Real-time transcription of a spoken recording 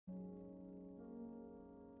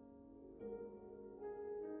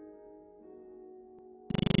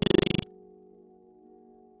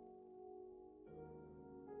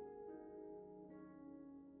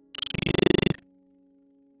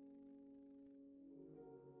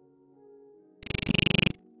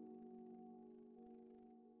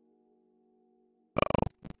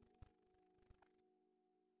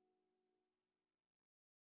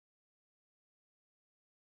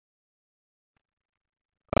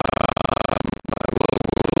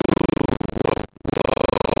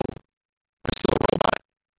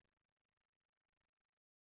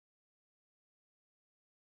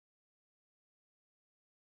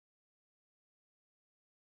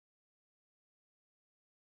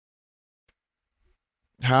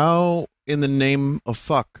How in the name of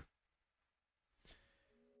fuck?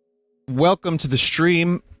 Welcome to the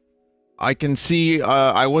stream. I can see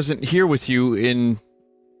I wasn't here with you in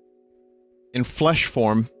flesh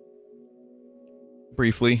form.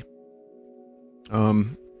 Briefly.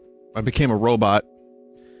 I became a robot.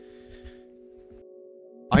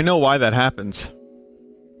 I know why that happens.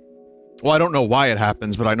 Well, I don't know why it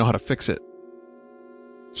happens, but I know how to fix it.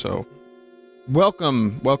 So,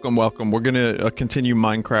 welcome. We're gonna continue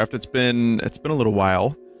Minecraft. It's been a little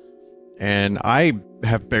while, and I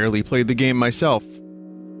have barely played the game myself.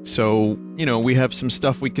 So, you know, we have some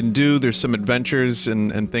stuff we can do. There's some adventures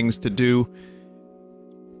and things to do.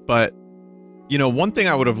 But, you know, one thing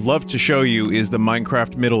I would have loved to show you is the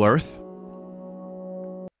Minecraft Middle Earth.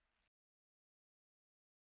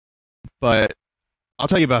 But I'll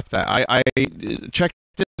tell you about that. I checked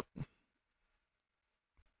it,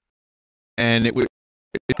 and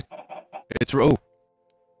it's oh.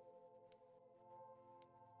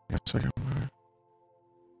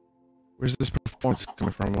 Where's this performance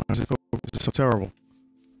coming from? Why is it so terrible?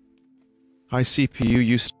 High CPU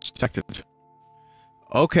use detected.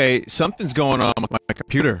 Okay, something's going on with my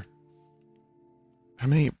computer. How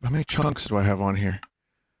many chunks do I have on here?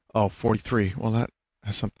 Oh, 43. Well, that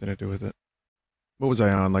has something to do with it. What was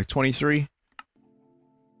I on? Like 23? I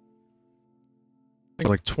think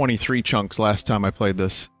like 23 chunks last time I played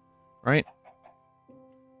this. Right?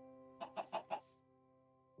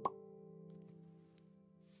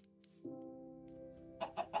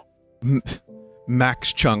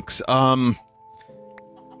 Max chunks.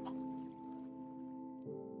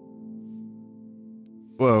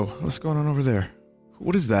 Whoa, what's going on over there?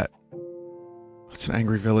 What is that? It's an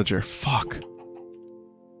angry villager. Fuck.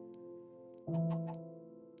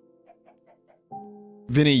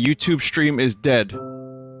 Vinny, YouTube stream is dead.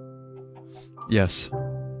 Yes.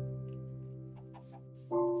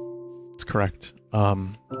 That's correct.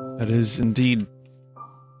 That is indeed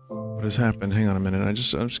what has happened. Hang on a minute. I'm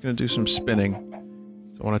just gonna do some spinning.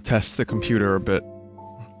 So I want to test the computer a bit.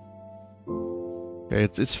 Okay,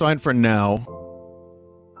 it's fine for now.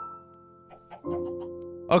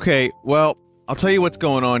 Okay, well, I'll tell you what's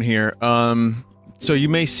going on here. So you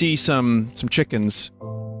may see some chickens.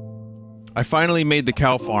 I finally made the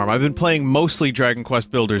cow farm. I've been playing mostly Dragon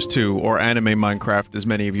Quest Builders 2, or anime Minecraft, as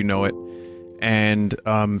many of you know it. And,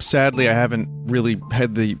 sadly, I haven't really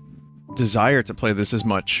had the desire to play this as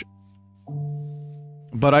much.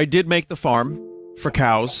 But I did make the farm for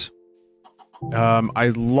cows.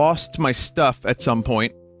 I lost my stuff at some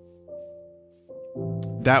point.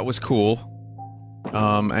 That was cool.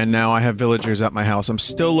 And now I have villagers at my house. I'm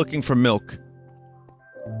still looking for milk.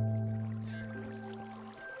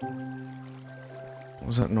 What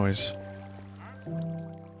was that noise?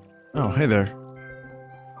 Oh, hey there.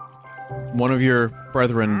 One of your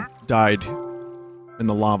brethren died in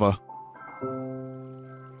the lava.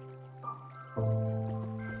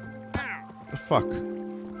 What the fuck?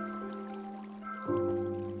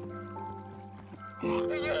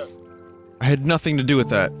 I had nothing to do with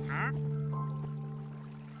that.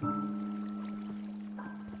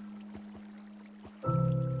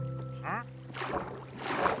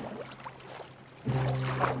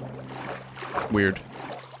 Weird.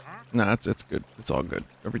 No, it's good. It's all good.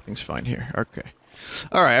 Everything's fine here. Okay.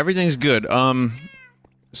 Alright, everything's good.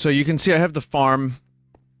 So you can see I have the farm.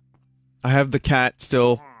 I have the cat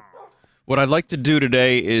still. What I'd like to do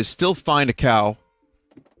today is still find a cow.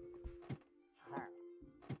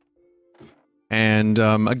 And,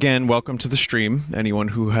 again, welcome to the stream. Anyone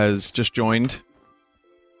who has just joined.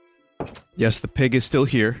 Yes, the pig is still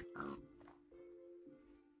here.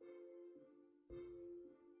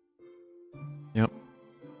 Yep.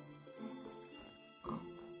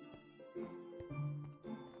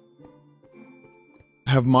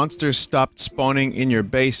 Have monsters stopped spawning in your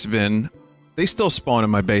base, Vin? They still spawn in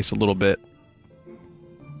my base a little bit.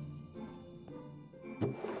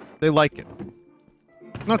 They like it.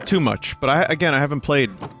 Not too much, but again, I haven't played.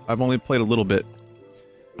 I've only played a little bit.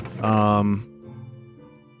 And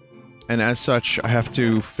as such, I have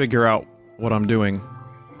to figure out what I'm doing.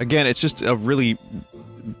 Again, it's just a really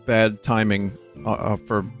bad timing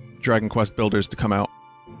for Dragon Quest Builders to come out.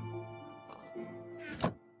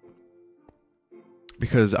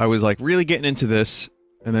 Because I was like really getting into this,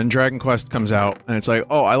 and then Dragon Quest comes out, and it's like,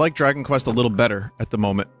 oh, I like Dragon Quest a little better at the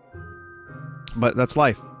moment. But that's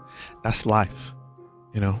life. That's life.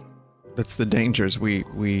 You know? That's the dangers we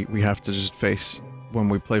have to just face when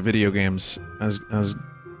we play video games as...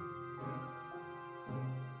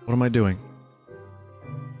 What am I doing?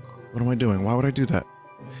 What am I doing? Why would I do that?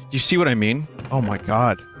 You see what I mean? Oh my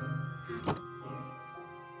god.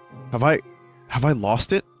 Have Have I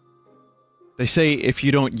lost it? They say if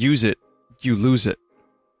you don't use it, you lose it.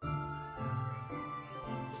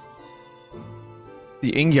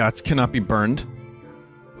 The ingots cannot be burned.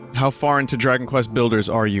 How far into Dragon Quest Builders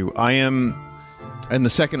are you? I am in the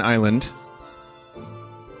second island.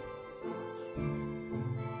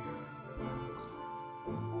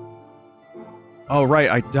 Oh, right,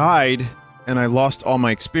 I died, and I lost all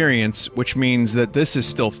my experience, which means that this is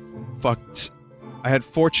still fucked. I had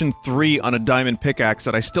Fortune 3 on a diamond pickaxe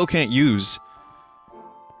that I still can't use.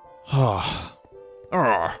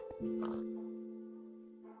 Oh.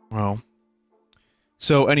 Well.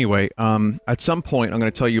 So anyway, at some point I'm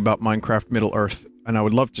going to tell you about Minecraft Middle-earth, and I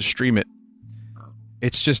would love to stream it.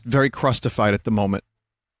 It's just very crustified at the moment,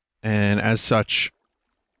 and as such,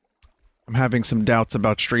 I'm having some doubts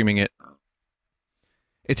about streaming it.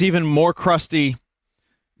 It's even more crusty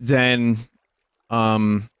than,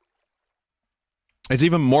 it's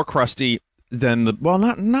even more crusty than the- well,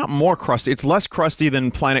 not more crusty, it's less crusty than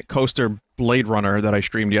Planet Coaster Blade Runner that I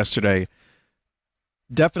streamed yesterday.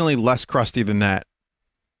 Definitely less crusty than that.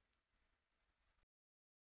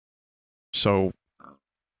 So,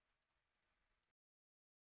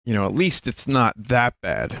 you know, at least it's not that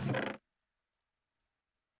bad.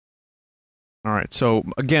 Alright, so,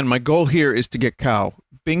 again, my goal here is to get cow.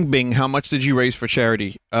 Bing Bing, how much did you raise for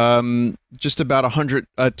charity? Just about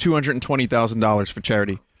 $220,000 for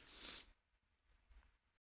charity.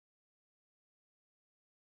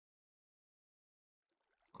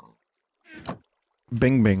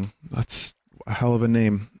 Bing Bing. That's a hell of a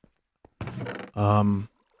name.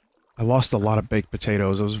 I lost a lot of baked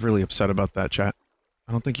potatoes. I was really upset about that, chat.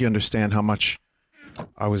 I don't think you understand how much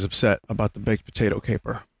I was upset about the baked potato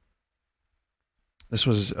caper. This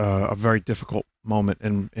was a very difficult moment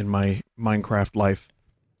in my Minecraft life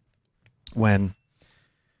when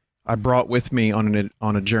I brought with me on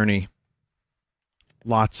a journey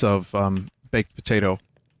lots of baked potato,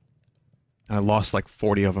 and I lost like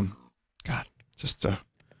 40 of them. God, just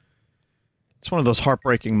it's one of those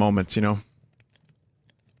heartbreaking moments, you know.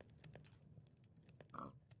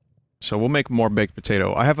 So we'll make more baked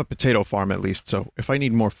potato. I have a potato farm at least, so if I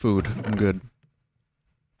need more food, I'm good.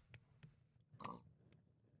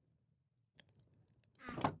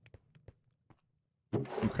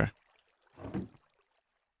 Okay.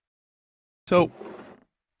 So,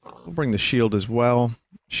 we'll bring the shield as well.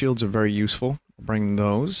 Shields are very useful. I'll bring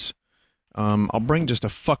those. I'll bring just a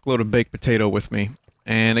fuckload of baked potato with me.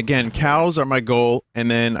 And again, cows are my goal, and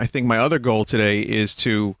then I think my other goal today is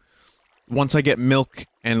to, once I get milk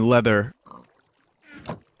and leather,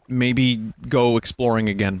 maybe go exploring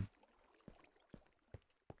again.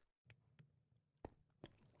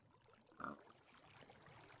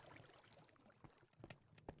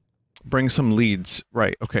 Bring some leads.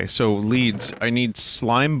 Right, okay, so leads. I need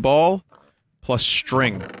slime ball plus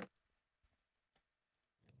string.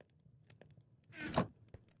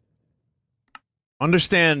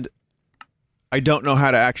 Understand, I don't know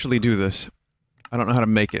how to actually do this. I don't know how to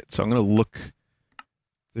make it, so I'm gonna look.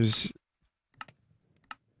 There's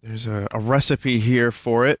a recipe here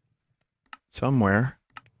for it. Somewhere.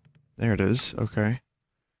 There it is, okay.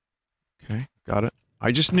 Okay, got it.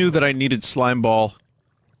 I just knew that I needed slime ball,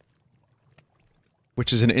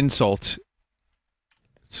 which is an insult.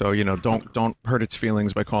 So, you know, don't hurt its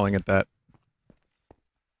feelings by calling it that.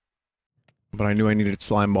 But I knew I needed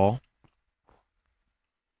slime ball.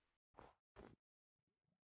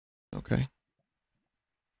 Okay.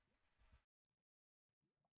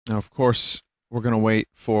 Now, of course, we're gonna wait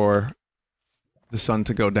for the sun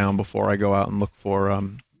to go down before I go out and look for,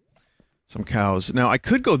 some cows. Now, I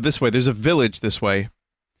could go this way. There's a village this way.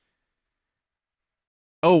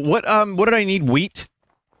 Oh, what did I need? Wheat?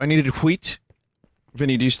 I needed wheat?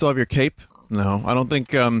 Vinny, do you still have your cape? No, I don't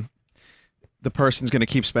think, the person's gonna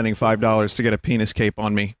keep spending $5 to get a penis cape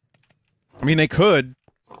on me. I mean, they could.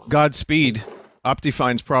 Godspeed.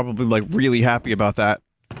 Optifine's probably, like, really happy about that.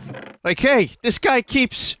 Like, hey, this guy,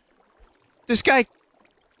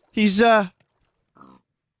 he's,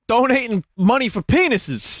 donating money for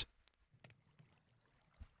penises!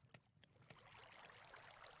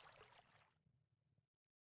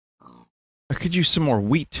 I could use some more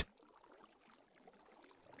wheat.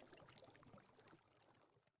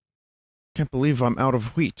 Can't believe I'm out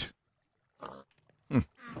of wheat.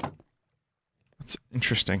 That's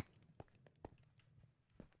interesting.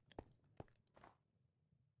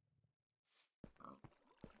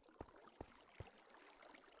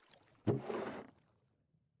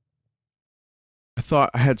 I thought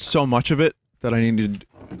I had so much of it that I needed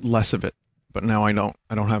less of it, but now I don't.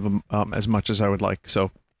 I don't have as much as I would like.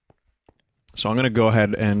 So I'm gonna go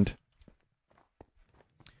ahead and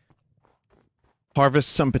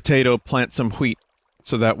Harvest some potato, plant some wheat,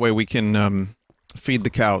 so that way we can, feed the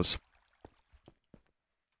cows.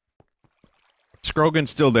 Scrogan's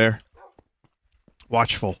still there.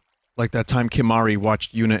 Watchful. Like that time Kimari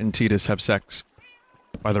watched Yuna and Tidus have sex.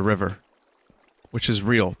 By the river. Which is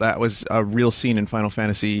real. That was a real scene in Final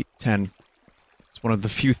Fantasy X. It's one of the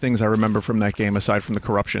few things I remember from that game, aside from the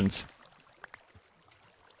corruptions.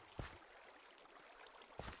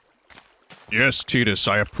 Yes,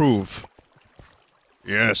 Tidus, I approve.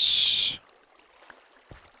 Yes.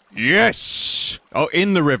 Yes! Oh,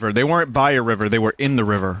 in the river. They weren't by a river, they were in the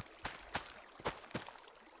river.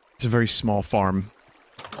 It's a very small farm.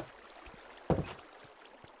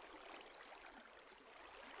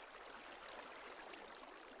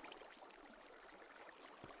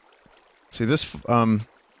 See, this,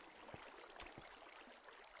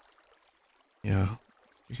 yeah.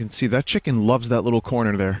 You can see that chicken loves that little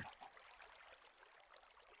corner there.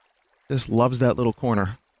 Just loves that little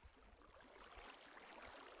corner.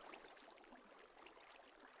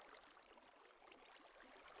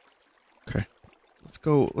 Okay. Let's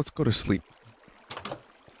go to sleep.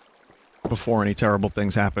 Before any terrible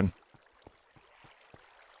things happen.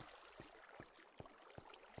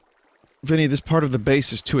 Vinny, this part of the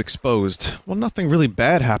base is too exposed. Well, nothing really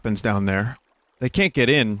bad happens down there. They can't get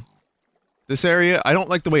in. This area, I don't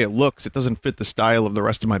like the way it looks. It doesn't fit the style of the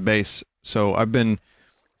rest of my base. So I've been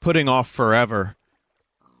putting off forever,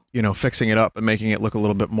 you know, fixing it up and making it look a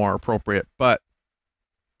little bit more appropriate. But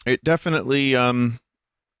it definitely, yeah,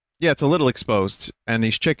 it's a little exposed. And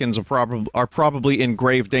these chickens are probably in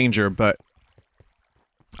grave danger, but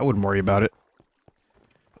I wouldn't worry about it.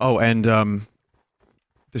 Oh, and,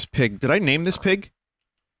 this pig. Did I name this pig?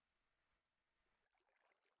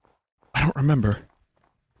 I don't remember.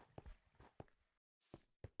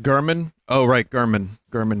 Gurman? Oh, right, Gurman.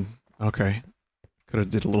 Gurman. Okay. Could have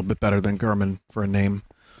did a little bit better than Gurman for a name.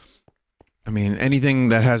 I mean, anything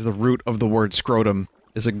that has the root of the word scrotum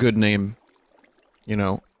is a good name. You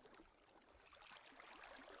know.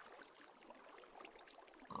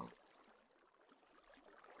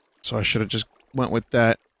 So I should have just went with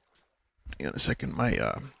that. Hang on a second, my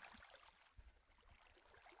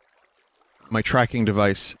tracking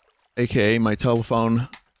device, aka my telephone,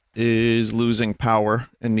 is losing power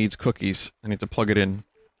and needs cookies. I need to plug it in.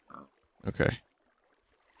 Okay.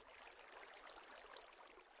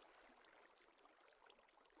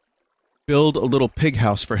 Build a little pig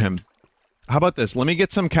house for him. How about this? Let me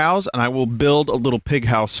get some cows and I will build a little pig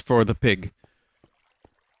house for the pig.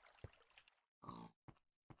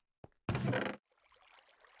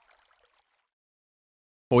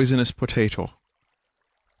 Poisonous potato.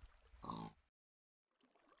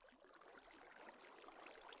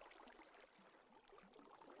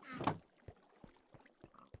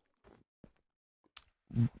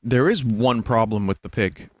 There is one problem with the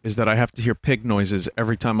pig, is that I have to hear pig noises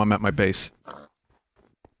every time I'm at my base.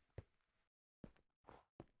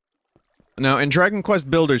 Now, in Dragon Quest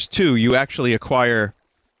Builders 2, you actually acquire,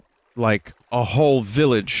 like, a whole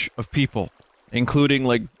village of people, including,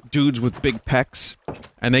 like, dudes with big pecs,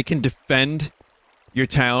 and they can defend your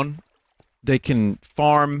town. They can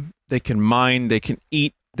farm, they can mine, they can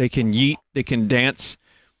eat, they can yeet, they can dance.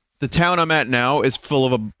 The town I'm at now is full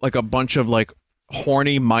of a bunch of, like,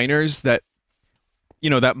 horny miners that, you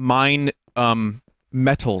know, that mine,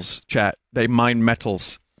 metals, chat. They mine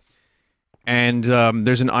metals. And,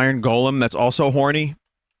 there's an iron golem that's also horny,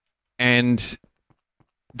 and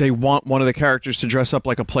they want one of the characters to dress up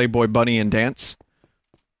like a Playboy bunny and dance.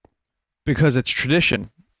 Because it's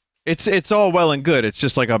tradition. It's all well and good, it's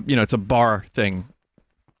just like a, you know, it's a bar thing.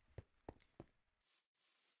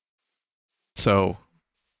 So...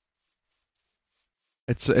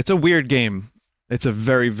 It's a weird game. It's a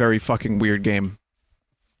very, very fucking weird game.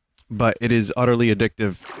 But it is utterly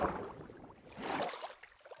addictive.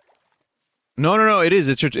 No, it is.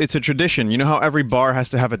 It's a tradition. You know how every bar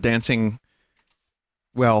has to have a dancing...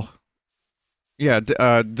 Well... Yeah,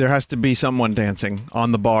 there has to be someone dancing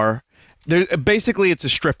on the bar. Basically, it's a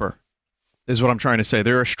stripper, is what I'm trying to say.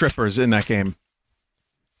 There are strippers in that game.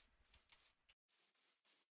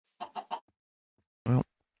 Well...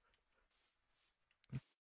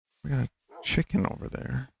 We got a chicken over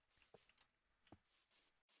there.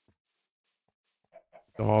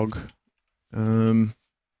 Dog. So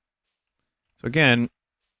again,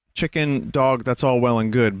 chicken, dog, that's all well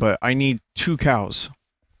and good, but I need 2 cows.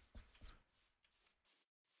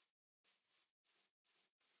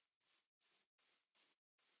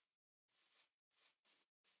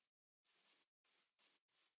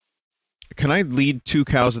 Can I lead 2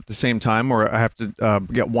 cows at the same time, or I have to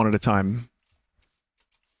get one at a time?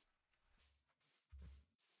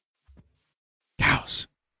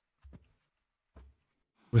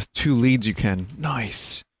 With 2 leads you can.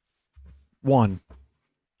 Nice. 1.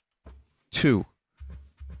 2.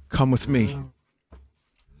 Come with me.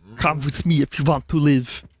 Come with me if you want to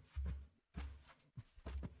live.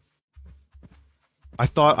 I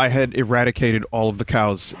thought I had eradicated all of the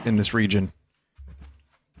cows in this region.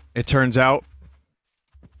 It turns out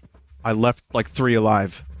I left like 3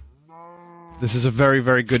 alive. This is a very,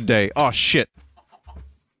 very good day. Oh, shit.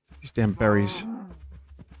 These damn berries.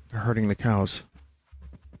 They're hurting the cows.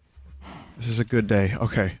 This is a good day.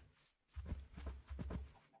 Okay.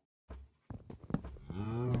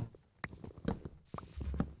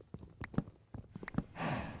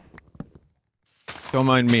 Don't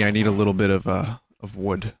mind me, I need a little bit of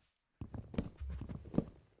wood.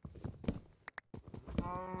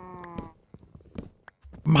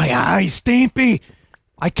 My eyes, Stampy!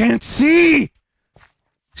 I can't see!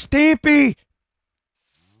 Stampy!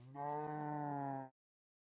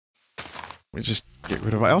 Let me just get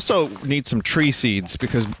rid of... I also need some tree seeds,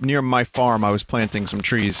 because near my farm I was planting some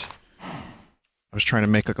trees. I was trying to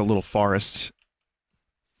make like a little forest.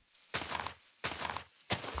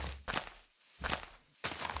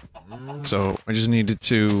 So, I just needed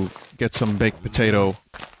to get some baked potato,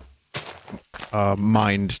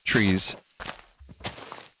 mined trees.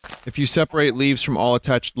 If you separate leaves from all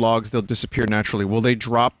attached logs, they'll disappear naturally. Will they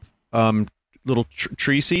drop, little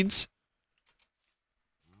tree seeds?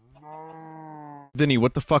 Vinny,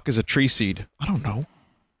 what the fuck is a tree seed? I don't know.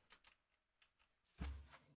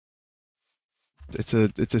 It's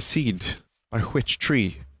a seed. By which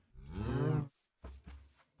tree?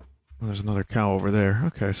 Oh, there's another cow over there.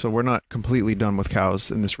 Okay, so we're not completely done with cows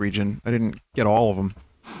in this region. I didn't get all of them.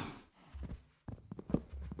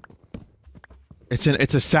 It's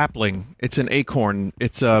a sapling. It's an acorn.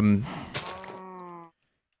 It's a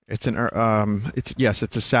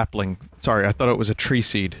sapling. Sorry, I thought it was a tree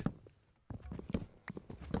seed.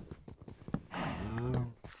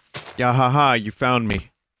 Yahaha, you found me.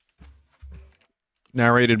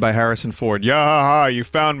 Narrated by Harrison Ford. Yahaha, you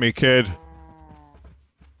found me, kid.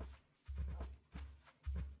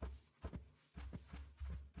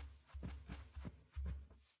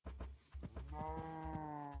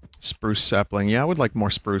 Spruce sapling. Yeah, I would like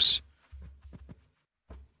more spruce.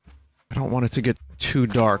 I don't want it to get too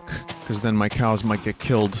dark, because then my cows might get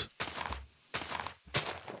killed.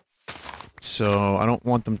 So, I don't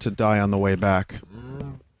want them to die on the way back.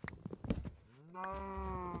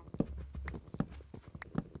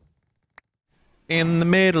 In the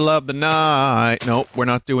middle of the night... Nope, we're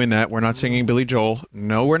not doing that. We're not singing Billy Joel.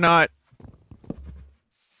 No, we're not.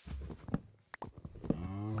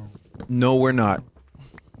 No, we're not.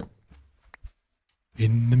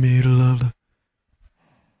 In the middle of the...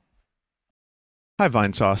 Hi,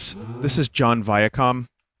 Vinesauce. This is John Viacom,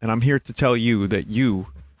 and I'm here to tell you that you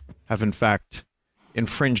have, in fact,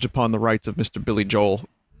 infringed upon the rights of Mr. Billy Joel.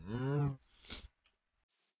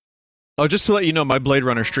 Oh, just to let you know, my Blade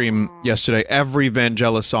Runner stream yesterday, every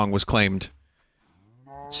Vangelis song was claimed.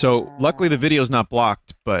 So, luckily the video's not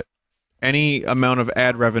blocked, but any amount of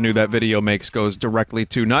ad revenue that video makes goes directly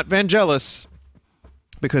to, not Vangelis,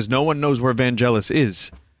 because no one knows where Vangelis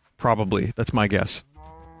is. Probably. That's my guess.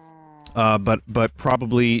 But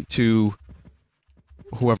probably to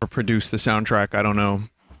whoever produced the soundtrack, I don't know.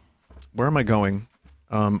 Where am I going?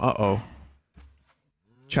 Uh-oh.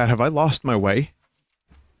 Chat, have I lost my way?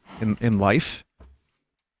 In life?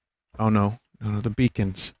 Oh no. No, the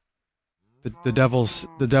beacons. The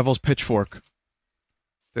devil's pitchfork.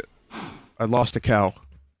 I lost a cow.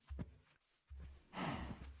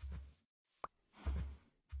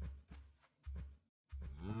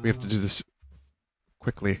 We have to do this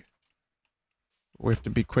quickly. We have to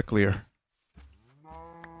be quicklier.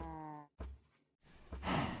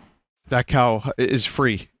 That cow is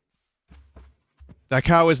free. That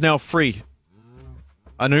cow is now free.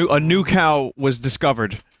 A new cow was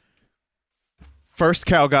discovered. First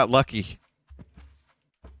cow got lucky.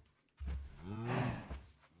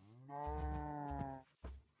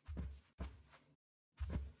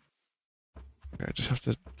 Okay, I just have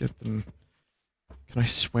to get them... Can I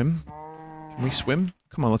swim? Can we swim?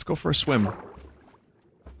 Come on, let's go for a swim.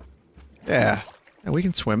 Yeah. Yeah, we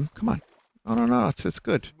can swim. Come on. No, no, no, it's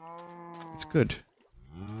good. It's good.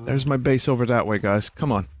 There's my base over that way, guys.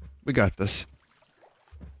 Come on. We got this.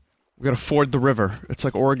 We gotta ford the river. It's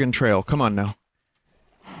like Oregon Trail. Come on now.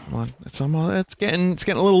 Come on. It's getting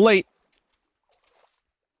a little late.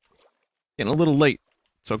 Getting a little late.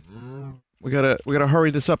 So we gotta hurry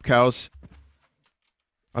this up, cows.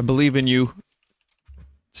 I believe in you.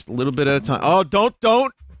 Just a little bit at a time. Oh, don't! A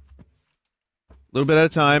little bit at a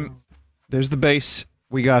time. There's the base.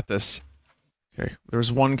 We got this. Okay,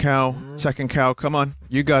 there's one cow. Second cow, come on.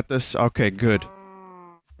 You got this. Okay, good.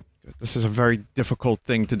 This is a very difficult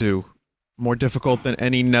thing to do. More difficult than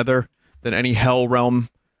any nether, than any hell realm,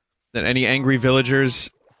 than any angry villagers.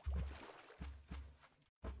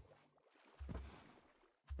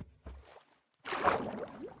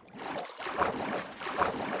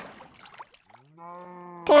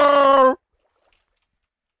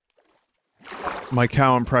 My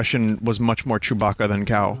cow impression was much more Chewbacca than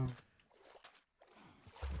cow.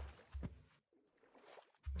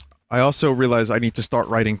 I also realize I need to start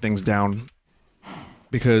writing things down.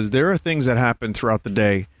 Because there are things that happen throughout the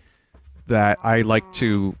day that I like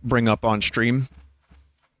to bring up on stream.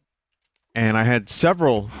 And I had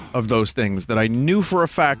several of those things that I knew for a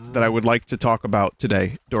fact that I would like to talk about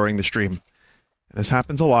today during the stream. This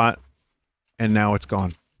happens a lot, and now it's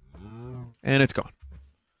gone. And it's gone.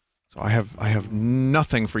 So I have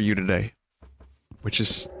nothing for you today, which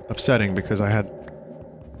is upsetting because I had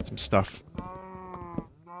some stuff.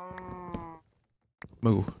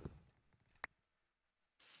 Moo.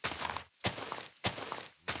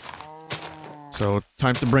 So,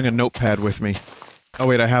 time to bring a notepad with me. Oh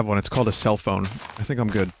wait, I have one. It's called a cell phone. I think I'm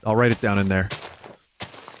good. I'll write it down in there.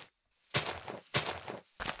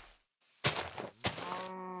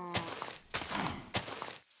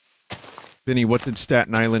 Vinny, what did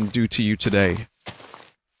Staten Island do to you today?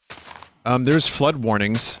 There's flood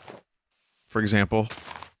warnings, for example.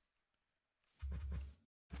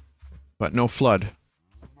 But no flood.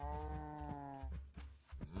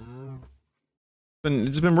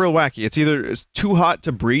 It's been real wacky. It's either too hot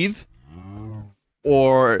to breathe,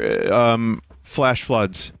 or, flash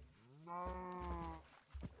floods.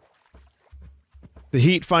 The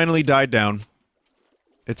heat finally died down.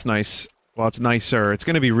 It's nice. Well, it's nicer. It's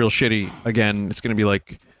gonna be real shitty again. It's gonna be,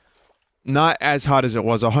 like, not as hot as it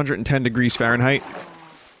was, 110 degrees Fahrenheit.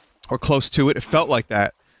 Or close to it. It felt like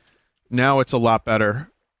that. Now it's a lot better.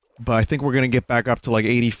 But I think we're gonna get back up to, like,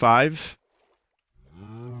 85.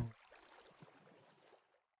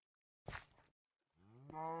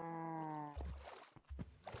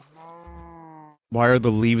 Why are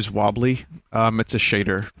the leaves wobbly? It's a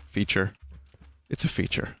shader feature. It's a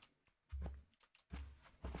feature.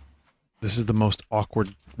 This is the most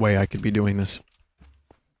awkward way I could be doing this.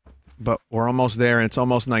 But we're almost there and it's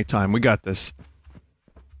almost nighttime. We got this.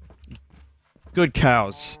 Good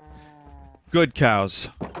cows. Good cows.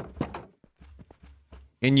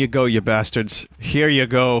 In you go, you bastards. Here you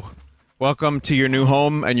go. Welcome to your new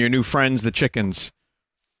home and your new friends, the chickens.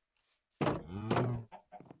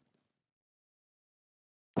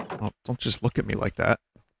 Oh, don't just look at me like that.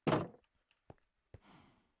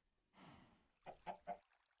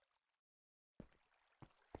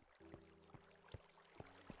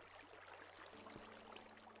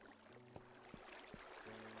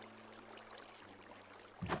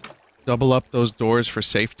 Double up those doors for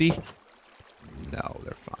safety? No,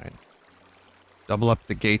 they're fine. Double up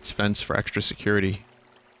the gates fence for extra security.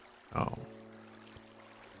 Oh.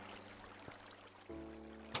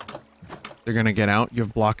 They're gonna get out? You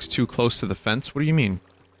have blocks too close to the fence? What do you mean?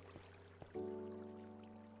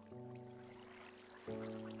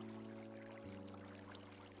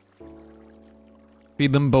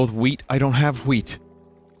 Feed them both wheat? I don't have wheat.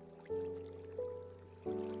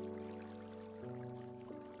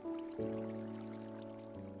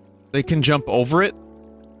 They can jump over it?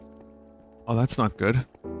 Oh, that's not good.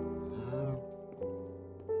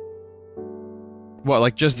 What,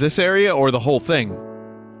 like just this area or the whole thing?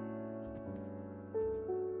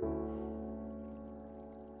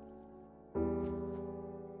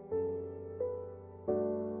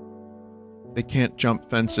 They can't jump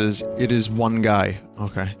fences. It is one guy.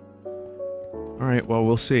 Okay. Alright, well,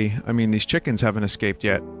 we'll see. I mean, these chickens haven't escaped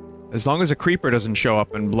yet. As long as a creeper doesn't show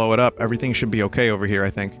up and blow it up, everything should be okay over here, I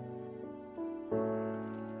think.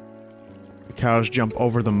 The cows jump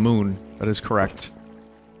over the moon. That is correct.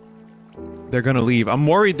 They're gonna leave. I'm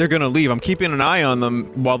worried they're gonna leave. I'm keeping an eye on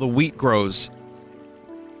them while the wheat grows.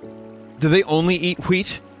 Do they only eat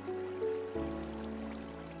wheat?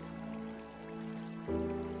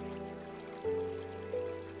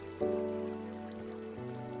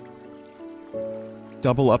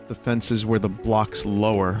 Double up the fences where the block's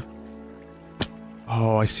lower.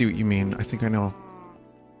 Oh, I see what you mean. I think I know.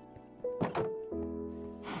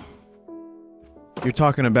 You're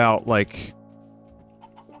talking about, like,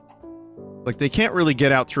 they can't really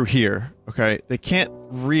get out through here, okay? They can't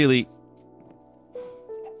really...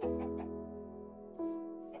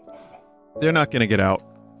 They're not gonna get out.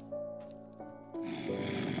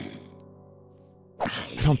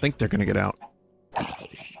 I don't think they're gonna get out.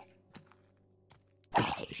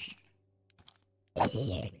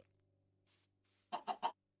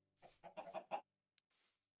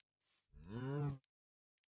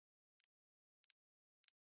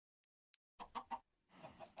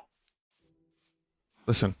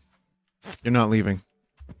 Listen. You're not leaving.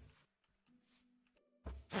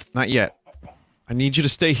 Not yet. I need you to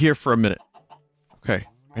stay here for a minute. Okay.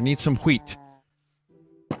 I need some wheat.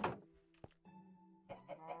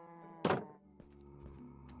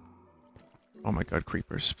 Oh my god,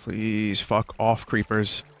 creepers. Please, fuck off,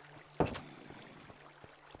 creepers.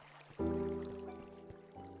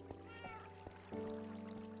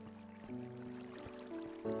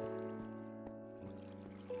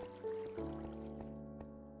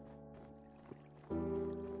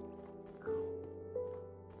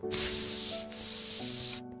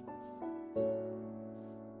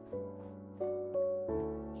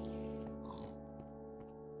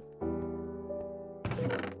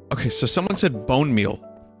 Okay, so someone said bone meal.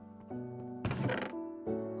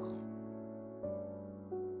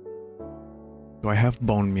 Do I have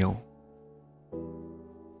bone meal?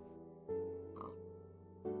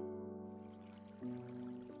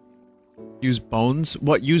 Use bones?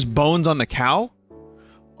 What, use bones on the cow?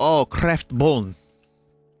 Oh, craft bone.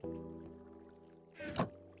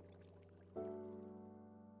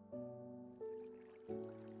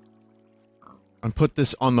 And put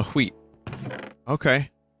this on the wheat.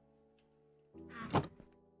 Okay.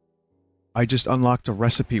 I just unlocked a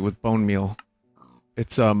recipe with bone meal.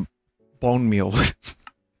 It's, bone meal.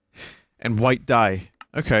 And white dye.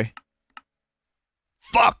 Okay.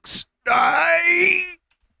 Fucks! Die!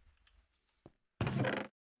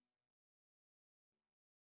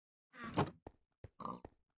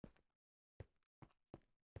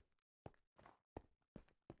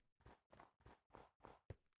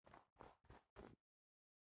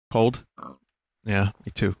 Cold? Yeah,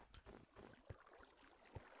 me too.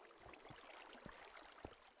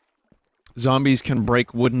 Zombies can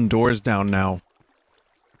break wooden doors down now.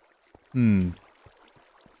 Hmm.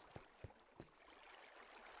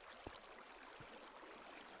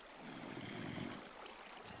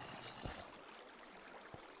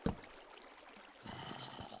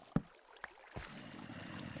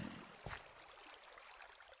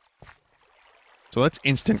 So that's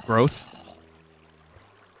instant growth.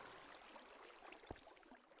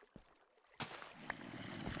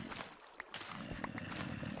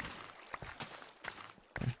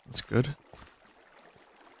 Okay, that's good.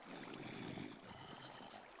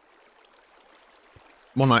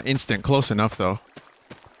 Well, not instant. Close enough, though.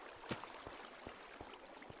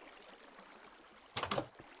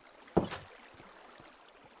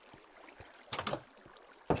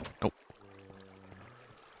 Nope.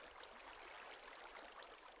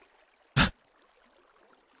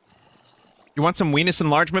 You want some weenus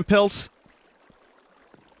enlargement pills?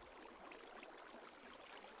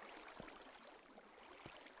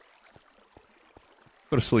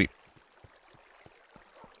 Go to sleep.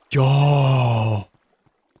 Yo!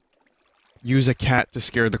 Use a cat to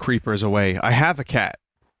scare the creepers away. I have a cat.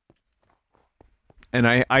 And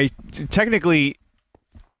I technically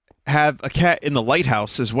have a cat in the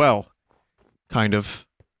lighthouse as well. Kind of.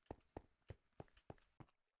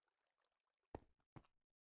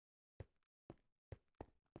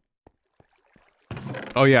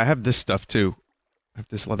 Oh yeah, I have this stuff too. I have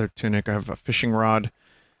this leather tunic, I have a fishing rod.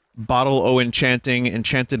 Bottle o' enchanting,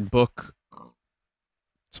 enchanted book.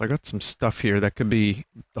 So I got some stuff here that could be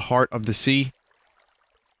the heart of the sea.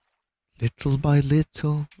 Little by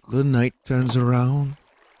little, the night turns around.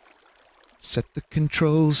 Set the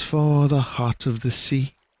controls for the heart of the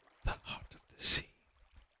sea. The heart of the sea.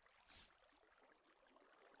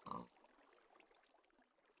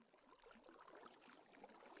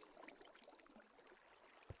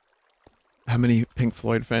 How many Pink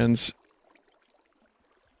Floyd fans?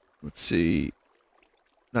 Let's see.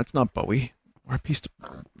 That's not Bowie. Or a piece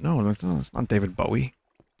of... No, that's not David Bowie.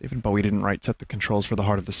 David Bowie didn't write Set the Controls for the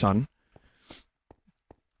Heart of the Sun.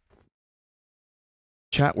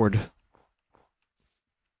 Chatward.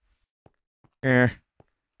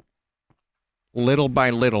 Little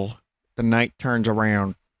by little, the night turns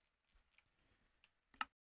around.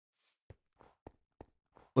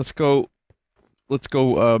 Let's go,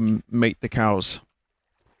 mate the cows.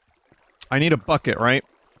 I need a bucket, right?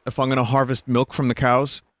 If I'm gonna harvest milk from the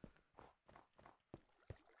cows.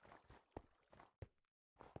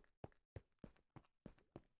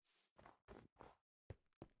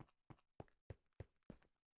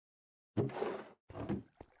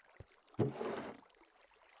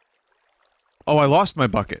 Oh, I lost my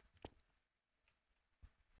bucket.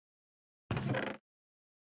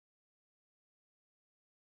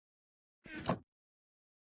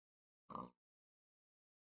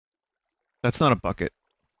 That's not a bucket.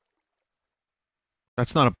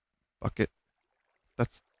 That's not a bucket.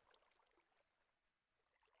 That's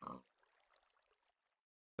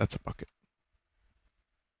a bucket.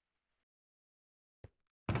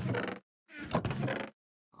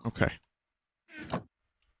 Okay.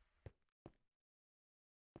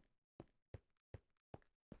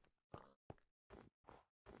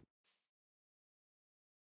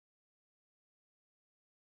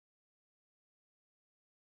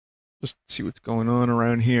 Just see what's going on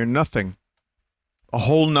around here. Nothing. A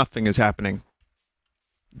whole nothing is happening.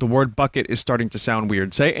 The word bucket is starting to sound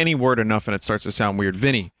weird. Say any word enough and it starts to sound weird.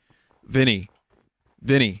 Vinny. Vinny.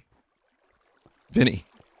 Vinny. Vinny.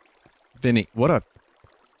 Vinny. What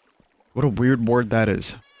a weird word that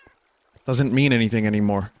is. Doesn't mean anything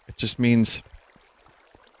anymore. It just means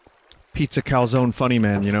pizza calzone funny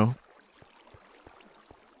man, you know?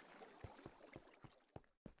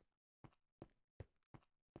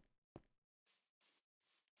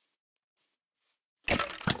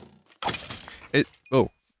 Oh,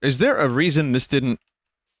 is there a reason this didn't...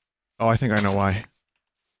 Oh, I think I know why.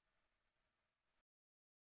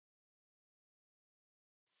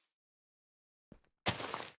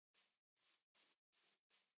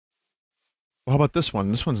 Well, how about this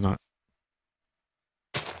one? This one's not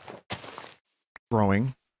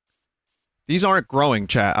growing. These aren't growing,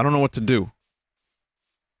 chat. I don't know what to do.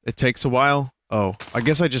 It takes a while? Oh, I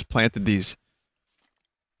guess I just planted these.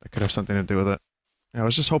 That could have something to do with it. Yeah, I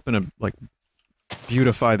was just hoping to, like,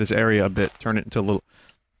 beautify this area a bit, turn it into a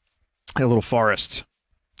little forest.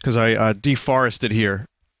 Because I deforested here.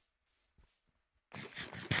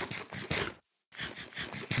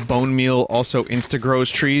 Bone meal also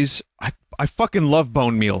insta-grows trees. I fucking love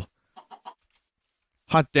bone meal.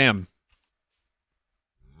 Hot damn.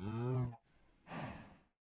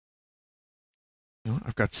 You know,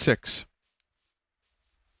 I've got 6.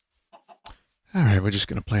 Alright, we're just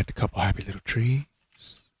gonna plant a couple happy little trees.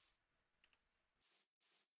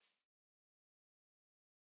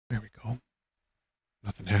 There we go.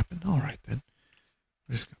 Nothing happened. Alright then.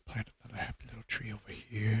 We're just gonna plant another happy little tree over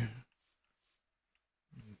here.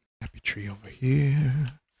 Happy tree over here.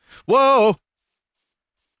 Whoa!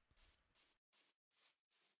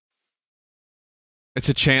 It's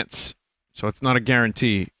a chance, so it's not a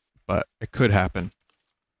guarantee, but it could happen.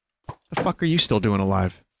 What the fuck are you still doing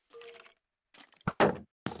alive?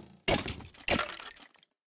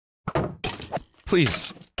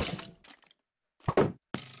 Please.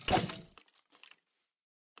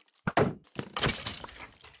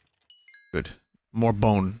 Good. More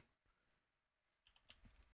bone.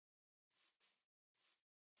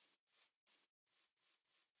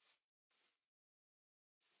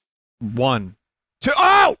 One. 2.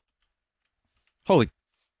 Oh! Holy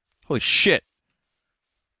shit.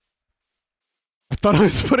 I thought it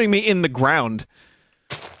was putting me in the ground.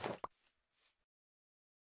 I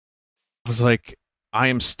was like, I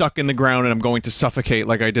am stuck in the ground and I'm going to suffocate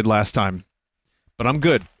like I did last time. But I'm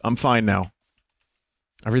good. I'm fine now.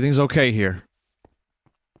 Everything's okay here.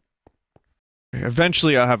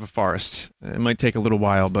 Eventually I'll have a forest. It might take a little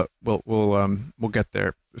while, but we'll get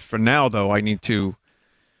there. For now though, I need to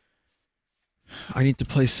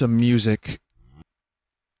play some music.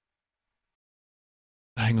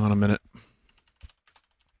 Hang on a minute.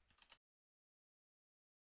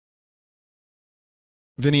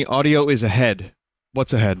 Vinny, audio is ahead.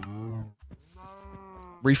 What's ahead?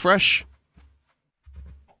 Refresh?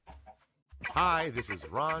 Hi, this is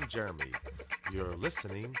Ron Jeremy. You're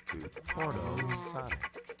listening to Porno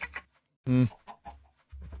Sonic.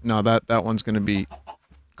 No, that one's gonna be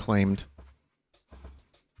claimed.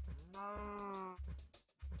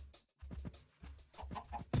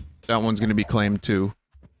 That one's gonna be claimed too.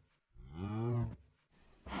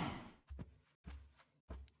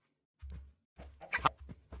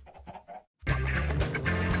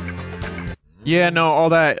 Yeah, no, all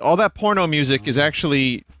that porno music is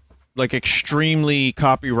actually, like, extreme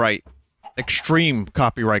copyright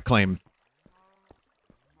claim.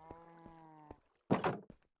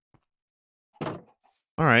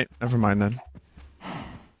 Alright, never mind then.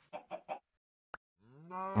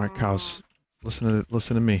 Alright, cows. Listen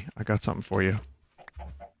to me. I got something for you.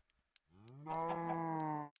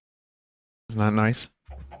 Isn't that nice?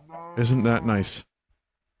 Isn't that nice?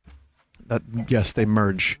 Yes, they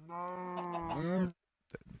merge.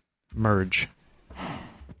 Merge.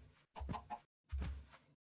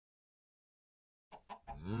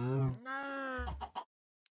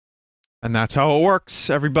 And that's how it works,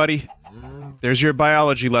 everybody. There's your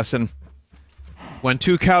biology lesson. When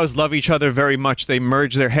two cows love each other very much, they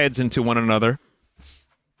merge their heads into one another.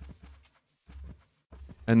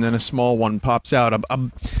 And then a small one pops out.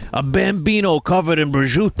 A bambino covered in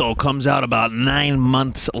prosciutto comes out about 9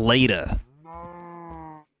 months later.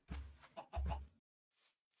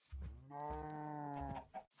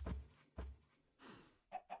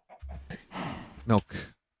 Milk.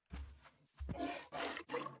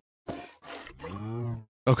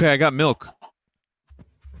 Okay, I got milk.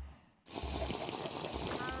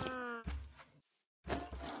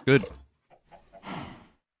 Good.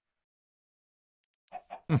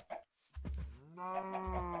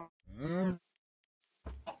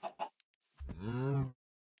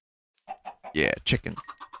 Yeah, chicken.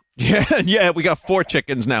 Yeah, yeah, we got 4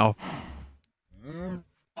 chickens now.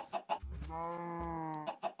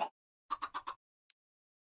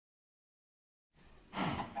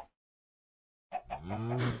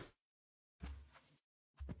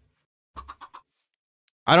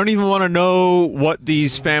 I don't even want to know what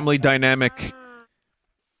these family dynamic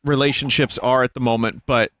relationships are at the moment,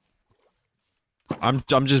 but I'm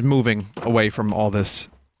just moving away from all this.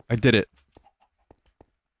 I did it.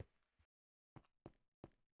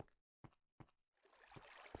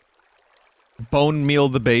 Bone meal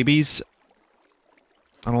the babies?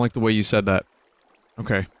 I don't like the way you said that.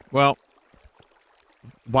 Okay. Well,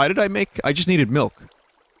 why did I make... I just needed milk.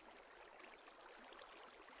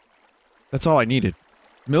 That's all I needed.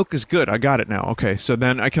 Milk is good. I got it now. Okay, so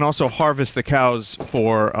then I can also harvest the cows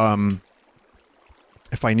for,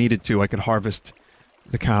 if I needed to, I could harvest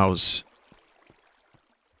the cows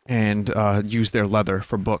and, use their leather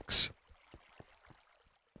for books.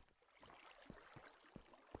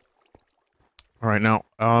 Alright, now,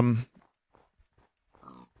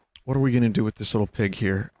 what are we gonna do with this little pig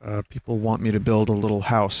here? People want me to build a little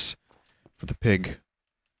house for the pig.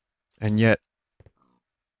 And yet...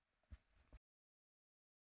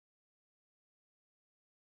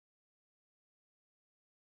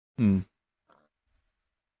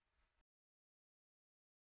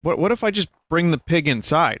 What if I just bring the pig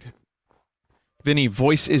inside? Vinny,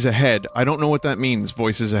 voice is ahead. I don't know what that means,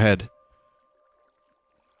 voice is ahead.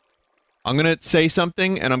 I'm gonna say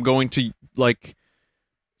something, and I'm going to, like,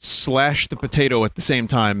 slash the potato at the same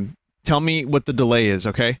time. Tell me what the delay is,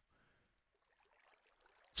 okay?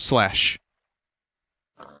 Slash.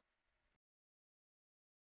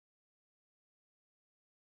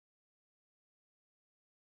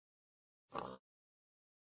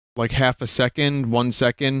 Like half a second, 1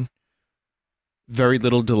 second. Very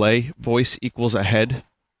little delay. Voice equals ahead.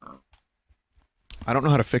 I don't know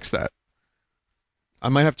how to fix that. I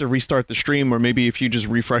might have to restart the stream, or maybe if you just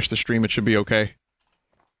refresh the stream, it should be okay.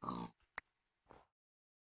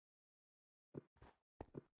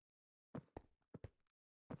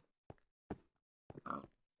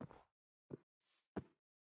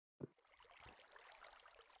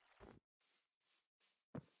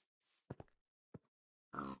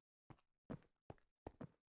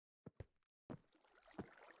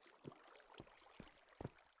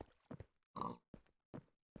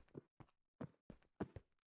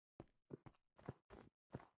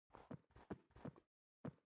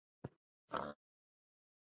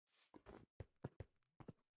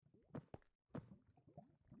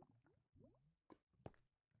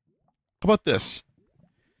 How about this?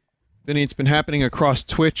 Vinny, it's been happening across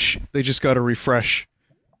Twitch. They just gotta refresh.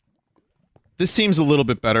 This seems a little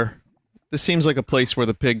bit better. This seems like a place where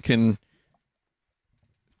the pig can...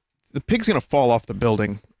 The pig's gonna fall off the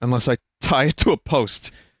building, unless I tie it to a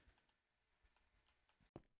post.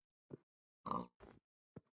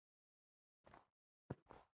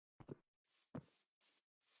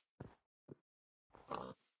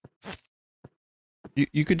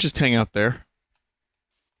 You could just hang out there.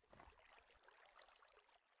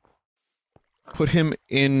 Put him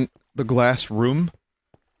in the glass room.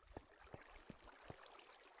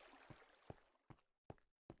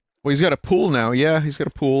 Well, he's got a pool now. Yeah, he's got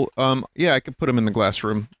a pool. Yeah, I could put him in the glass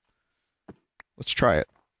room. Let's try it.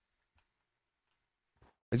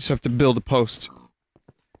 I just have to build a post.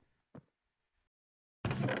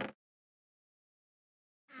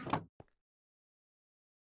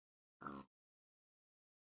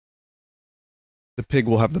 The pig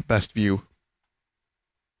will have the best view.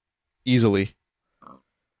 Easily.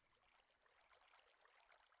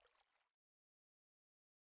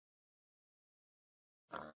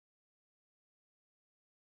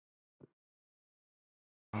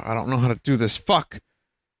 I don't know how to do this. Fuck!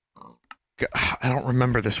 I don't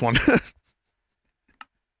remember this one.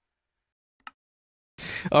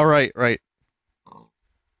 Alright, right.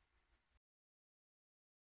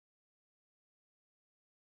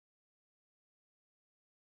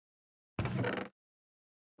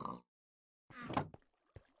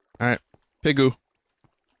 Alright. Pigoo.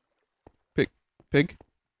 Pig. Pig.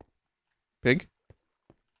 Pig.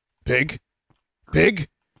 Pig. Pig.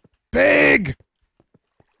 Pig!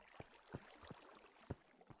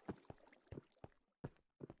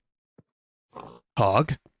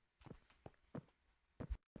 Hog.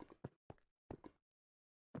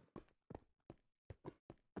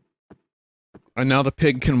 And now the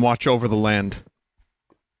pig can watch over the land.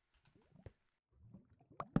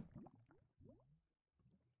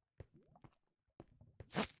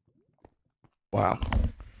 Wow.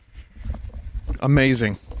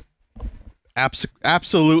 Amazing.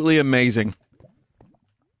 Absolutely amazing.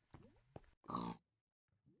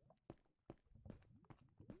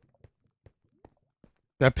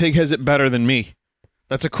 That pig has it better than me.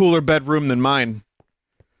 That's a cooler bedroom than mine.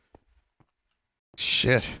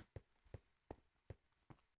 Shit.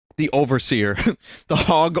 The overseer. The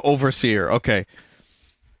hog overseer. Okay.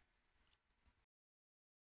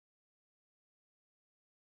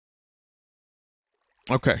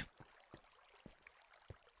 Okay.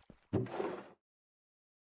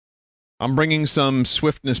 I'm bringing some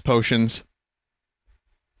swiftness potions.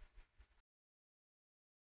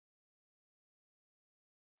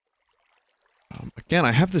 Again,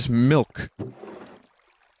 I have this milk.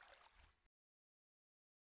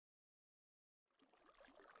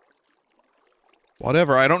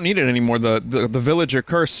 Whatever, I don't need it anymore. The villager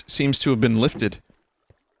curse seems to have been lifted.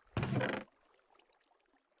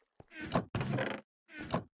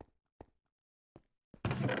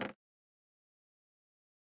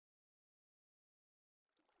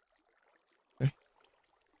 Okay.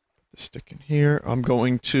 The stick in here. I'm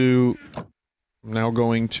now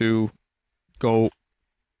going to go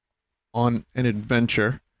on an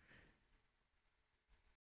adventure.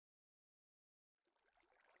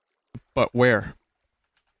 But where?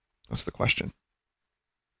 That's the question.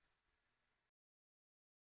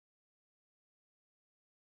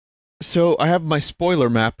 So, I have my spoiler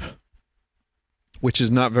map, which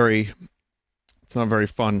is not very... It's not very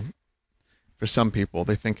fun for some people.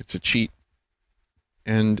 They think it's a cheat.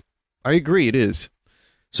 And I agree, it is.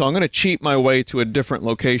 So I'm going to cheat my way to a different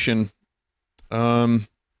location. How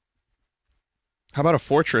about a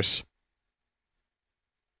fortress?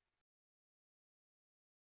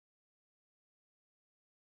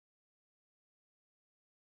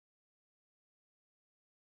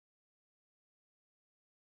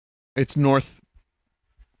 It's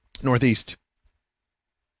northeast.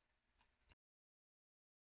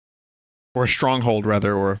 Or a stronghold,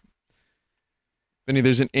 rather, or... Vinny,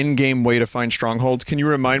 there's an in-game way to find strongholds. Can you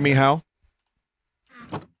remind me how?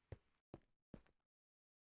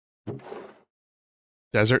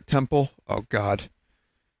 Desert Temple? Oh, God.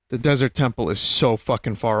 The Desert Temple is so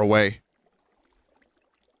fucking far away.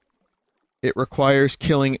 It requires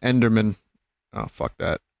killing Enderman. Oh, fuck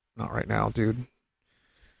that. Not right now, dude.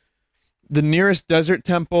 The nearest Desert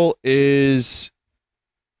Temple is...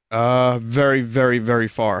 very, very, very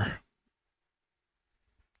far.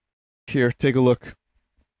 Here, take a look.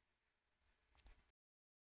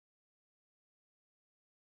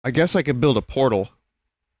 I guess I could build a portal.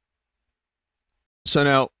 So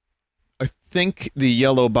now, I think the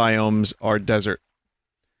yellow biomes are desert.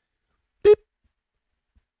 Beep.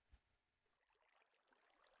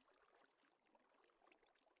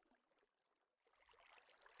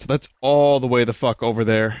 So that's all the way the fuck over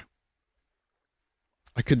there.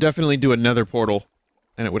 I could definitely do a nether portal,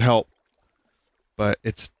 and it would help. But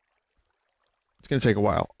it's gonna take a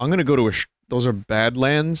while. I'm gonna go to those are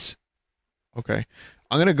Badlands? Okay.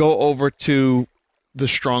 I'm gonna go over to the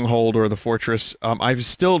stronghold or the fortress. I've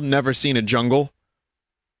still never seen a jungle.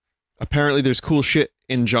 Apparently there's cool shit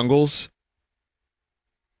in jungles.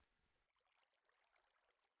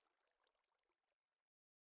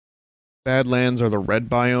 Badlands are the red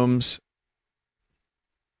biomes.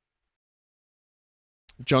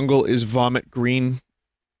 Jungle is vomit green.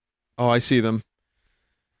 Oh, I see them.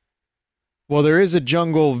 Well, there is a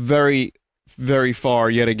jungle very, very far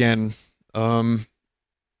yet again.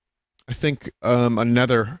 I think, a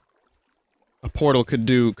portal could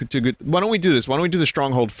do good. Why don't we do this? Why don't we do the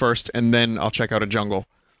stronghold first, and then I'll check out a jungle.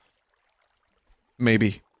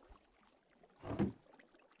 Maybe.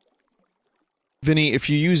 Vinny, if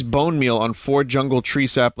you use bone meal on 4 jungle tree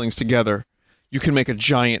saplings together, you can make a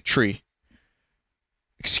giant tree.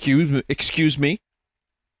 Excuse me?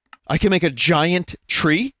 I can make a giant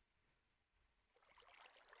tree?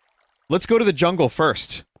 Let's go to the jungle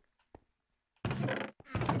first.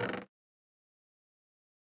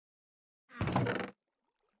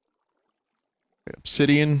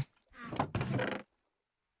 Obsidian.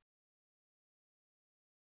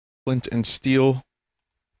 Flint and steel.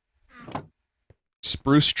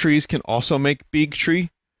 Spruce trees can also make big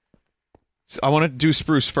tree. So I want to do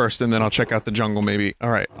spruce first, and then I'll check out the jungle, maybe.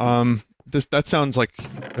 Alright, that sounds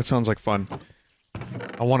like fun.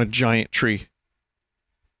 I want a giant tree.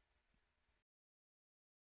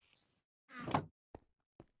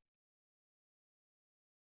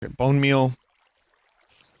 Okay, bone meal.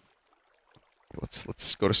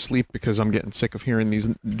 let's go to sleep because I'm getting sick of hearing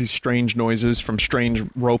these strange noises from strange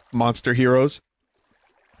rope monster heroes.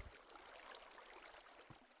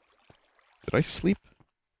 Did I sleep?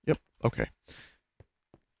 Yep, okay.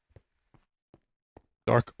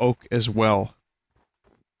 Dark oak as well.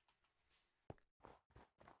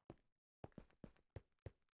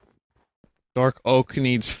 Dark oak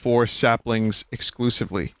needs 4 saplings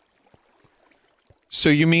exclusively. So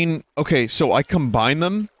you mean... Okay, so I combine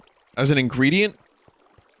them as an ingredient?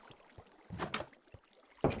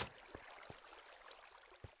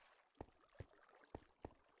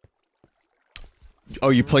 Oh,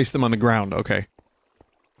 you place them on the ground, okay.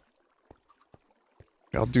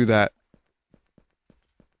 I'll do that.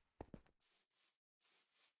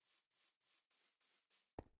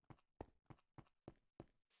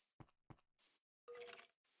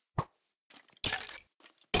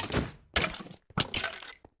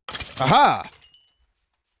 Aha!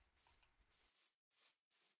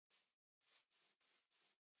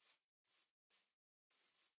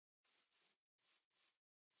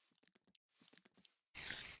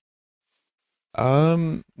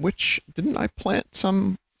 Which... Didn't I plant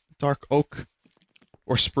some dark oak?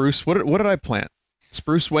 Or spruce? What did I plant?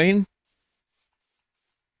 Spruce Wayne?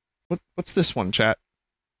 What's this one, chat?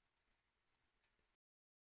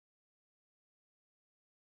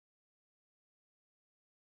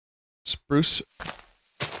 Spruce?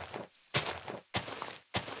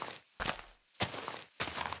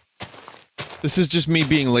 This is just me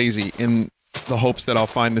being lazy in the hopes that I'll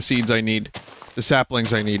find the seeds I need. The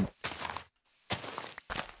saplings I need.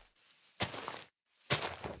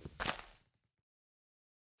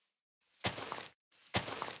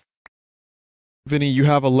 Vinny, you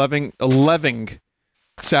have 11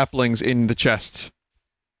 saplings in the chests.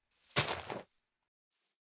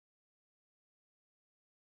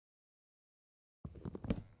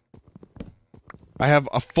 I have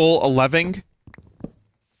a full 11.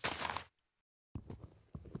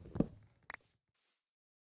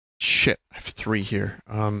 Shit, I have 3 here.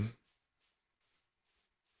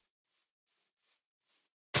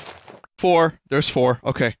 4. There's 4.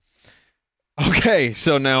 Okay. Okay,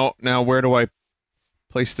 so now where do I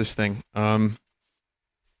place this thing? That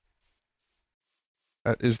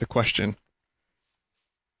is the question.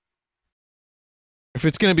 If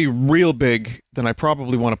it's gonna be real big, then I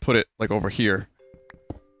probably want to put it, like, over here.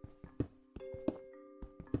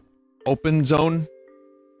 Open zone?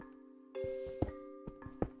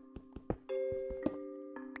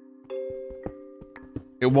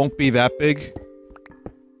 It won't be that big.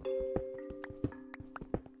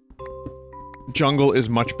 Jungle is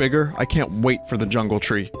much bigger. I can't wait for the jungle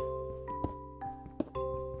tree.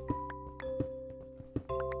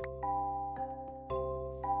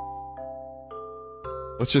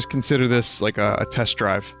 Let's just consider this like a test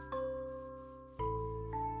drive.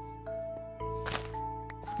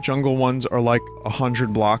 Jungle ones are like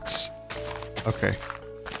 100 blocks. Okay.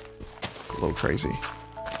 It's a little crazy.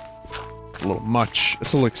 It's a little much.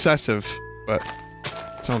 It's a little excessive, but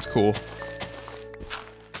it sounds cool.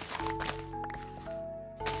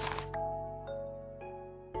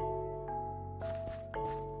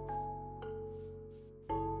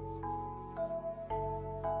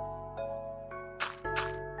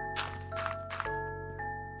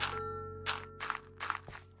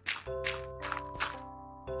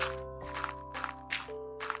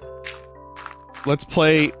 Let's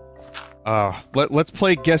play, let's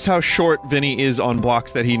play Guess How Short Vinny is on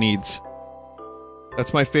blocks that he needs.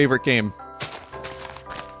 That's my favorite game.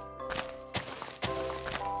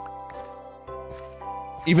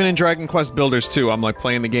 Even in Dragon Quest Builders 2, I'm like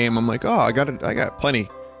playing the game, I'm like, oh, I got plenty.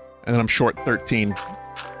 And then I'm short 13.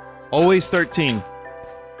 Always 13.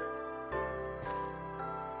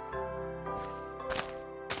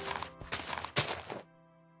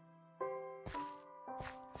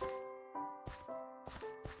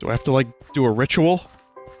 Do I have to, like, do a ritual?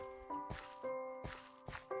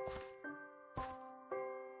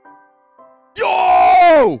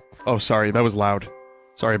 Yo! Oh, sorry, that was loud.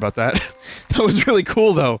 Sorry about that. That was really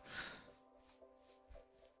cool, though.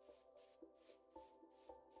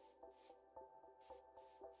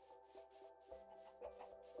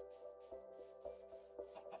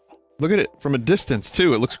 Look at it from a distance,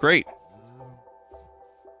 too. It looks great.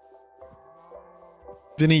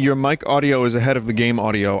 Vinny, your mic audio is ahead of the game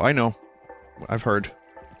audio. I know. I've heard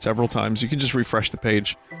several times. You can just refresh the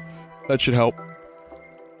page. That should help.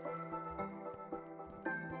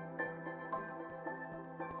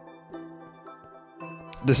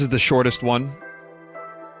 This is the shortest one.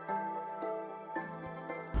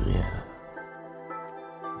 Yeah.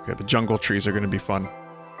 Okay, the jungle trees are gonna be fun.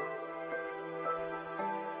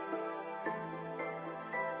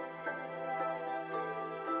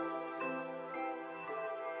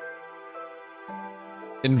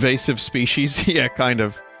 Invasive species? Yeah, kind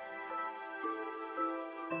of.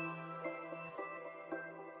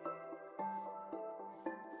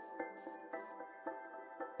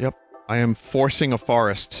 Yep, I am forcing a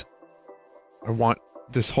forest. I want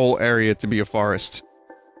this whole area to be a forest.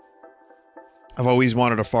 I've always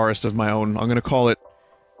wanted a forest of my own. I'm gonna call it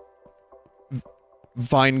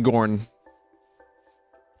Vinegorn.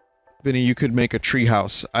 Vinny, you could make a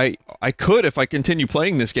treehouse. I could if I continue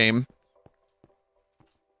playing this game.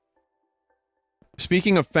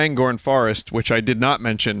 Speaking of Fangorn Forest, which I did not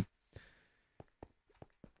mention,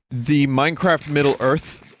 the Minecraft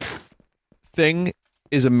Middle-earth thing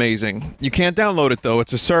is amazing. You can't download it though,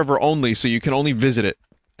 it's a server only, so you can only visit it,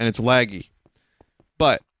 and it's laggy.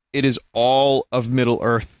 But it is all of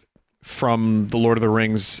Middle-earth from the Lord of the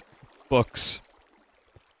Rings books.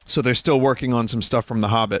 So they're still working on some stuff from The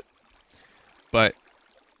Hobbit. But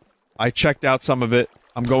I checked out some of it.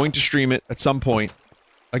 I'm going to stream it at some point.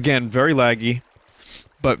 Again, very laggy,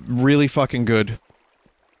 but really fucking good.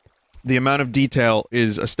 The amount of detail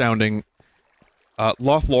is astounding.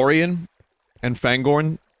 Lothlorien and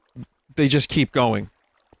Fangorn, they just keep going.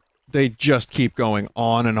 They just keep going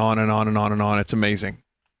on and on and on and on and on. It's amazing.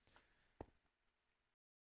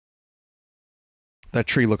 That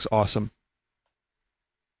tree looks awesome.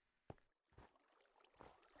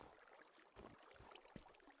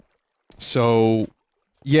 So,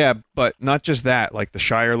 yeah, but not just that. Like, the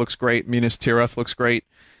Shire looks great, Minas Tirith looks great,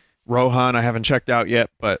 Rohan I haven't checked out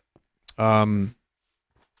yet, but, the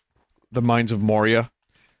Mines of Moria.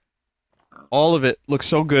 All of it looks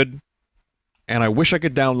so good, and I wish I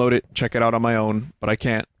could download it, check it out on my own, but I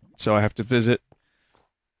can't, so I have to visit.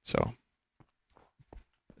 So,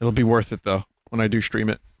 it'll be worth it, though, when I do stream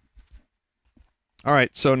it.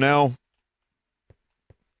 Alright, so now,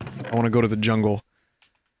 I want to go to the jungle.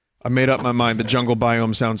 I made up my mind, the jungle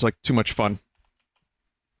biome sounds like too much fun.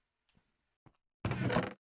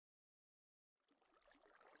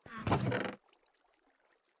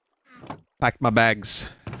 Packed my bags.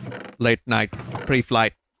 Late night,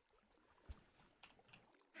 pre-flight.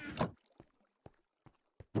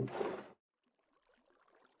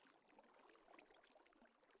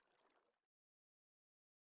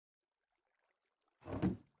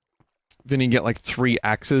 Vinny get like 3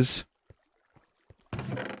 axes.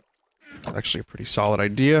 Actually a pretty solid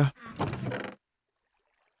idea.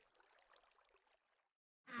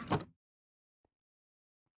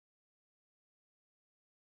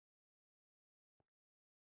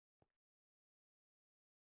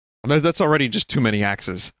 That's already just too many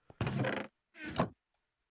axes.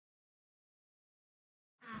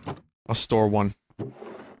 I'll store one.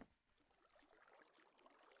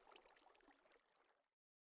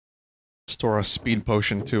 Store a speed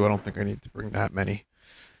potion too, I don't think I need to bring that many.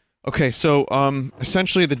 Okay, so,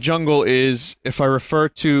 essentially the jungle is, if I refer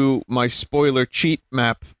to my spoiler cheat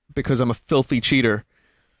map, because I'm a filthy cheater,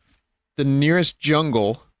 the nearest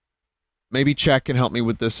jungle, maybe chat can help me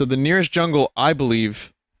with this, so the nearest jungle, I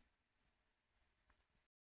believe,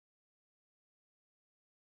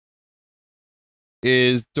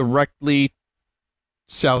 is directly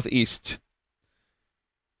southeast.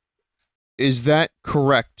 Is that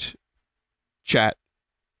correct, chat?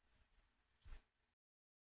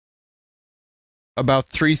 About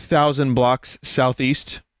 3,000 blocks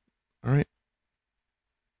southeast. Alright.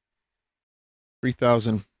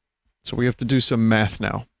 3,000. So we have to do some math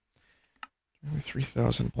now.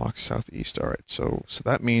 3,000 blocks southeast. Alright, so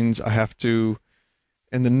that means I have to...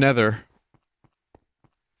 In the nether...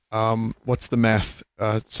 what's the math?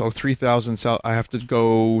 So 3,000 south... I have to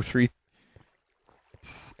go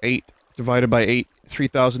 8 divided by 8.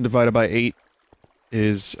 3,000 divided by 8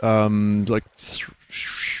 is, like...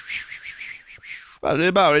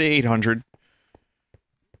 About 800.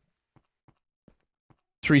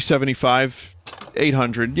 375.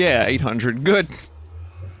 800. Yeah, 800. Good.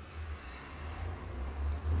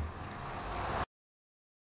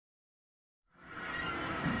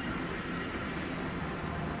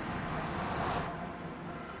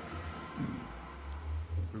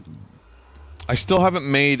 I still haven't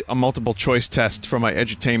made a multiple choice test for my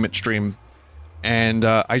edutainment stream, and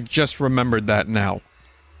I just remembered that now.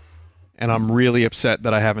 And I'm really upset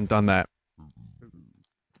that I haven't done that.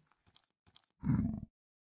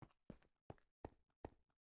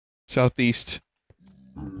 Southeast.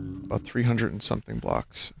 About 300 and something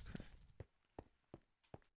blocks. Okay.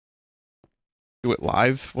 Do it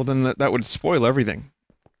live? Well then that would spoil everything.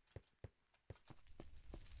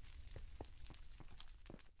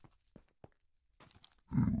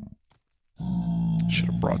 Should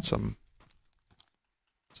have brought some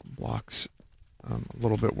blocks. I'm a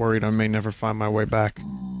little bit worried I may never find my way back.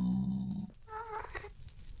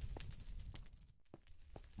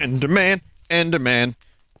 Enderman! Enderman!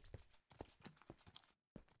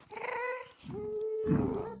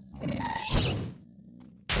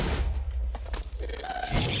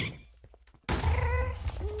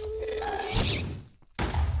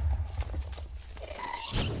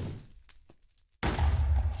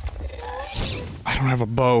 I don't have a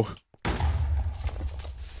bow.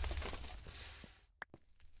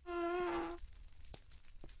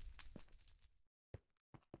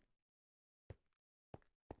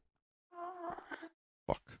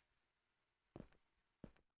 Fuck.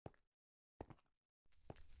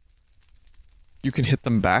 You can hit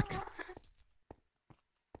them back?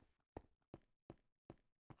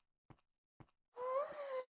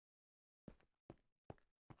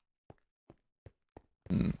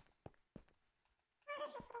 Hmm.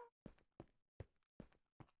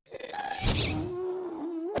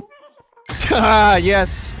 Ah,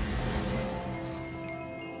 yes!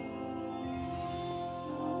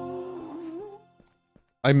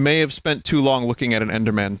 I may have spent too long looking at an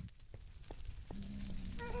Enderman.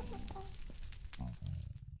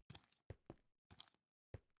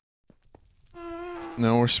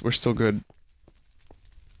 No, we're still good.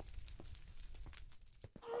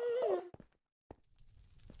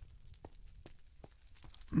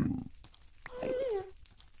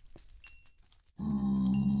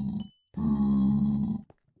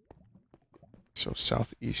 So,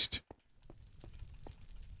 southeast.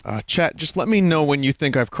 Chat, just let me know when you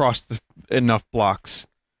think I've crossed enough blocks.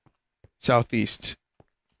 Southeast.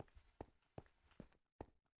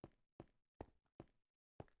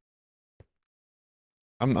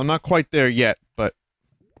 I'm not quite there yet, but...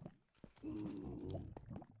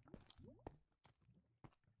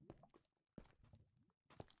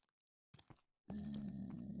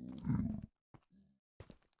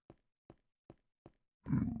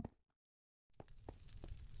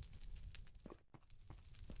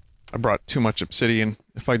 I brought too much obsidian.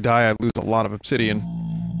 If I die, I lose a lot of obsidian.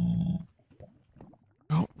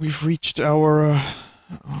 Oh, we've reached our,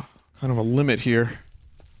 kind of a limit here.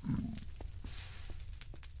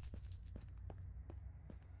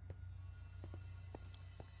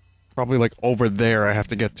 Probably, like, over there I have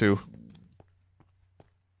to get to.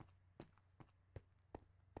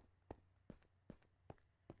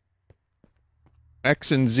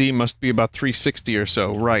 X and Z must be about 360 or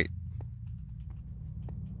so, right.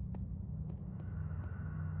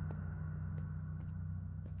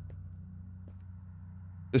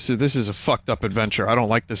 This is a fucked up adventure. I don't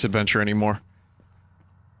like this adventure anymore.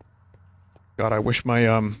 God, I wish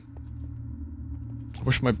my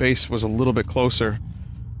base was a little bit closer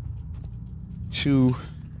to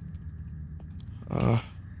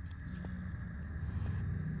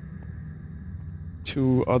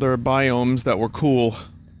other biomes that were cool.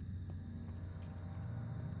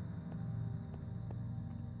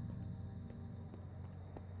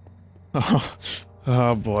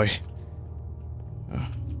 Oh boy.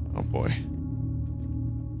 Oh boy.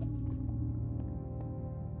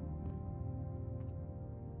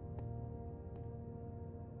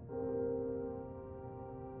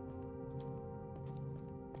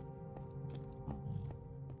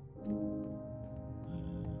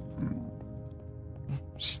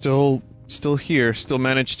 Still here, still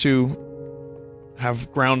managed to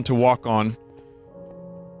have ground to walk on.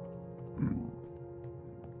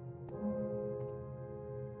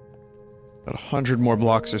 About 100 more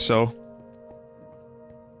blocks or so.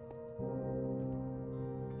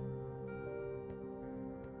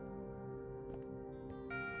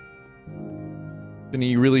 Then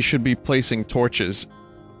you really should be placing torches.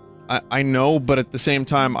 I know, but at the same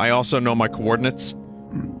time, I also know my coordinates.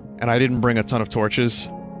 And I didn't bring a ton of torches.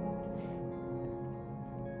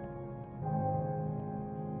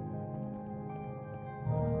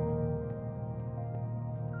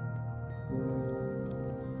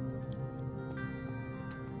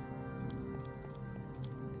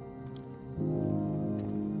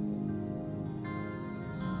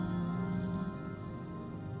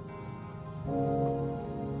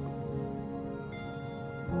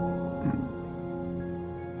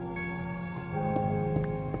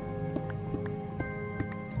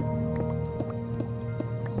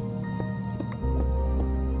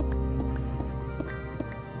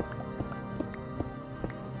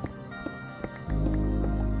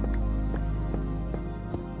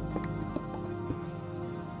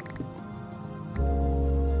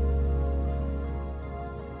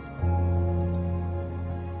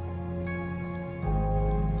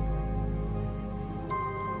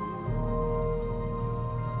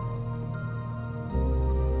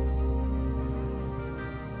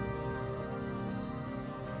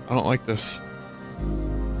 I don't like this.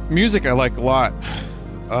 Music I like a lot.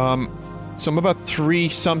 So I'm about 3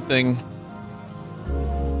 something.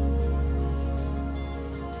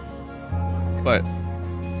 But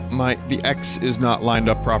the X is not lined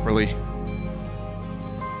up properly.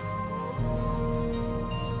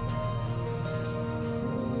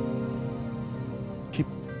 Keep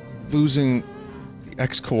losing the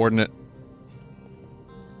X coordinate.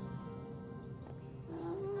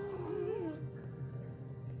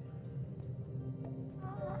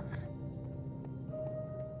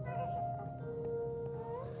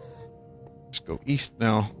 Just go east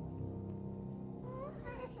now.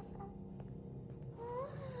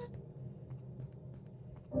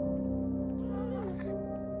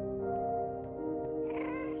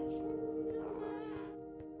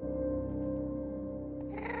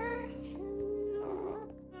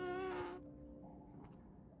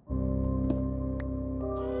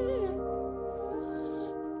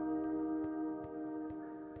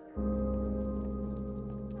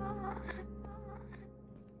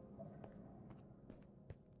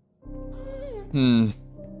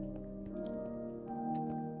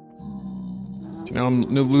 So now I'm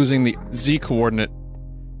losing the Z coordinate.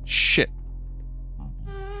 Shit.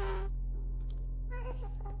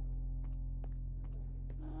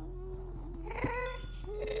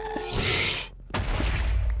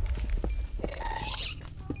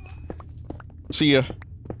 See ya.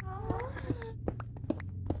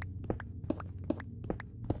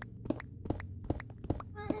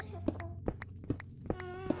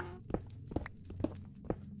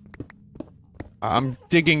 I'm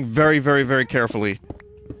digging very, very, very carefully.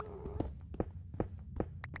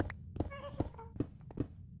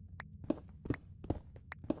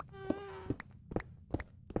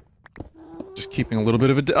 Just keeping a little bit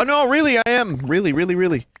of a oh no, really, I am! Really, really,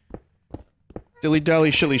 really.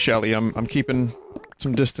 Dilly-dally, shilly-shally, I'm keeping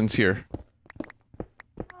some distance here.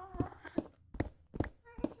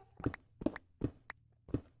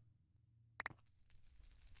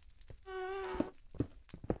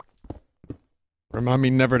 Remind me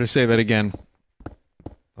never to say that again.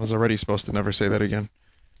 I was already supposed to never say that again.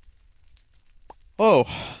 Oh.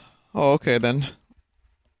 Oh, okay then.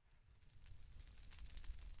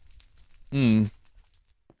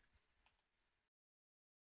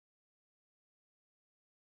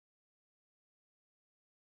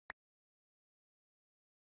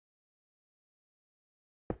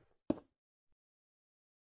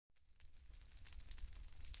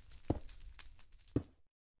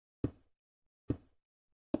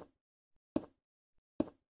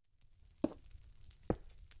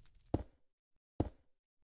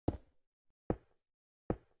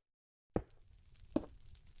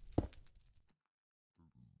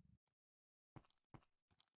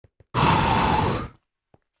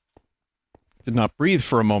 Did not breathe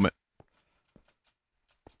for a moment.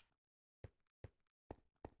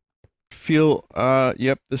 Feel,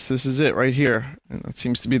 yep, this is it right here. And that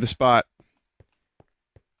seems to be the spot.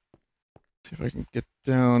 See if I can get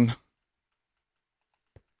down.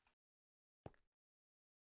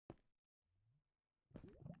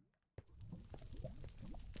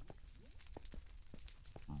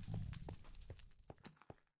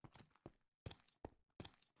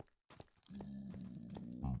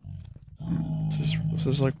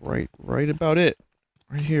 This is like right about it.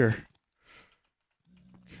 Right here.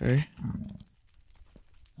 Okay.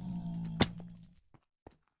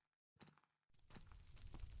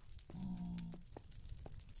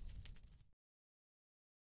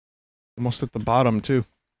 Almost at the bottom too.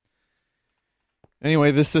 Anyway,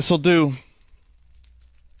 this'll do.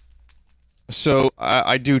 So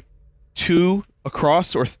I do 2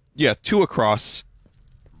 across, or yeah, 2 across.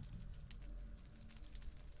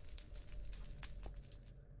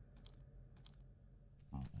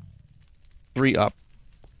 Three up.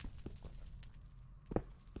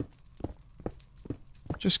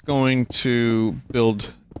 Just going to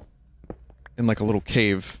build in like a little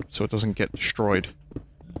cave so it doesn't get destroyed.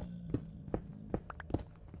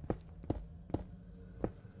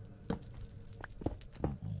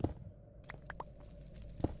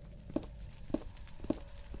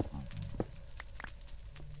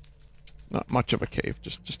 Not much of a cave,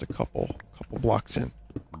 just a couple blocks in.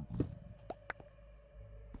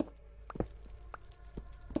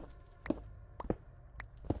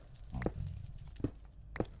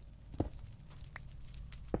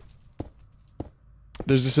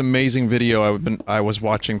 There's this amazing video I was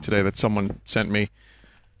watching today that someone sent me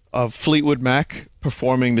of Fleetwood Mac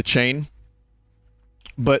performing the chain,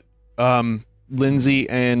 but Lindsay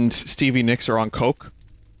and Stevie Nicks are on coke.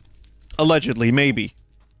 Allegedly, maybe.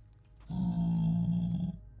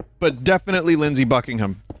 But definitely Lindsey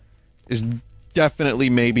Buckingham is definitely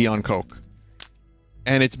maybe on coke.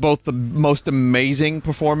 And it's both the most amazing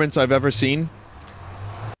performance I've ever seen.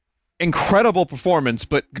 Incredible performance,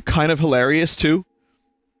 but kind of hilarious too.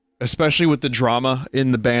 Especially with the drama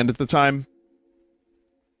in the band at the time.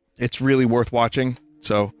 It's really worth watching,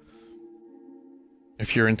 so...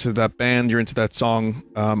 If you're into that band, you're into that song,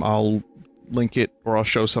 I'll link it, or I'll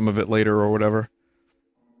show some of it later, or whatever.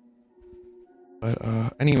 But,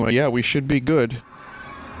 anyway, yeah, we should be good.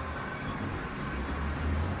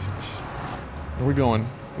 Where are we going?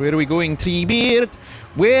 Where are we going, Treebeard?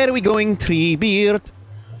 Where are we going, Treebeard?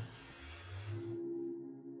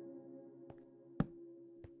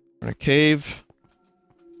 We're in a cave.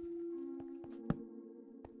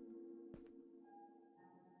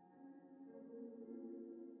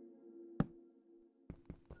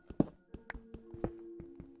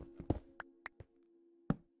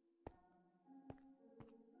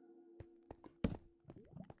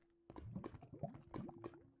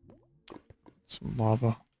 Some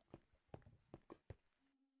lava.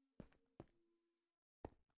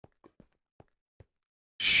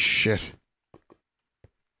 Shit.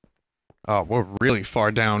 Oh, we're really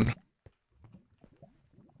far down.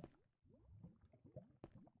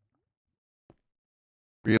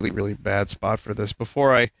 Really, really bad spot for this.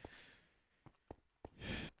 Before I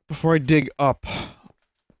dig up,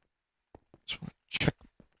 just want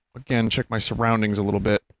to check my surroundings a little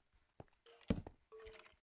bit.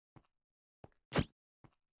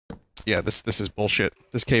 Yeah, this is bullshit.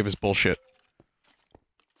 This cave is bullshit.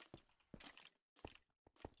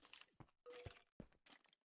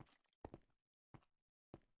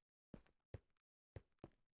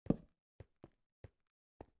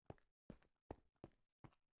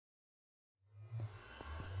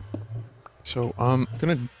 So, I'm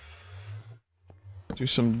gonna do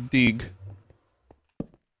some dig.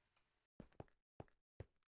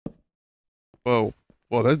 Whoa.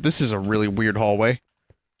 Whoa, this is a really weird hallway.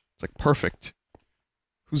 It's like perfect.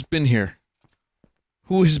 Who's been here?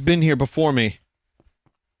 Who has been here before me?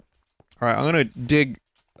 Alright, I'm gonna dig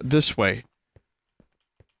this way.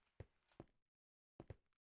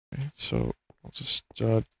 Okay, so, I'll just,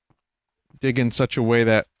 dig in such a way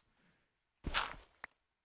that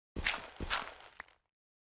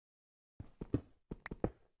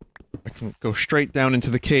I can go straight down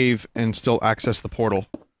into the cave and still access the portal.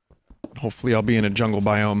 Hopefully I'll be in a jungle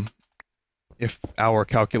biome. If our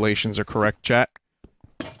calculations are correct, chat.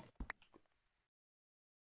 Gonna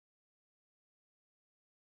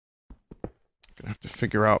have to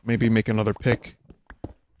figure out, maybe make another pick.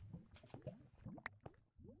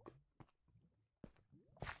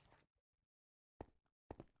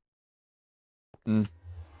 Hmm.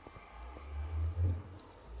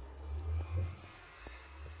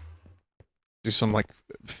 Do some, like,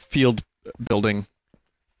 field building.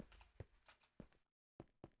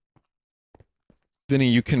 Vinny,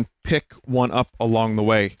 you can pick one up along the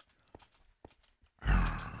way.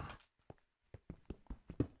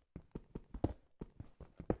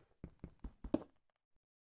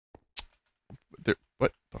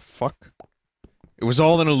 What the fuck? It was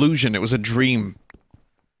all an illusion, it was a dream.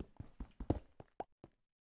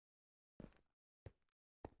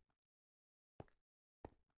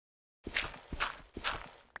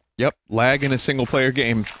 Yep, lag in a single-player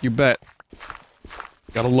game, you bet.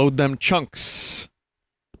 Gotta load them chunks.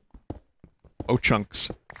 Oh, chunks.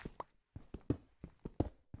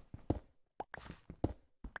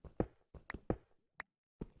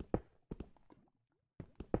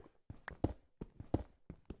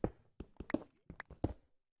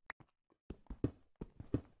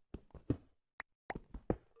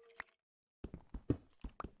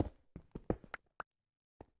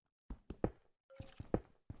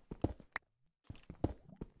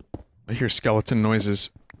 I hear skeleton noises.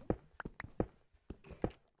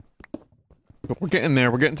 But we're getting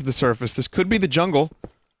there, we're getting to the surface. This could be the jungle.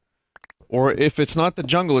 Or if it's not the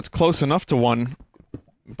jungle, it's close enough to one.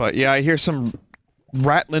 But yeah, I hear some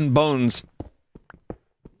rattling bones.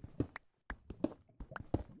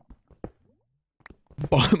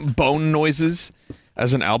 Bone noises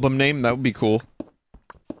as an album name, that would be cool.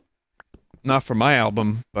 Not for my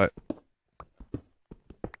album, but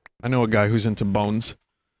I know a guy who's into bones.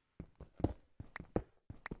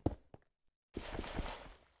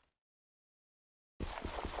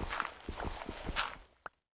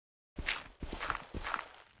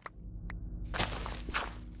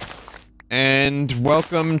 And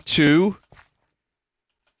welcome to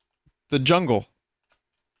the jungle.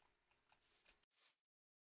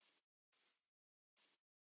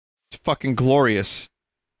 It's fucking glorious.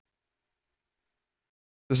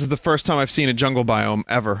 This is the first time I've seen a jungle biome,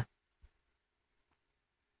 ever.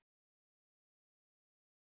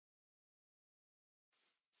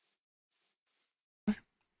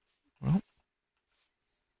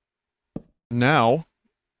 Now,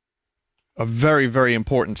 a very, very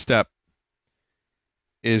important step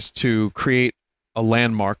is to create a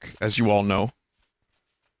landmark, as you all know.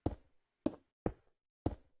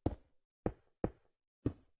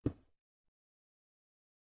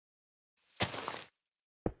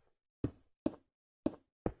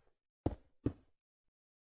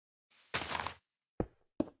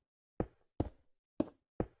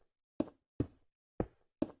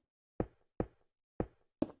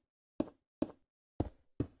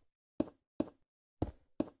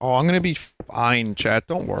 Oh, I'm gonna be fine, chat.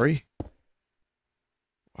 Don't worry.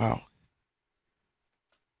 Wow.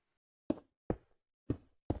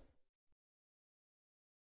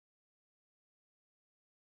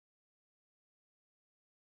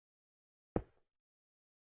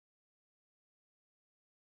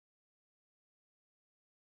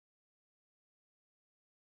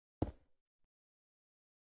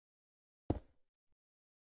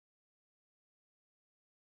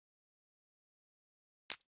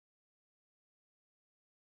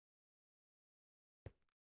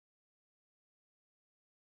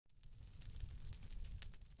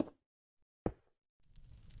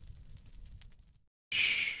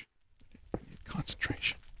 Shh.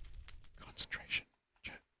 Concentration. Concentration.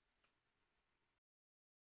 Chat.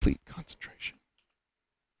 Complete concentration.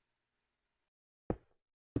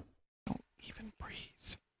 Don't even breathe.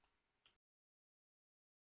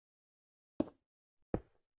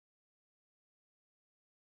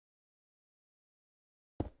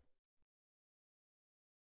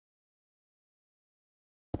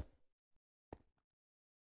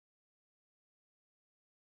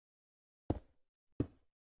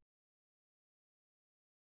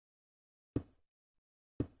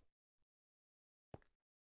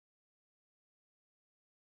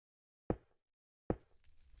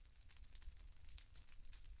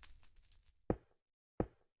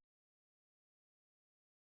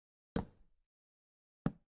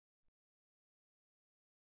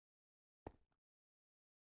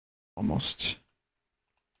 Almost.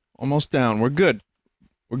 Almost down. We're good.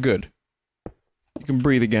 We're good. You can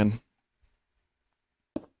breathe again.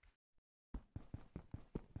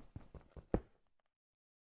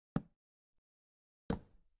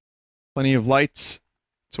 Plenty of lights,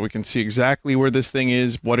 so we can see exactly where this thing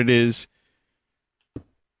is, what it is.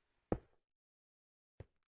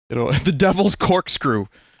 The devil's corkscrew.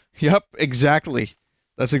 Yep, exactly.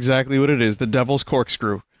 That's exactly what it is, the devil's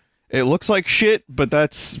corkscrew. It looks like shit, but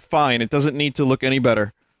that's fine. It doesn't need to look any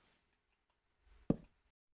better.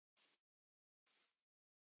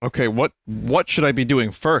 Okay, what should I be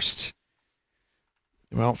doing first?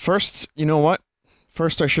 Well, first, you know what?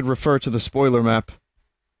 First I should refer to the spoiler map.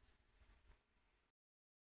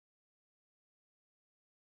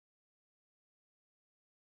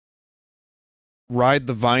 Ride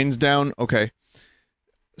the vines down? Okay.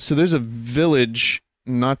 So there's a village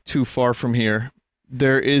not too far from here.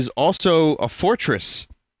 There is also a fortress.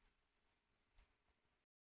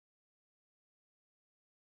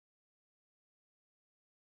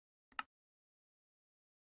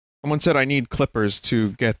 Someone said I need clippers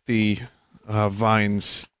to get the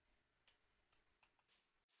vines.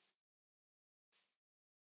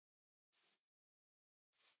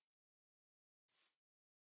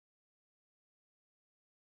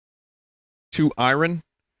 Two iron.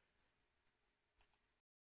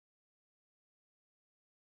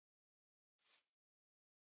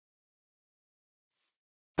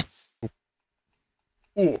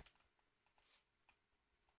 Ooh.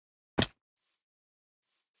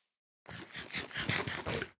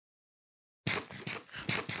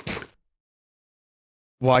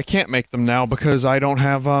 Well, I can't make them now because I don't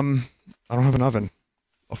have an oven.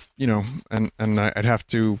 You know, and I'd have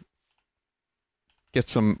to get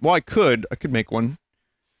some. Well, I could make one.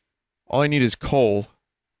 All I need is coal.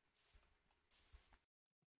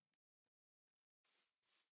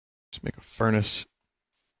 Just make a furnace.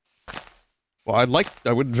 Well,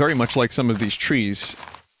 I would very much like some of these trees.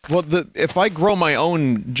 Well, if I grow my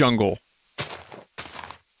own jungle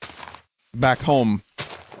back home,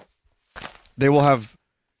 they will have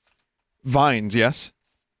vines, yes?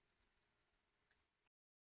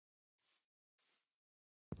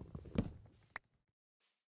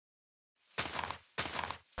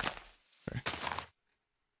 Okay.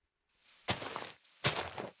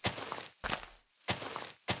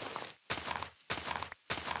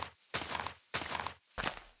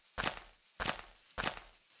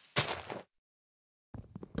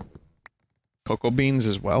 Cocoa beans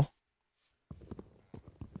as well.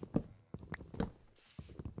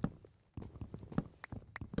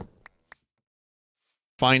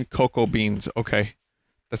 Find cocoa beans. Okay.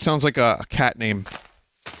 That sounds like a cat name.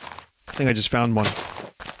 think I just found one.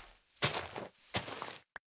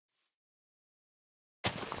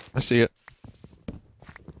 I see it.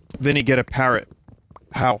 Vinny, get a parrot.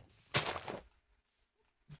 How?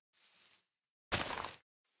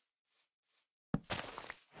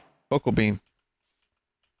 Cocoa bean.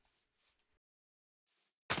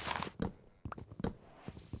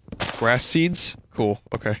 Grass seeds? Cool,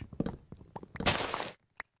 okay.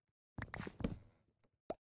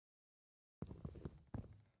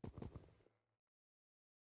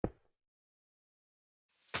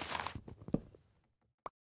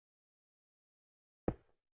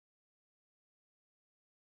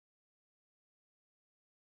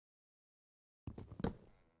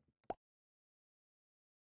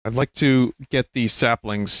 I'd like to get these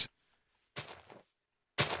saplings.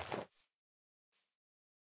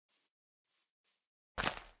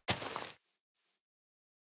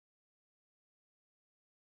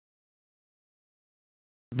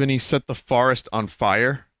 Vinny, set the forest on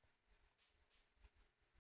fire.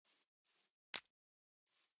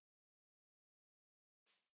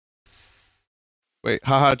 Wait,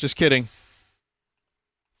 haha, just kidding.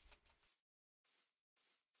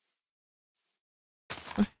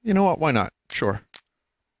 You know what, why not? Sure.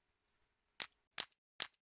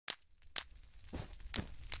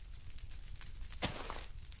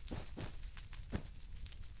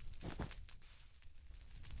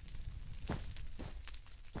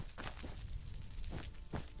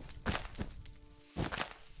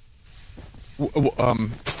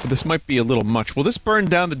 This might be a little much. Will this burn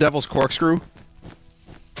down the Devil's Corkscrew?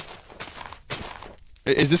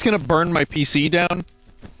 Is this gonna burn my PC down?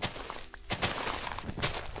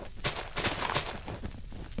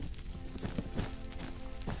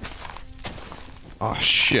 Oh,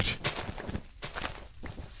 shit.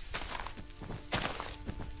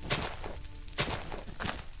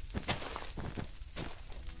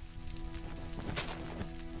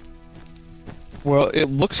 Well, it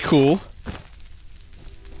looks cool.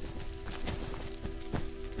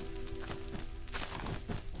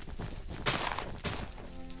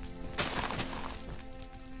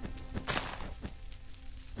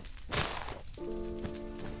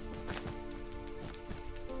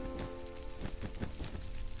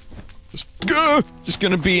 Just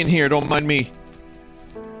gonna be in here, don't mind me.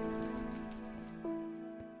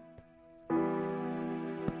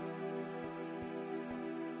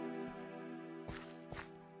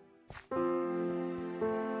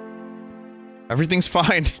 Everything's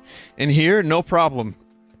fine. In here, no problem.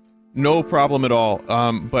 No problem at all.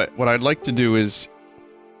 But what I'd like to do is...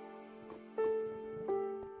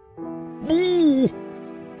 Ooh!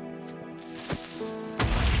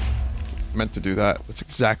 Meant to do that. That's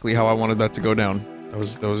exactly how I wanted that to go down. That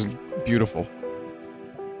was beautiful.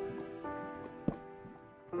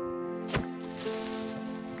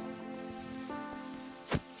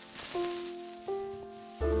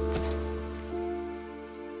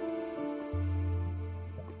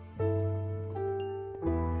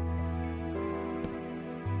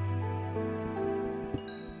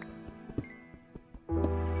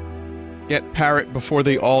 Get parrot before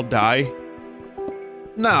they all die?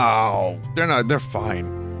 No, they're not, they're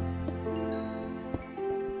fine.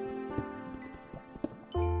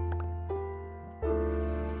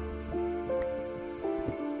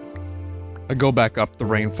 I go back up, the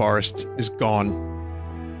rainforest is gone.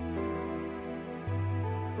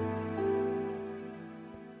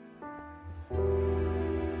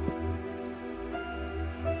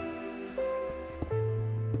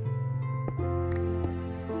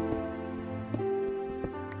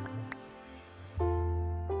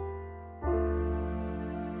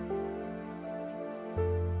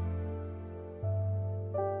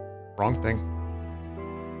 Wrong thing.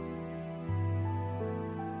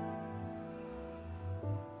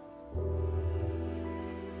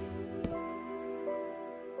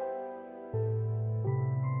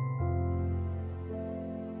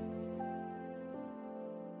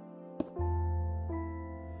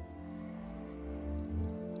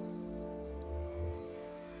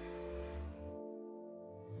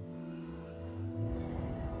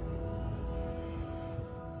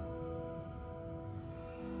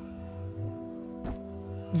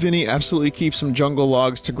 Vinny, absolutely keep some jungle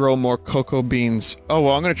logs to grow more cocoa beans. Oh,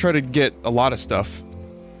 well, I'm gonna try to get a lot of stuff.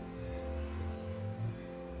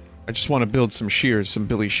 I just want to build some shears, some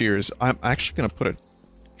Billy shears. I'm actually gonna put a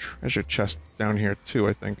treasure chest down here, too,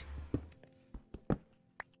 I think.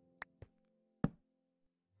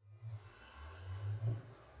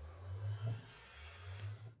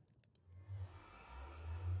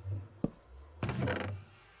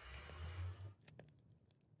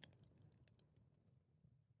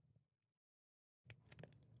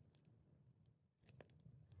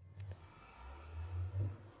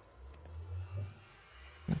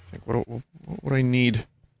 What would I need?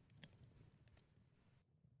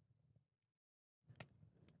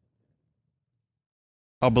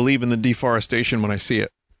 I'll believe in the deforestation when I see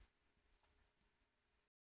it.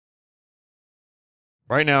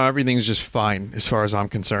 Right now, everything's just fine, as far as I'm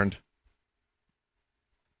concerned.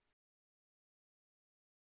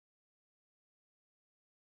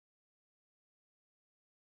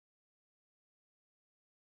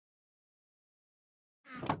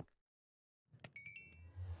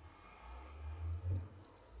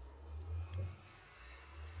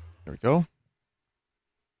 There we go.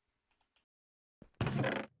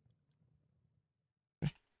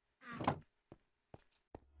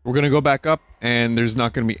 We're gonna go back up, and there's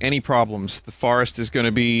not gonna be any problems. The forest is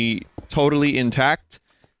gonna be totally intact,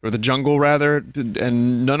 or the jungle rather,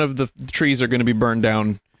 and none of the trees are gonna be burned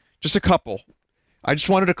down. Just a couple. I just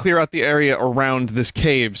wanted to clear out the area around this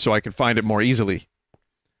cave so I could find it more easily.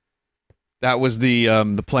 That was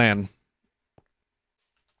the plan.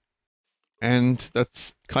 And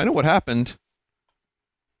that's kind of what happened.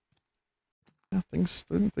 Yeah,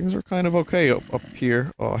 things are kind of okay up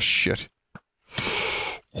here. Oh, shit.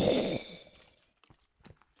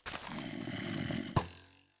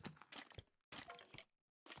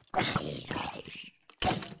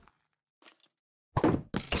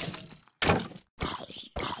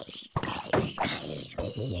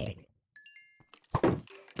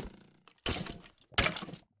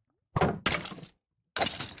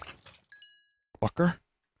 Fucker.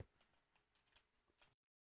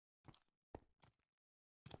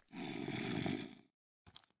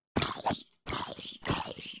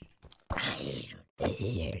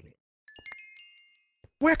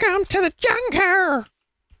 Welcome to the jungle!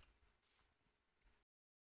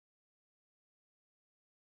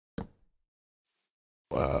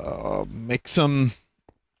 Make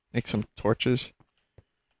some torches.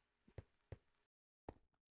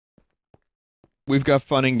 We've got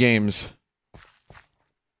fun and games.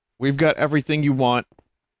 We've got everything you want.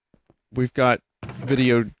 We've got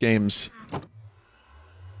video games.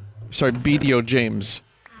 Sorry, video James.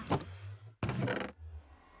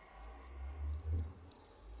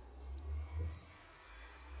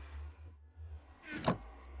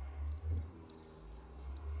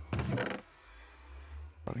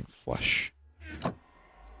 Rotting flesh.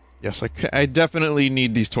 Yes, I definitely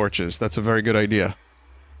need these torches. That's a very good idea.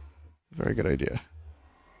 Very good idea.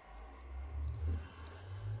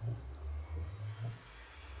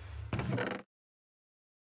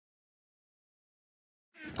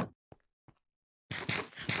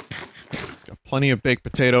 Got plenty of baked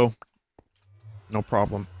potato. No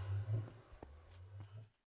problem.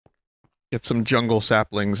 Get some jungle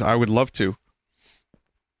saplings. I would love to.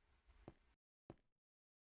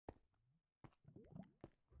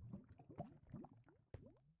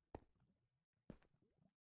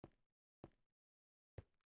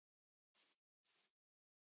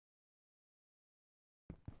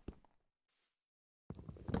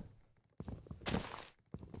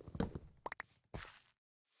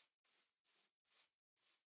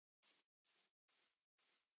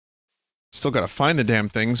 Still gotta find the damn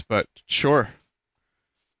things, but sure.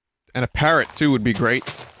 And a parrot, too, would be great.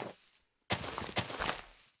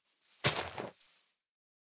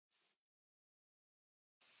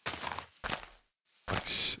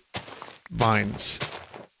 Nice. Vines.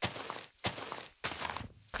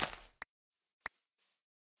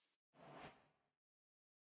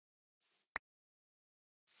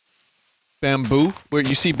 Bamboo? Where,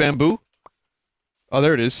 you see bamboo? Oh,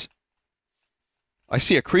 there it is. I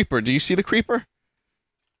see a creeper. Do you see the creeper?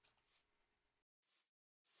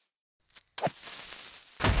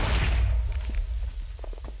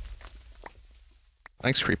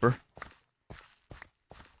 Thanks, creeper.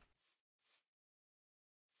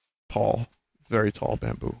 Tall. Very tall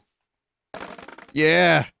bamboo.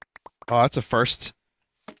 Yeah! Oh, that's a first.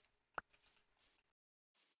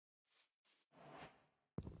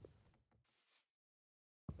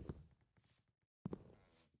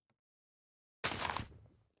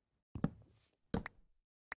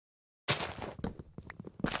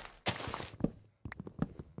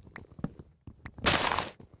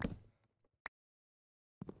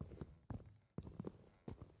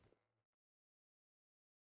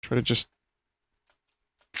 Try to just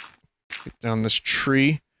get down this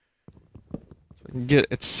tree so I can get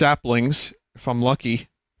its saplings if I'm lucky.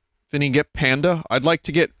 Vinny, get panda? I'd like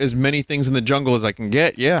to get as many things in the jungle as I can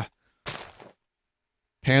get, yeah.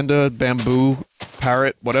 Panda, bamboo,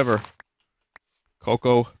 parrot, whatever.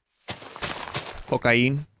 Cocoa.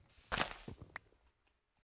 Cocaine.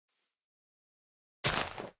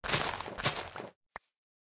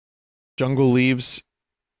 Jungle leaves.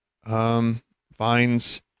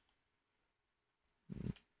 Vines.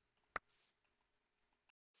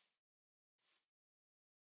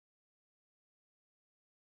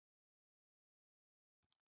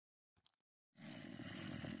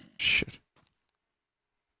 Shit.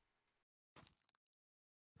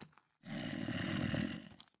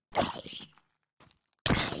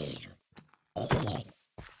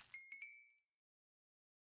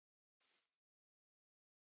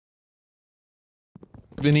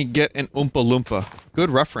 Vinny, get an Oompa Loompa.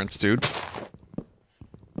 Good reference, dude.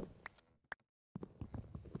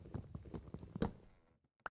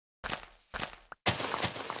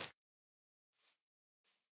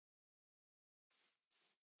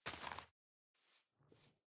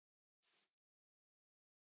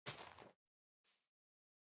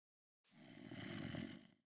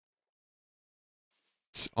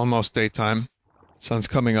 It's almost daytime. Sun's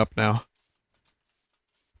coming up now.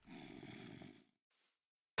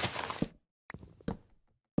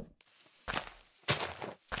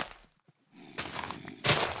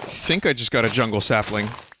 I think I just got a jungle sapling.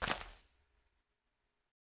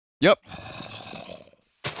 Yep.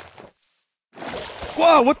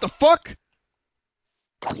 Whoa, what the fuck?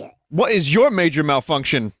 What is your major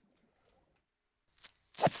malfunction?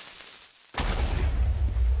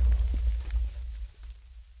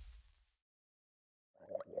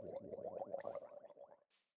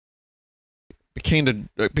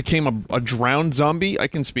 Became a drowned zombie? I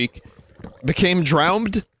can speak. Became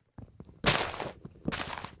drowned?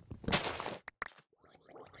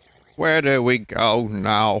 Where do we go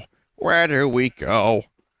now? Where do we go?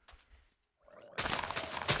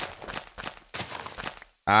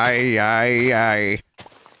 Aye, aye, aye.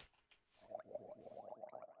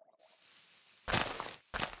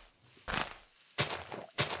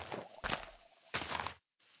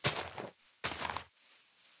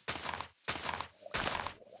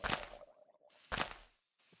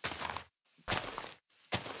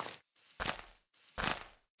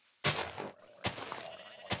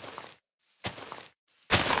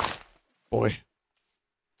 Boy.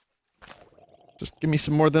 Just give me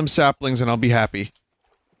some more of them saplings and I'll be happy.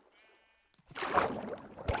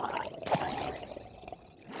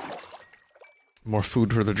 More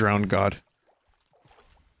food for the drowned god.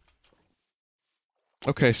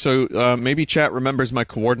 Okay, so, maybe chat remembers my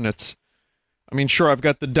coordinates. I mean, sure, I've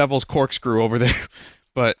got the devil's corkscrew over there,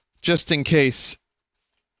 but just in case,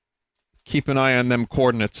 keep an eye on them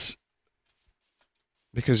coordinates.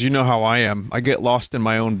 Because you know how I am. I get lost in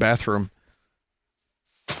my own bathroom.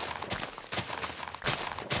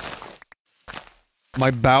 My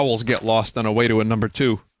bowels get lost on a way to a number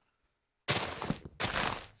 2.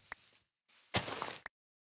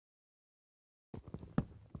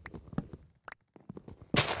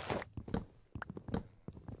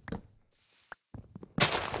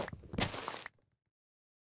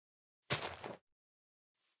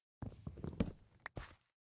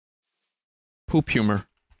 Poop humor.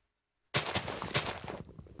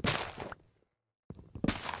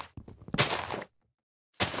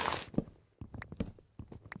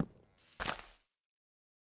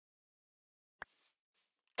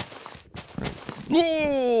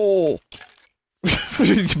 Oh!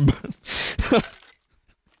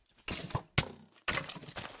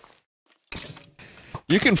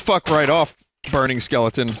 You can fuck right off, burning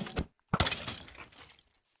skeleton.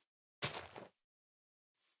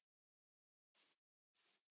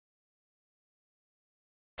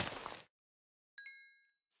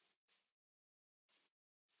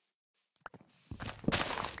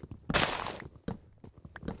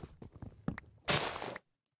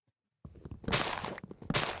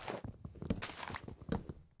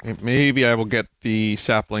 Maybe I will get the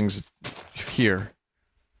saplings here.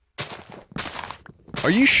 Are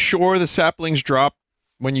you sure the saplings drop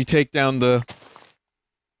when you take down the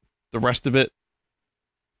rest of it?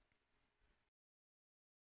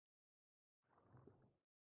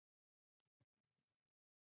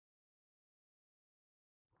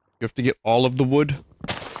 You have to get all of the wood?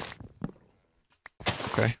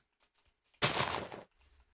 Okay.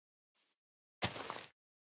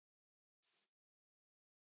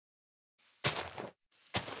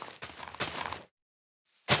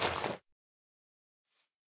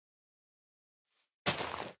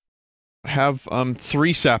 I have,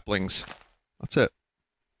 3 saplings. That's it.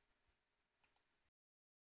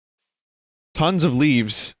 Tons of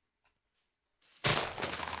leaves.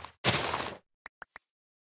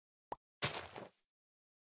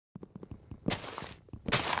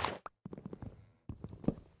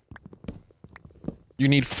 You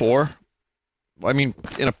need 4? I mean,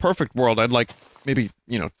 in a perfect world, I'd like, maybe,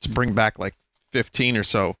 you know, to bring back, like, 15 or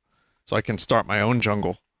so I can start my own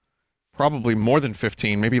jungle. Probably more than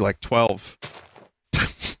 15, maybe like 12.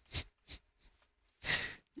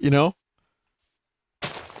 You know?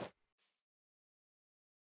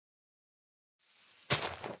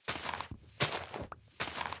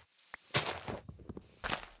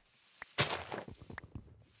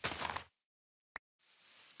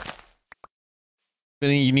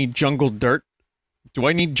 Vinny, you need jungle dirt? Do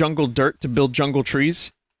I need jungle dirt to build jungle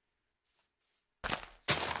trees?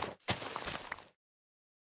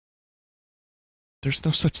 There's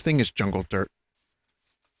no such thing as jungle dirt.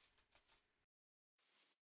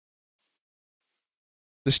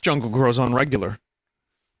 This jungle grows on regular.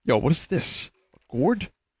 Yo, what is this? A gourd?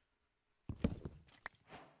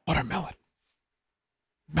 Watermelon.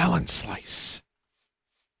 Melon slice.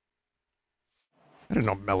 I didn't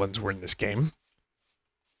know melons were in this game.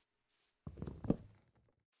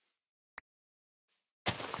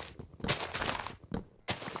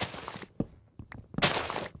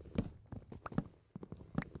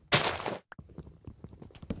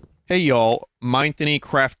 Hey y'all, Minthany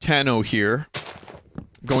Craftano here.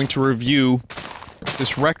 I'm going to review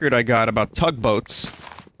this record I got about tugboats.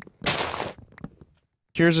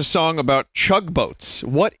 Here's a song about chugboats.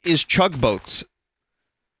 What is chugboats?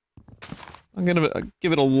 I'm gonna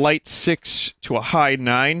give it a light 6 to a high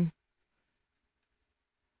 9.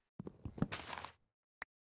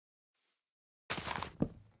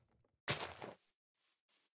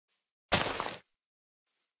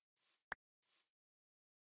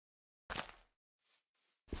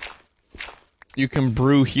 You can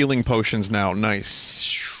brew healing potions now.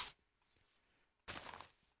 Nice.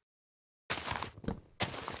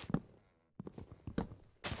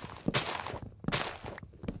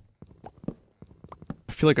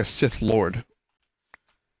 I feel like a Sith Lord.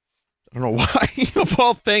 I don't know why, of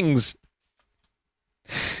all things.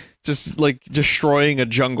 Just, like, destroying a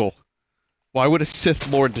jungle. Why would a Sith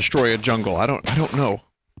Lord destroy a jungle? I don't know.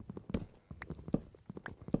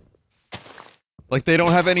 Like, they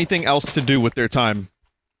don't have anything else to do with their time.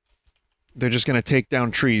 They're just gonna take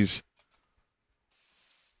down trees.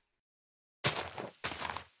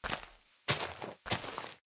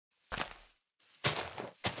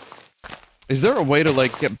 Is there a way to,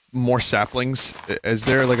 like, get more saplings? Is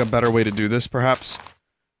there, like, a better way to do this, perhaps?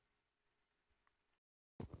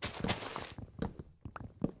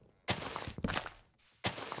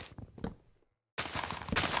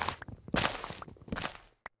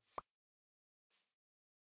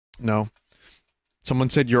 No.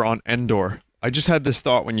 Someone said you're on Endor. I just had this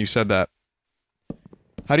thought when you said that.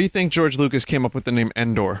 How do you think George Lucas came up with the name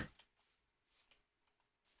Endor?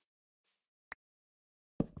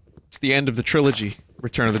 It's the end of the trilogy,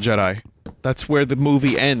 Return of the Jedi. That's where the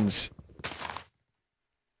movie ends.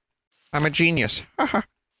 I'm a genius. Haha.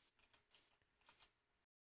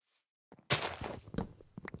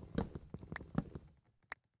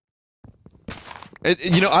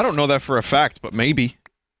 You know, I don't know that for a fact, but maybe.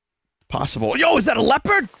 Possible. Yo, is that a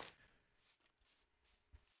leopard?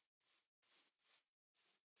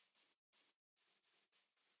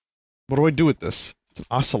 What do I do with this? It's an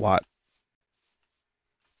ocelot.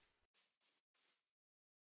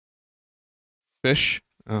 Fish?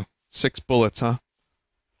 Oh, 6 bullets, huh?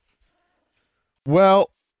 Well,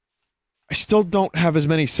 I still don't have as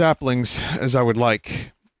many saplings as I would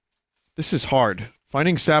like. This is hard.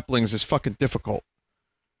 Finding saplings is fucking difficult.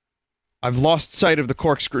 I've lost sight of the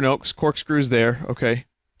corkscrew. No, corkscrew's there. Okay.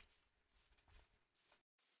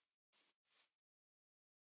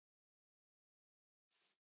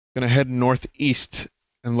 Gonna head northeast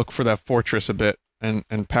and look for that fortress a bit.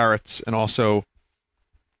 And parrots, and also...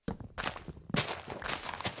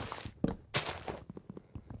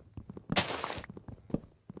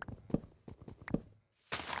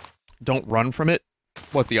 Don't run from it?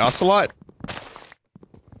 What, the ocelot?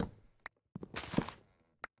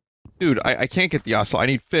 Dude, I can't get the ocelot. I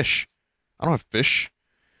need fish. I don't have fish.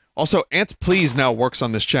 Also, Ants Please now works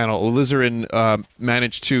on this channel. Alizarin,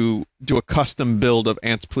 managed to do a custom build of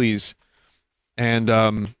Ants Please. And,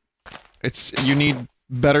 you need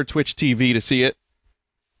better Twitch TV to see it.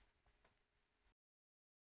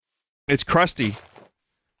 It's crusty,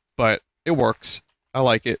 but it works. I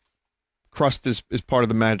like it. Crust is part of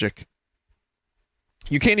the magic.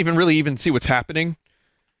 You can't even really see what's happening.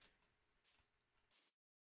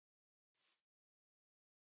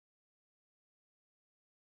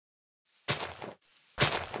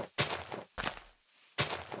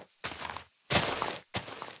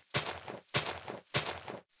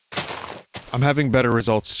 I'm having better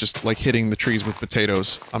results just, like, hitting the trees with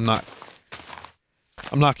potatoes. I'm not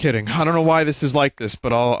kidding. I don't know why this is like this,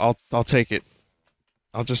 but I'll take it.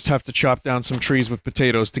 I'll just have to chop down some trees with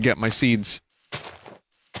potatoes to get my seeds.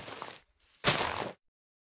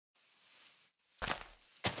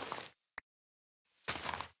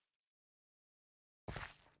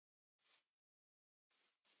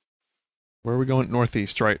 Where are we going?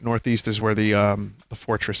 Northeast, right? Northeast is where the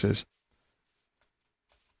fortress is.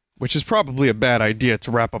 Which is probably a bad idea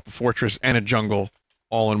to wrap up a fortress and a jungle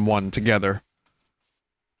all in one together.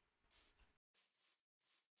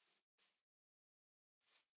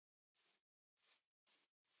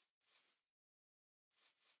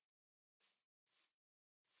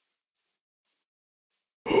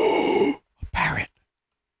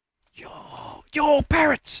 Yo,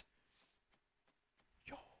 parrots!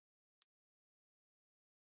 Yo.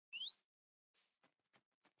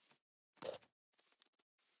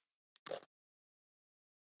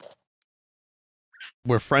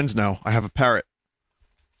 We're friends now. I have a parrot.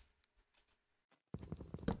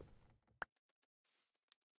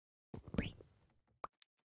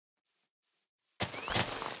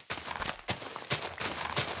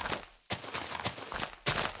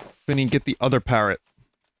 Vinny, get the other parrot.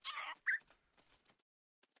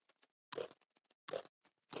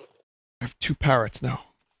 I have 2 parrots now.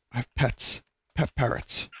 I have pets. Pet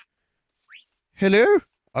parrots. Hello?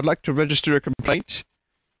 I'd like to register a complaint.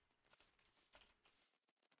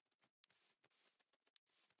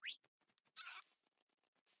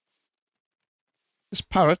 This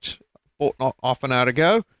parrot, bought not half an hour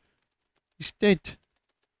ago, he's dead.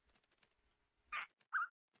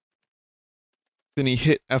 Then he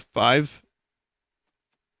hit F5.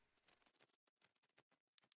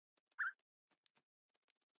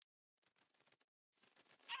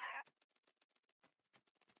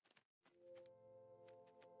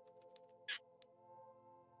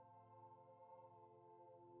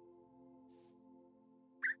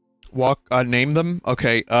 Name them?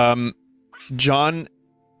 Okay, John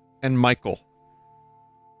and Michael.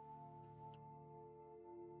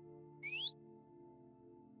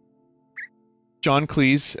 John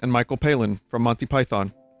Cleese and Michael Palin from Monty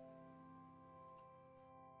Python.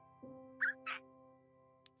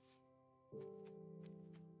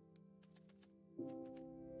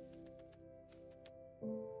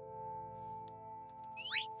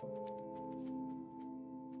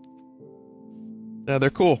 Yeah, they're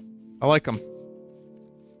cool. I like them.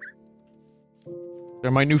 They're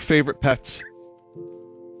my new favorite pets.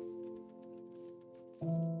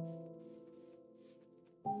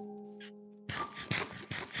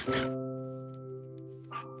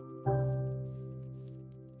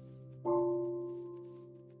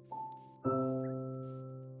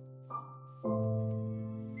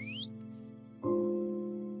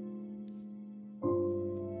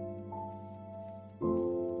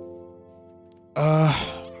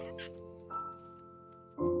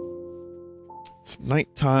 It's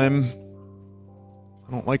nighttime.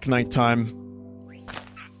 I don't like nighttime.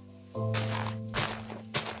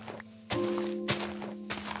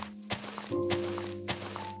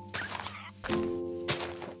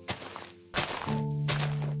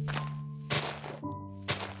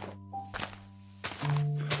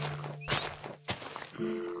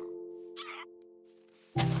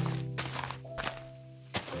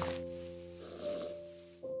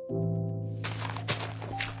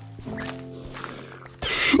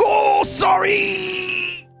 Oh, sorry!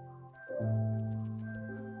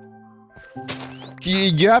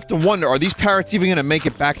 You have to wonder, are these parrots even gonna make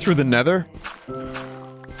it back through the nether?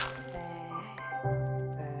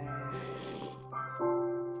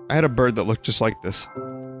 I had a bird that looked just like this.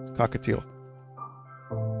 It's cockatiel.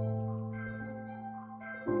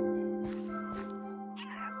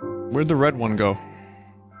 Where'd the red one go?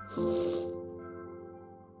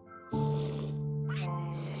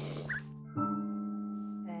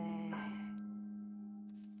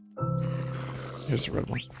 Here's the red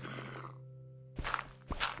one.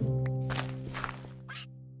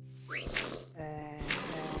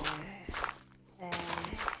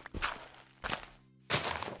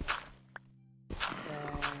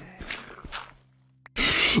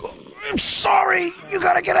 I'm sorry! You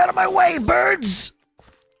gotta get out of my way, birds!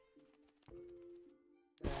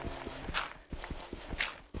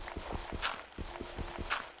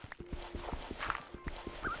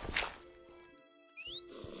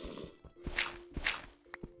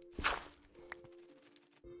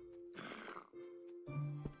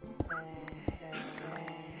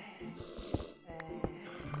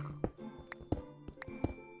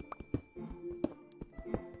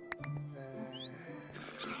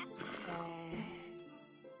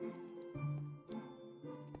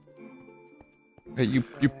 Hey,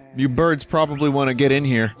 you birds probably want to get in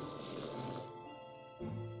here.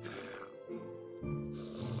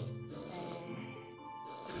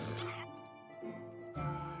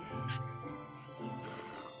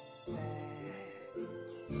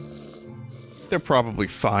 They're probably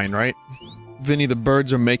fine, right? Vinny, the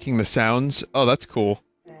birds are making the sounds. Oh, that's cool.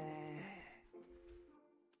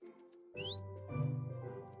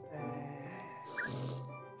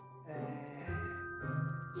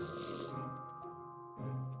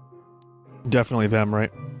 Definitely them,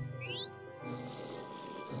 right?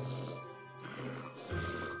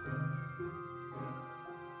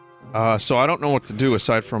 So I don't know what to do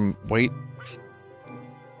aside from wait.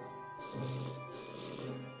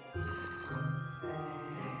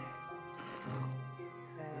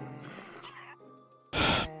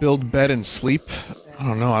 Build bed and sleep? I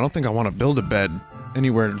don't know, I don't think I want to build a bed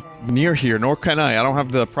anywhere near here, nor can I. I don't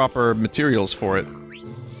have the proper materials for it.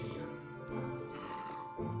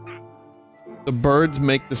 The birds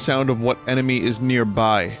make the sound of what enemy is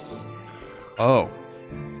nearby. Oh.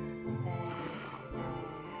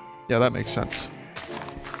 Yeah, that makes sense.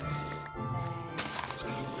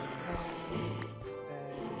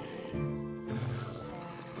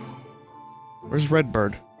 Where's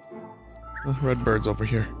Redbird? Oh, Redbird's over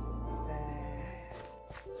here.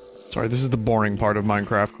 Sorry, this is the boring part of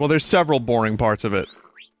Minecraft. Well, there's several boring parts of it.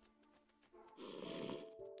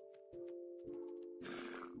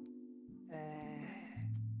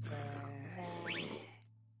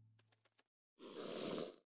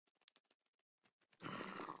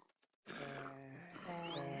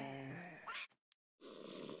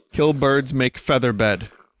 Kill birds, make feather bed.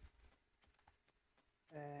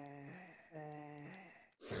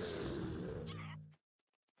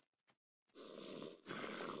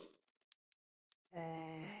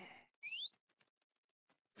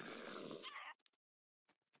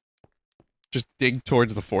 Just dig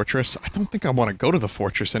towards the fortress. I don't think I want to go to the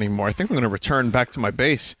fortress anymore. I think I'm going to return back to my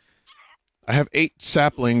base. I have 8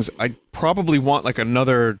 saplings. I probably want, like,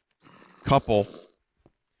 another couple.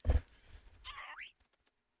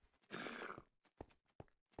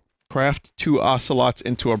 Craft 2 ocelots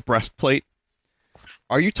into a breastplate.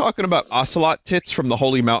 Are you talking about ocelot tits from the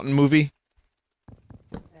Holy Mountain movie?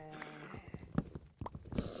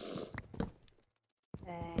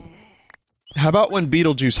 How about when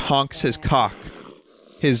Beetlejuice honks his cock?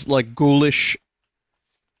 His, like, ghoulish...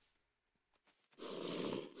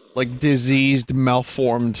 like, diseased,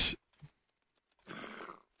 malformed...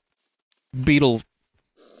 beetle...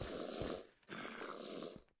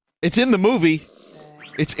 It's in the movie!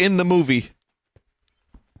 It's in the movie!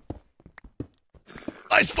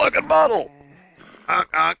 Nice fucking model! Honk,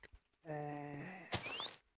 honk.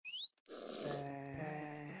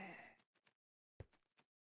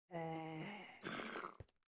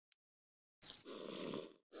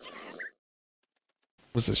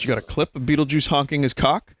 What's this? You got a clip of Beetlejuice honking his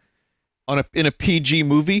cock? In a PG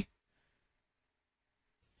movie?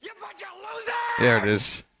 You bunch of losers! There it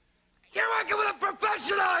is. You're working with a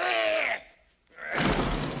professional here!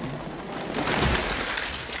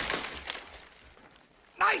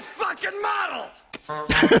 Nice fucking model!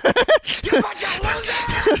 You bunch of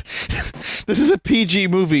losers! This is a PG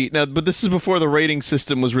movie. Now, but this is before the rating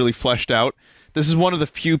system was really fleshed out. This is one of the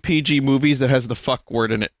few PG movies that has the fuck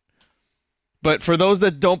word in it. But for those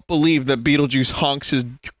that don't believe that Beetlejuice honks his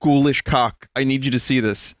ghoulish cock, I need you to see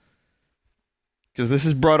this. Because this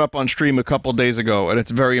is brought up on stream a couple days ago, and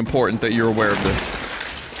it's very important that you're aware of this.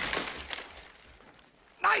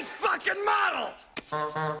 Nice fucking model!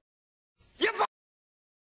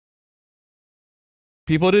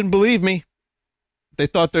 People didn't believe me. They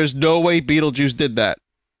thought there's no way Beetlejuice did that.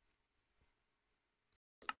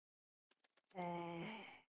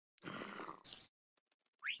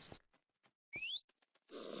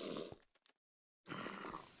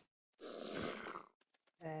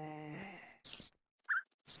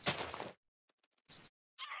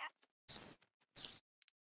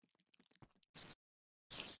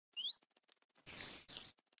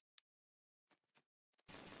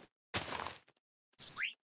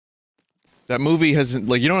 That movie hasn't,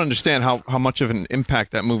 like, you don't understand how much of an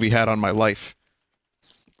impact that movie had on my life.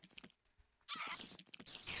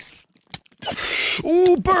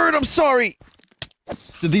 Ooh, bird, I'm sorry!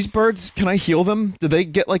 Did these birds, can I heal them? Do they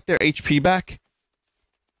get, like, their HP back?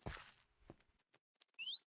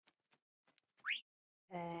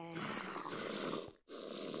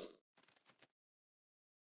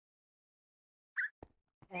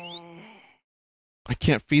 I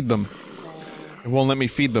can't feed them. It won't let me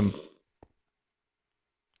feed them.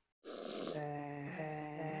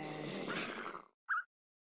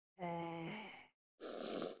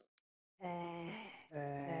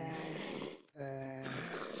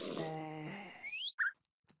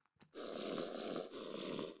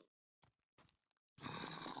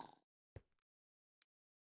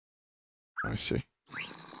 I see.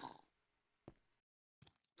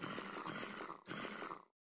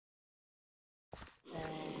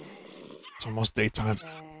 It's almost daytime.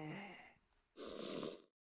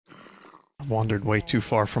 I've wandered way too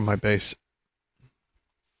far from my base.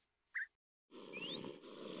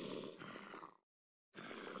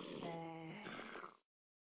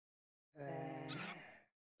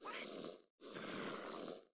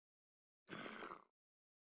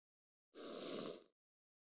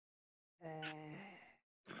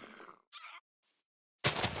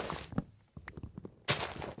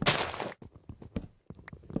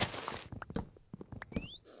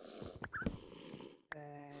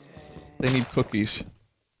 They need cookies.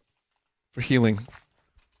 For healing.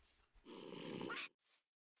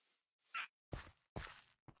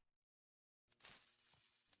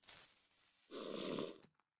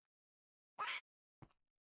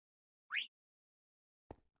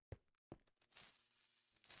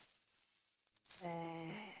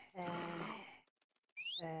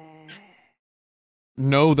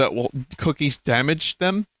 No, that will cookies damage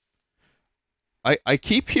them? I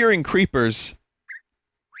keep hearing creepers.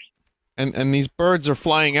 And these birds are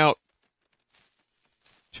flying out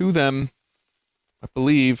to them, I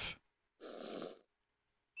believe.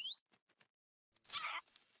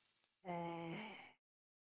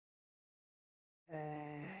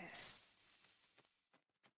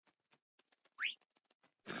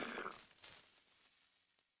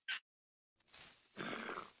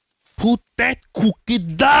 Put that cookie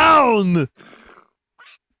down!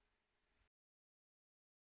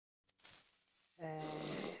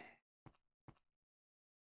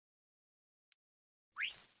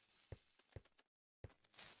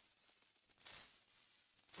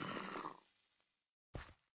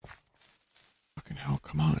 Fucking hell,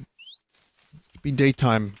 come on. It's to be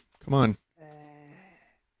daytime. Come on.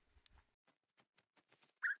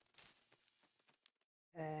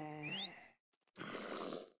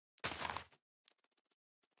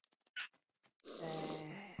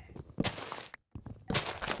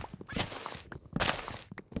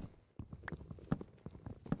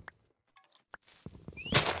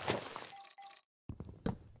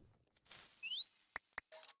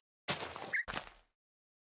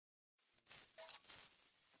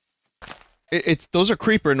 Those are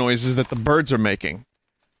creeper noises that the birds are making.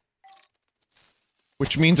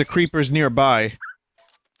 Which means a creeper's nearby.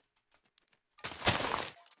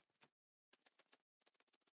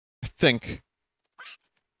 I think.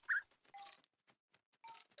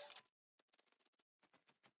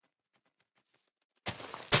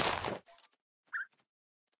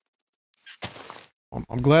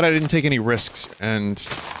 I'm glad I didn't take any risks and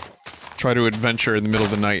try to adventure in the middle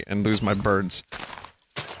of the night and lose my birds.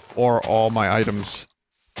 Or all my items.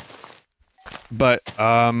 But,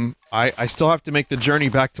 I still have to make the journey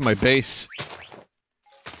back to my base.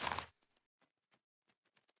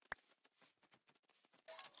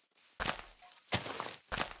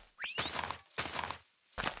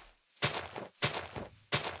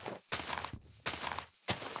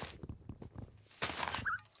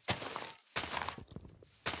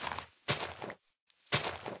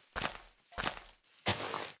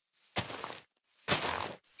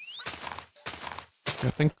 I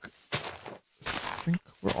think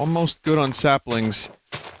we're almost good on saplings.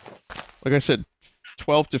 Like I said,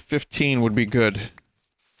 12 to 15 would be good.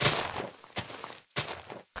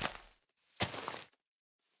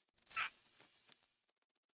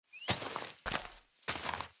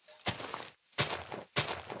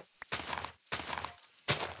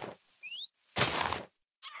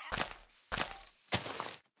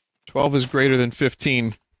 Twelve is greater than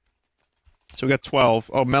 15. So we got 12.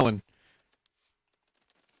 Oh, melon.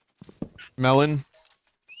 Melon.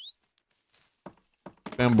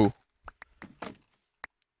 Bamboo.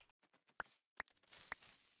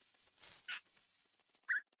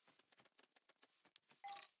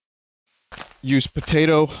 Use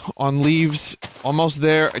potato on leaves. Almost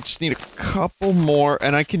there. I just need a couple more,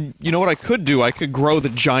 and I can... You know what I could do? I could grow the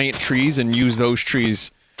giant trees and use those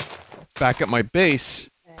trees back at my base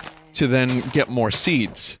to then get more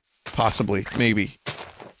seeds. Possibly. Maybe.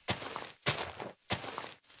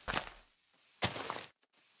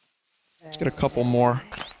 Let's get a couple more.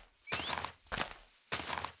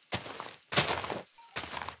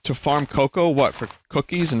 To farm cocoa, what, for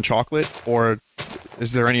cookies and chocolate? Or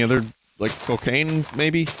is there any other, like, cocaine,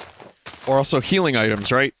 maybe? Or also healing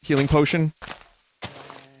items, right? Healing potion?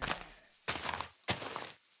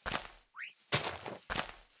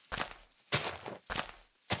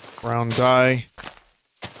 Brown dye.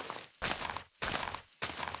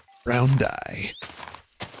 Brown dye.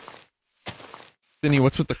 Vinny,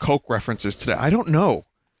 what's with the Coke references today? I don't know.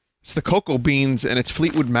 It's the cocoa beans and it's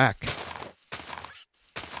Fleetwood Mac.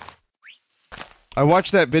 I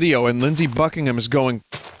watched that video and Lindsey Buckingham is going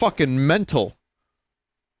fucking mental.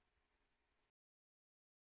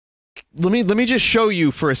 Let me just show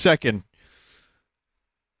you for a second.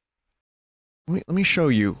 Let me show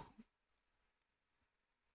you.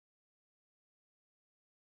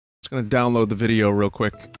 Just gonna download the video real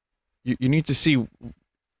quick. You need to see,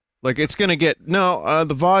 like, it's gonna get, no,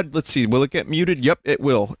 the VOD, let's see, will it get muted? Yep, it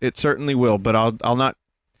will. It certainly will, but I'll not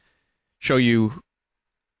show you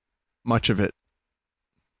much of it.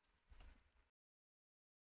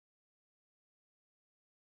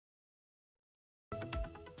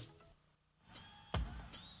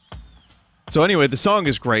 So anyway, the song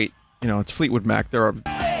is great. You know, it's Fleetwood Mac. They're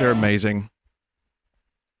amazing.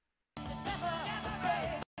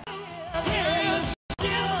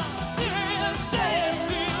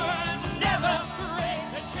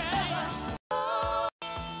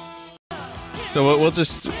 So we'll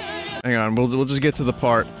just hang on. We'll just get to the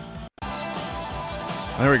part.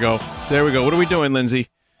 There we go. There we go. What are we doing, Lindsay?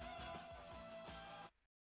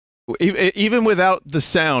 Even without the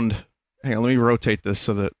sound. Hang on. Let me rotate this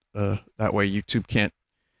so that that way YouTube can't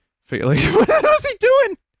figure. Like, what is he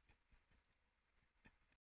doing?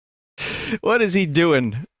 What is he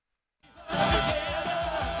doing?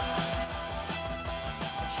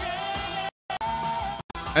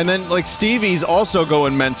 And then, like, Stevie's also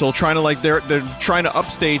going mental, trying to, like, they're trying to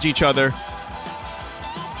upstage each other.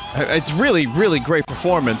 It's really, really great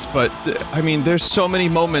performance, but, I mean, there's so many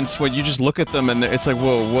moments when you just look at them and it's like,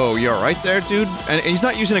 whoa, whoa, you alright there, dude? And he's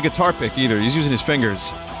not using a guitar pick either, he's using his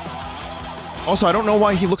fingers. Also, I don't know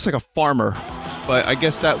why he looks like a farmer, but I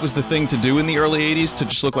guess that was the thing to do in the early 80s, to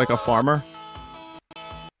just look like a farmer.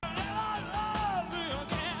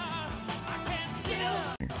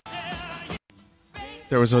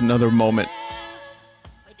 There was another moment.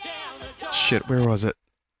 Shit, where was it?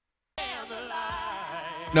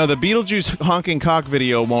 No, the Beetlejuice honking cock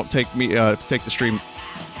video won't take me, take the stream.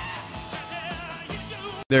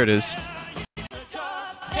 There it is.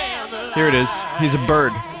 Here it is. He's a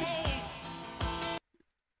bird.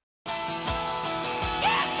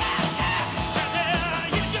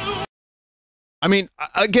 I mean,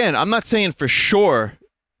 again, I'm not saying for sure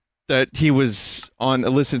that he was on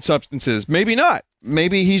illicit substances. Maybe not.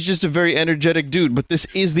 Maybe he's just a very energetic dude, but this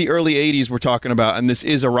is the early 80s we're talking about, and this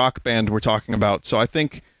is a rock band we're talking about. So I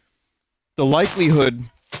think the likelihood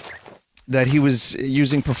that he was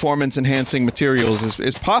using performance-enhancing materials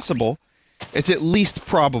is possible. It's at least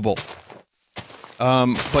probable.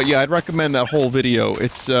 But yeah, I'd recommend that whole video.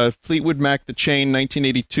 It's Fleetwood Mac The Chain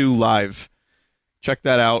 1982 live. Check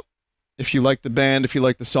that out. If you like the band, if you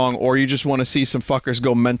like the song, or you just want to see some fuckers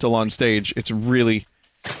go mental on stage, it's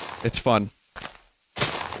fun.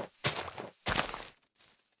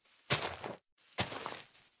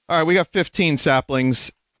 Alright, we got 15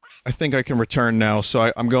 saplings. I think I can return now,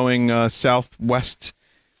 so I'm going southwest.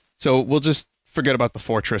 So we'll just forget about the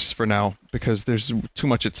fortress for now, because there's too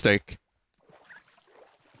much at stake.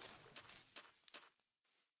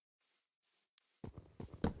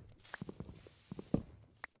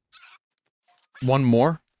 One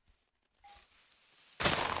more?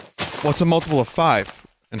 What's a multiple of 5?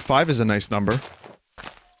 And 5 is a nice number.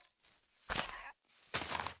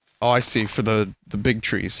 Oh, I see, for the big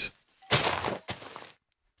trees.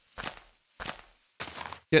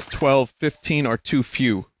 Get 12, 15 are too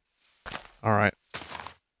few. Alright.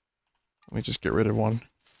 Let me just get rid of one.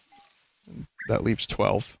 That leaves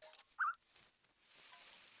 12.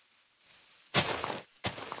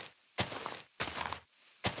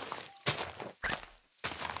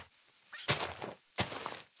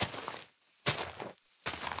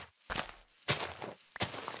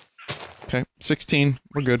 Okay, 16.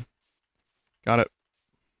 We're good. Got it.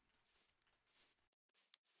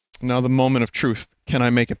 Now the moment of truth. Can I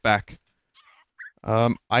make it back?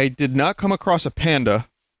 I did not come across a panda.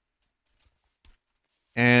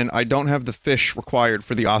 And I don't have the fish required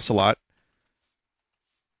for the ocelot.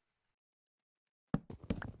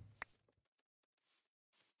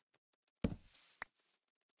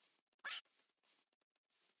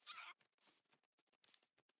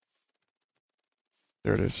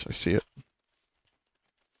 There it is. I see it.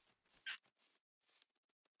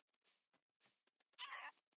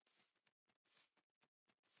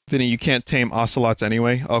 Vinny, you can't tame ocelots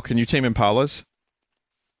anyway. Oh, can you tame impalas?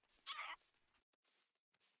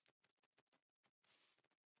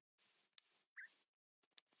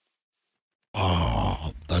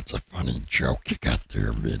 Oh, that's a funny joke you got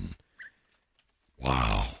there, Vin.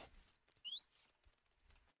 Wow.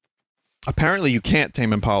 Apparently you can't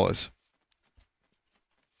tame impalas.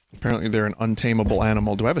 Apparently they're an untamable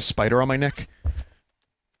animal. Do I have a spider on my neck?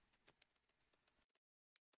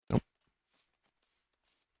 Nope.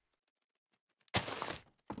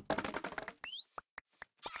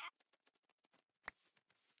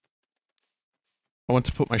 I went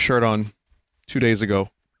to put my shirt on 2 days ago.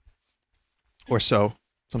 Or so.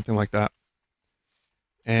 Something like that.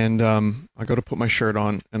 And, I go to put my shirt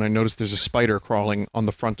on, and I notice there's a spider crawling on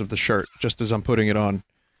the front of the shirt, just as I'm putting it on.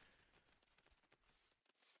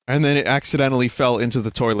 And then it accidentally fell into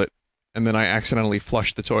the toilet. And then I accidentally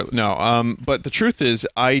flushed the toilet. No, but the truth is,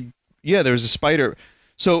 yeah, there's a spider.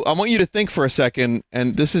 So, I want you to think for a second,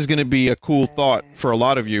 and this is gonna be a cool thought for a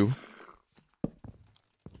lot of you.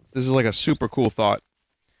 This is like a super cool thought.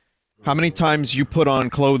 How many times you put on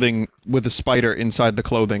clothing with a spider inside the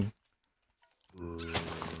clothing?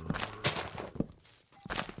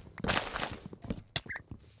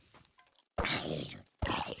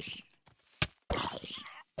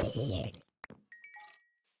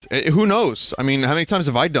 Who knows? I mean, how many times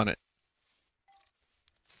have I done it?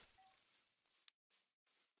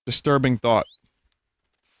 Disturbing thought.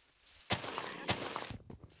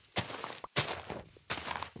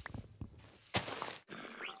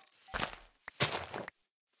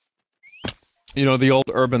 You know, the old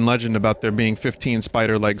urban legend about there being 15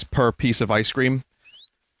 spider legs per piece of ice cream?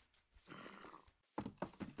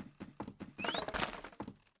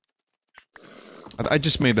 I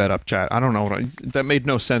just made that up, chat. I don't know what that made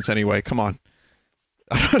no sense anyway, come on.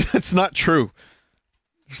 That's not true.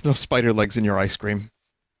 There's no spider legs in your ice cream.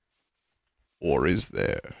 Or is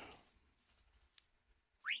there?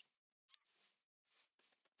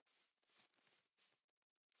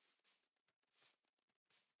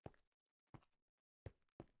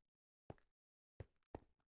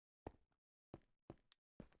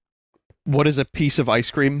 What is a piece of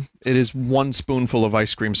ice cream? It is 1 spoonful of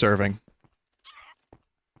ice cream serving.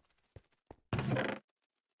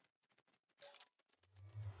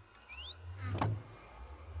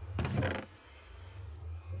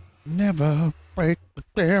 Never break the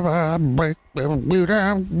never break the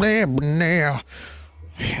now.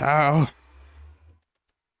 How?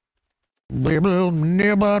 Never.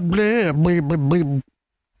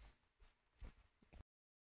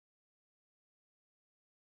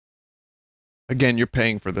 Again, you're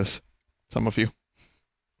paying for this. Some of you.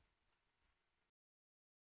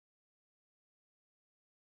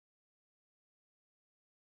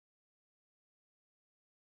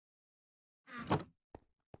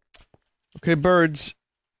 Okay, birds.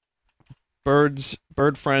 Birds,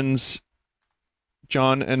 bird friends.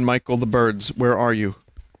 John and Michael the birds, where are you?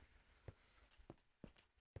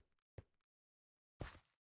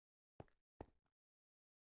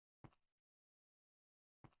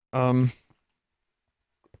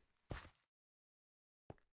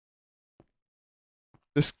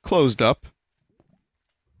 This closed up.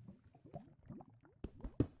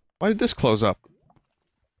 Why did this close up?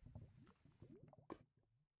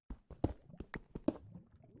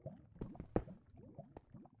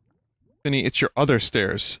 Vinny, it's your other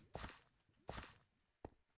stairs.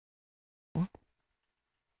 What?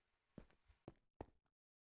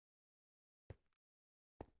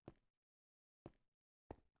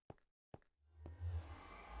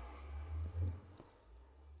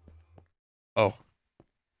 Oh.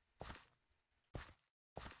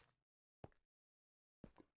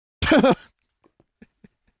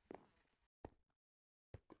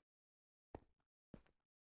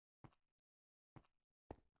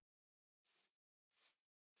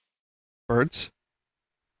 Birds?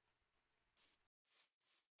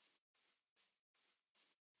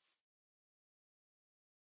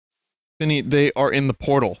 Vinny, they are in the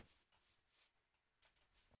portal.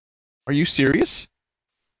 Are you serious?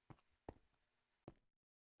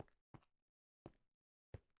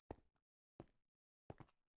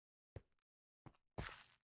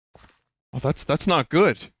 Oh, that's not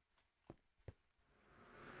good.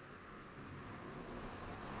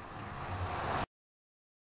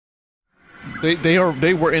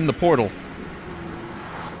 They were in the portal.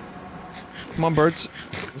 Come on, birds.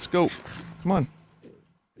 Let's go. Come on.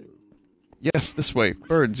 Yes, this way.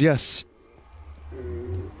 Birds, yes.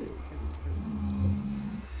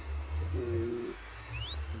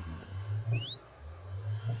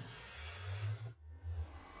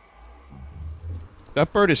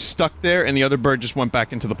 That bird is stuck there, and the other bird just went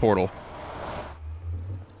back into the portal.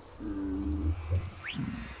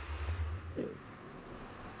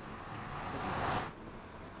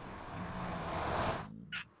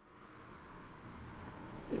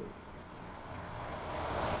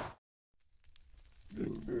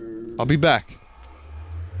 I'll be back.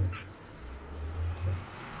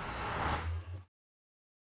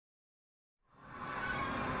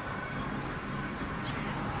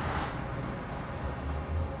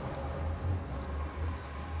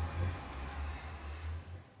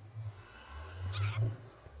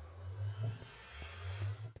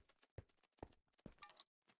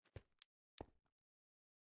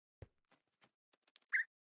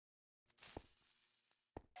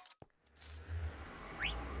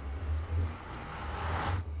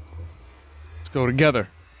 Go together.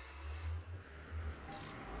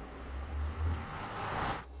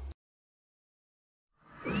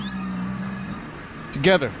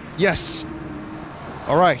 Together. Yes.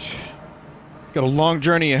 All right. Got a long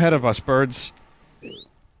journey ahead of us, birds.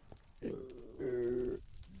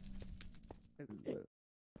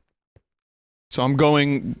 So I'm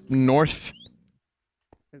going north...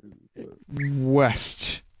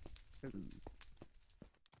 west.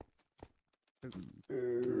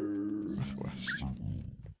 Northwest.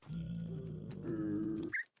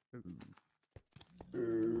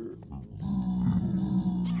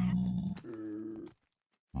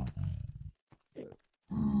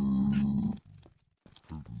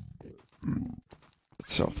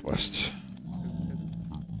 Southwest.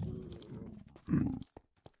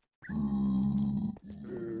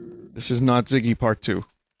 This is not Ziggy Part 2.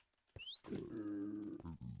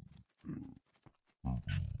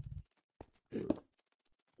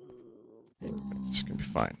 It's gonna be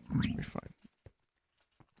fine. It's gonna be fine.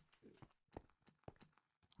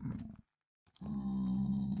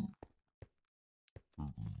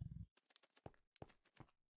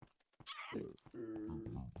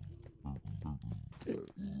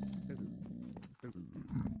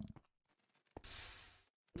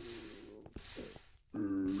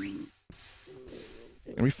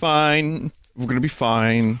 Gonna be fine. We're gonna be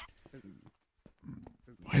fine.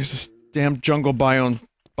 Why is this damn jungle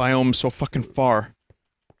biome so fucking far?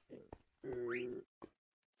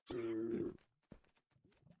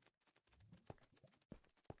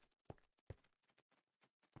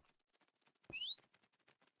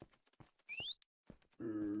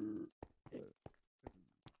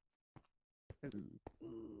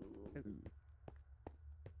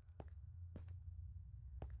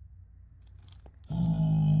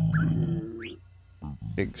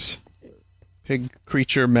 Pigs. Pig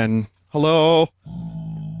creature men. Hello?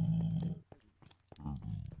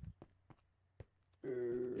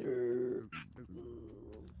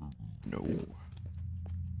 No.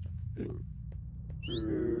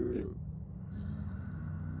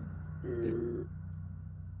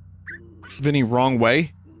 Vinny, wrong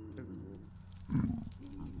way?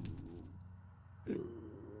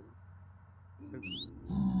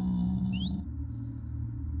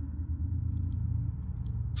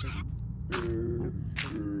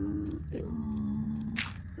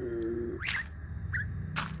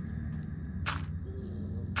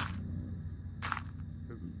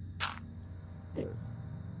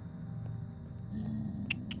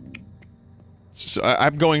 So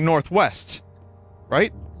I'm going northwest,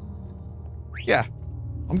 right? Yeah,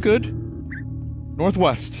 I'm good.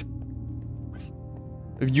 Northwest.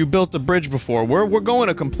 If you built a bridge before, we're going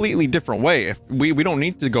a completely different way. If we don't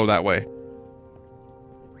need to go that way.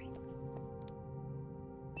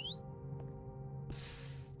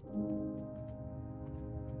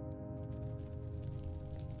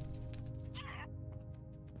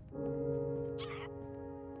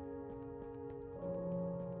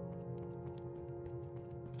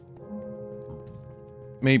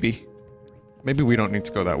 Maybe. Maybe we don't need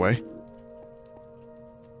to go that way.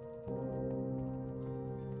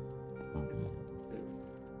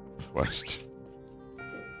 West.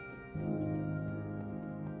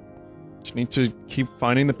 Just need to keep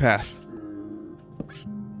finding the path.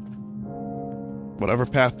 Whatever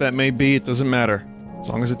path that may be, it doesn't matter. As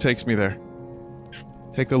long as it takes me there.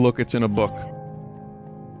 Take a look, it's in a book.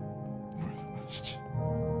 Northwest.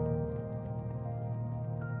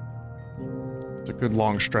 It's a good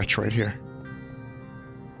long stretch right here.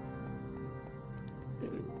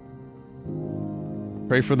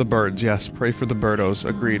 Pray for the birds, yes, pray for the birdos,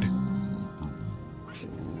 agreed.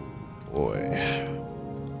 Boy.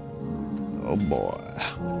 Oh boy.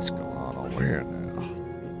 What's going on over here now?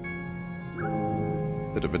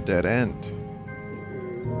 Bit of a dead end.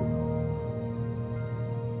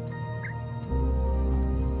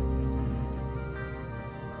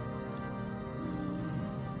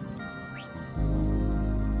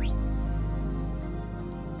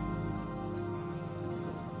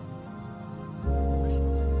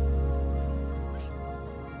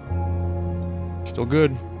 Still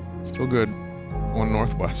good. Still good. Going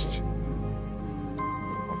northwest.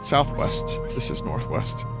 Going southwest. This is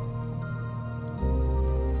northwest.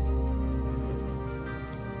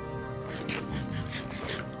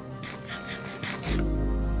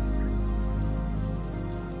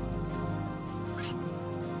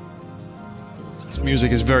 This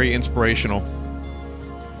music is very inspirational.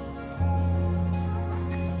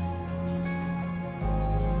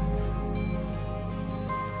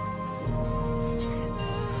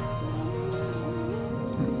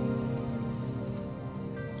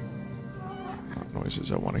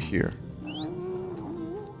 Noises I want to hear.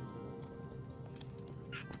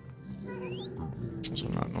 Those are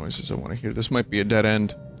not noises I want to hear. This might be a dead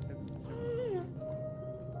end.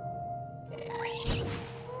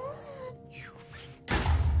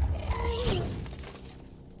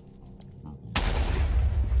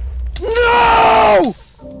 No!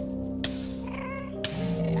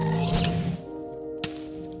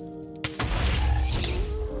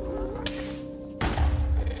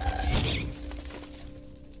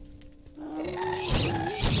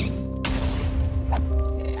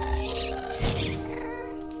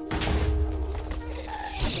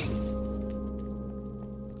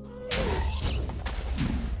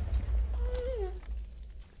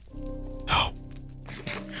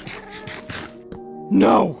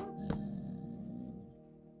 No!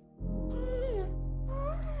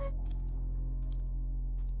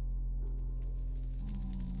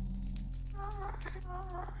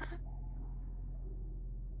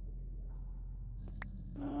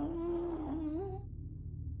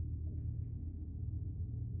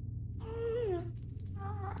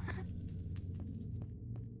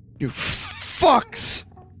 You fucks!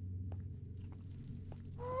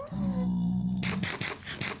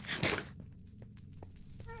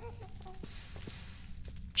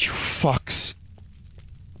 You fucks.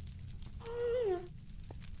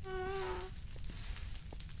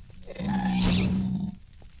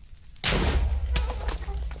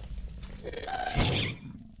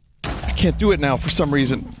 I can't do it now for some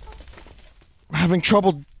reason. I'm having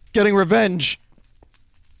trouble getting revenge.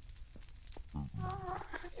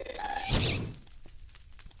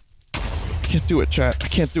 I can't do it, chat. I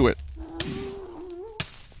can't do it.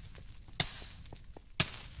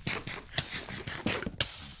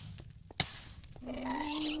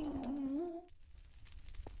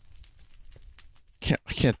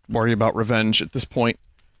 I can't worry about revenge at this point.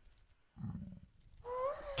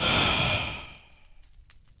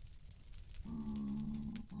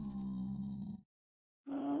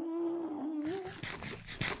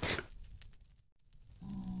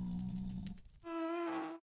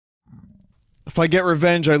 If I get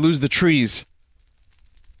revenge, I lose the trees.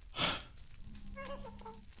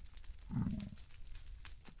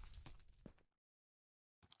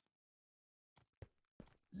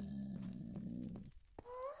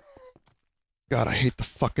 God, I hate the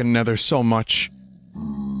fucking Nether so much.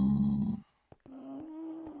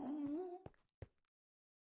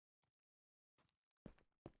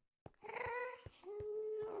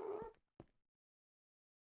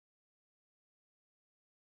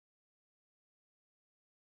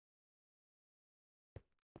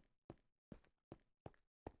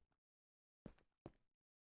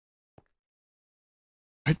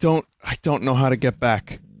 I don't know how to get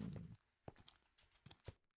back.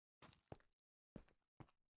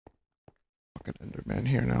 Fucking Enderman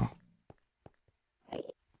here now.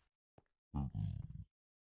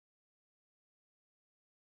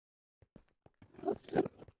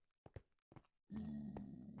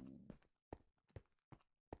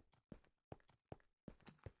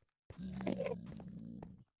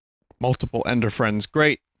 Multiple Ender friends,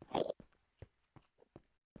 great.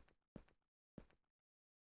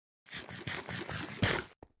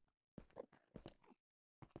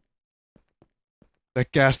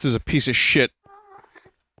 That ghast is a piece of shit.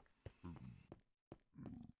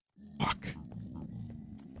 Fuck.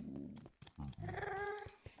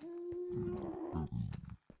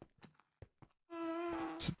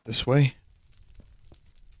 Is it this way?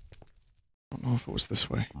 I don't know if it was this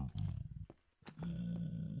way.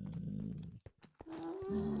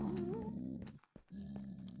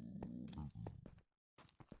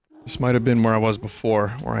 This might have been where I was before,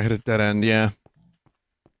 where I hit a dead end, yeah.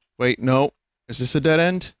 Wait, no. Is this a dead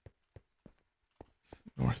end?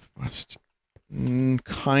 Northwest.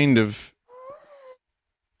 Kind of.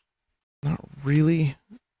 Not really.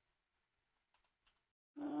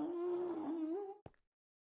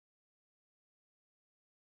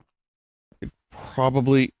 Could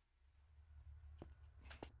probably...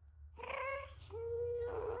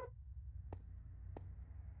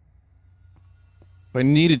 If I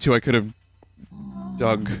needed to, I could have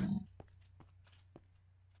dug.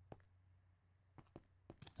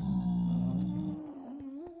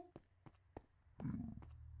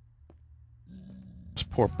 Those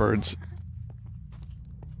poor birds.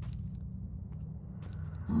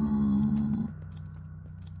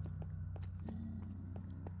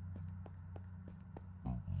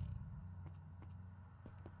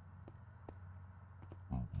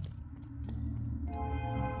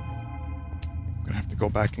 Go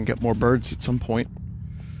back and get more birds at some point.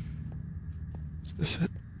 Is this it?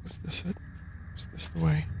 Was this it? Was this the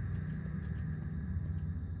way?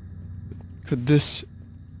 Could this...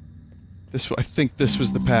 I think this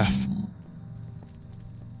was the path.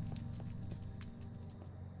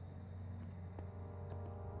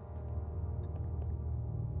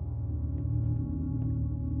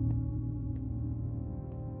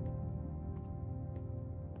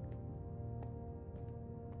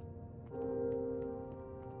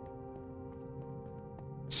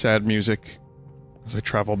 Sad music as I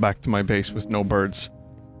travel back to my base with no birds.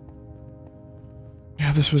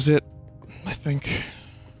 Yeah, this was it, I think.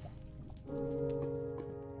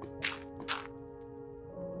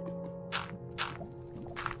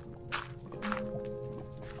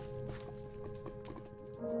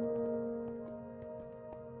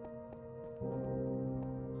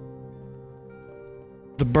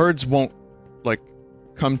 the birds won't, like,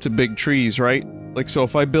 come to big trees, right? Like, so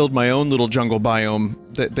if I build my own little jungle biome,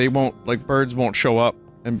 they won't, like, birds won't show up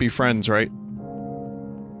and be friends, right?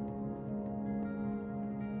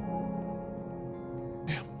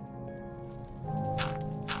 Damn.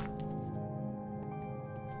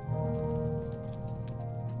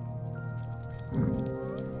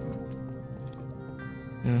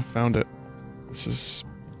 Yeah, found it. This is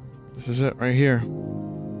it right here.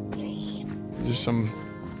 These are some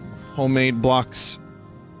homemade blocks.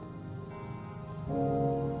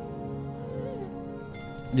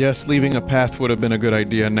 Yes, leaving a path would have been a good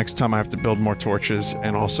idea. Next time I have to build more torches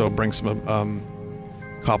and also bring some,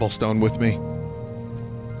 cobblestone with me.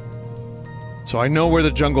 So I know where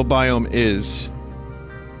the jungle biome is.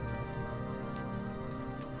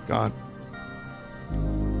 God.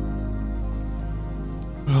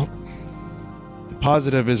 Well, the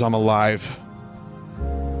positive is I'm alive.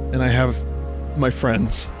 And I have my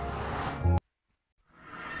friends.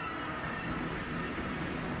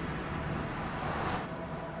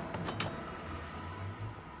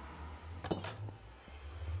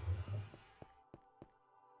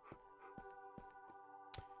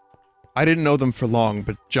 I didn't know them for long,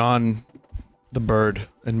 but John the bird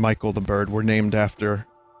and Michael the bird were named after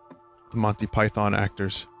the Monty Python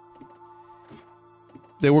actors.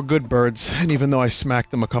 They were good birds, and even though I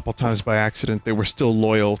smacked them a couple times by accident, they were still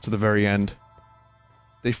loyal to the very end.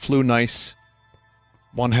 They flew nice.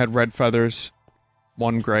 One had red feathers,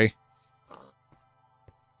 one gray.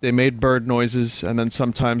 They made bird noises, and then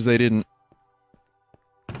sometimes they didn't.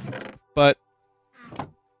 But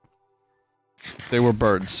they were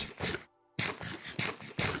birds.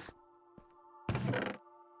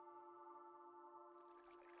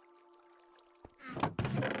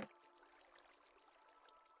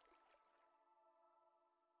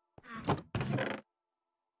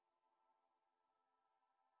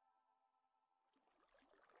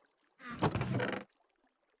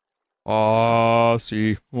 Ah,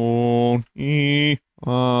 si, on, I,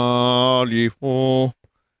 ali, o,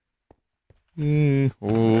 I,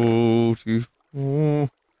 o, si, o,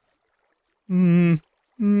 mm,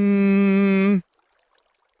 mm,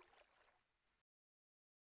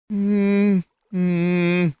 mm,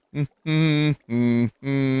 mm, mm, mm,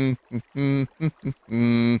 mm,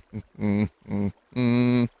 mm, mm, mm,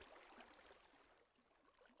 mm.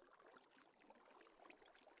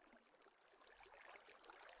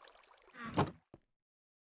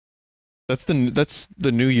 That's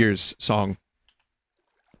the New Year's song.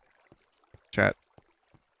 Chat.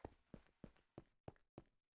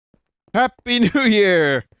 Happy New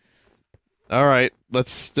Year! Alright,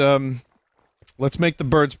 let's make the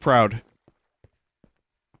birds proud.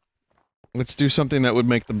 Let's do something that would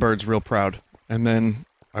make the birds real proud. And then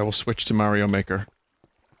I will switch to Mario Maker.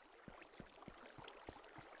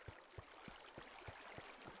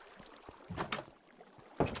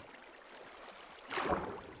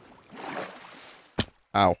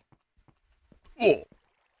 Ow. Oh.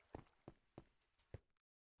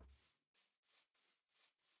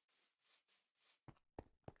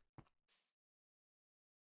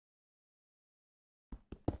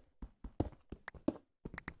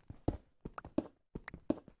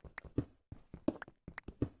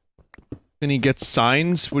 Vinny gets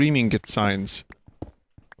signs? What do you mean get signs?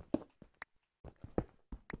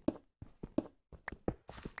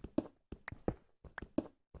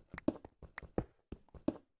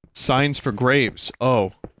 Signs for graves.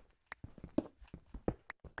 Oh.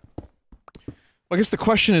 I guess the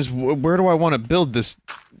question is, where do I want to build this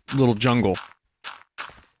little jungle?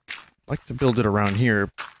 I'd like to build it around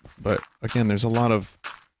here, but again, there's a lot of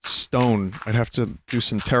stone. I'd have to do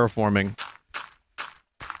some terraforming.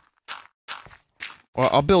 Well,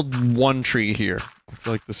 I'll build one tree here. I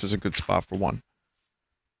feel like this is a good spot for one.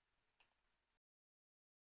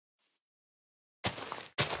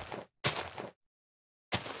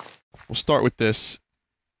 We'll start with this.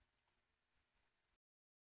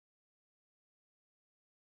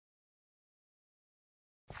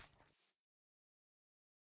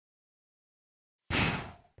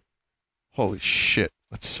 Holy shit,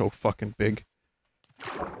 that's so fucking big.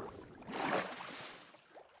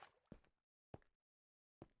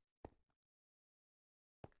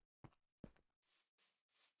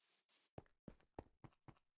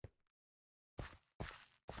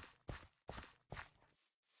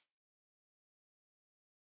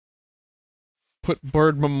 Put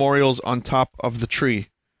bird memorials on top of the tree.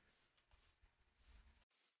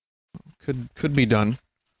 Could be done.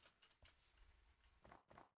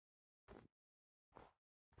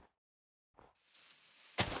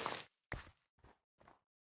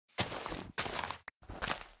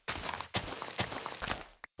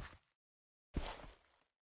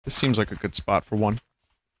 This seems like a good spot for one.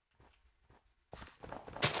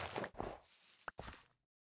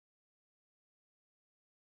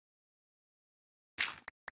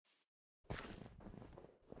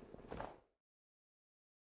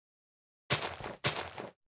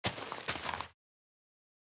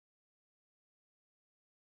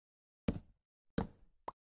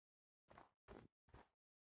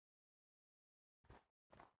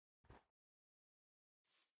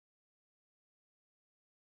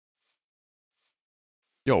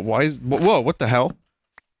 Yo, why is... Whoa, what the hell?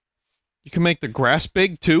 You can make the grass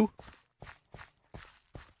big, too?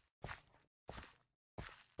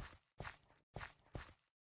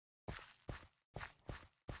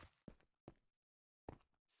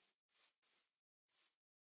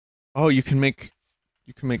 Oh, you can make...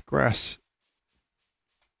 You can make grass.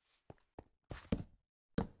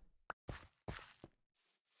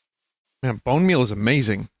 Man, bone meal is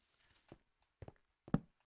amazing.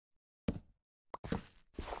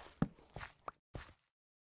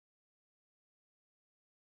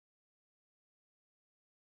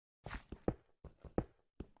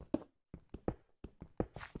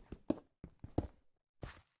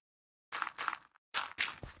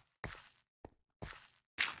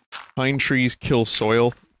 Pine trees kill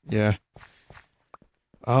soil. Yeah.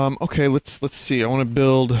 Okay, let's see. I want to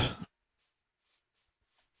build...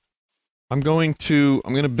 I'm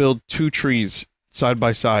gonna build 2 trees side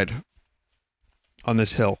by side on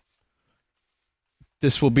this hill.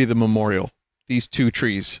 This will be the memorial. These 2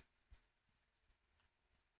 trees.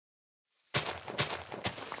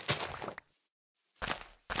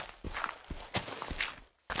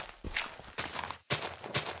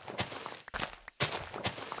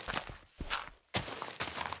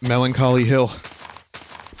 Melancholy Hill.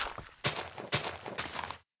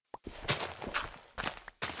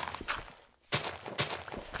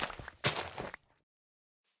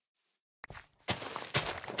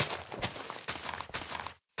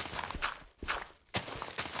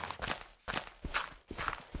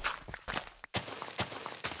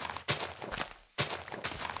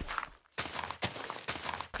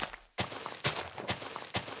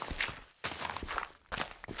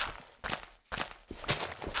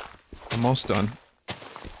 Almost done.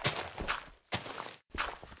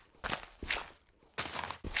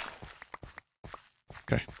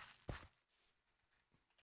 Okay.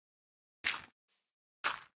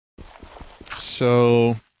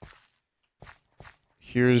 So...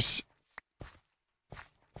 Here's...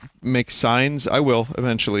 Make signs? I will,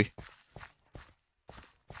 eventually.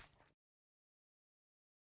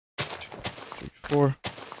 2, 3, 4.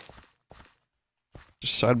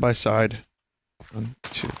 Just side by side. 1,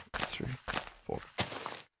 2, 3, 4.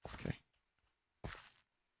 Okay.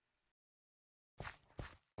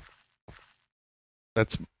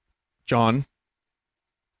 That's John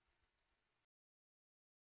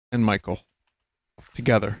and Michael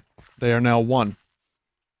together. They are now one.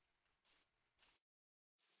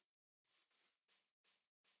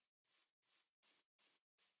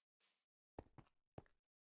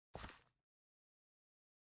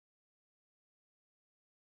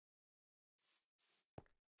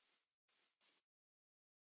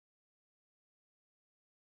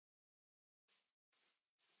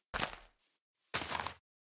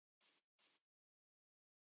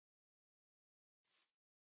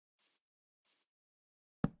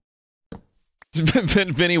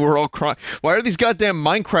 Vinny, we're all crying. Why are these goddamn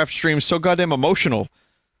Minecraft streams so goddamn emotional?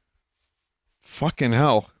 Fucking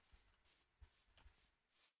hell.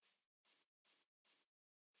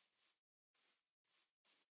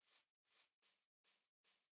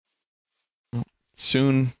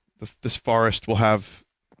 Soon, this forest will have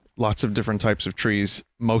lots of different types of trees,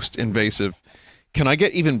 most invasive. Can I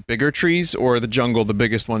get even bigger trees, or are the jungle the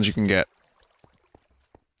biggest ones you can get?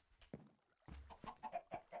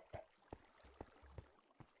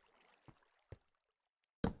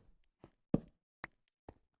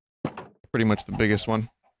 Pretty much the biggest one.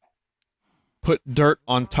 Put dirt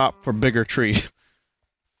on top for bigger tree.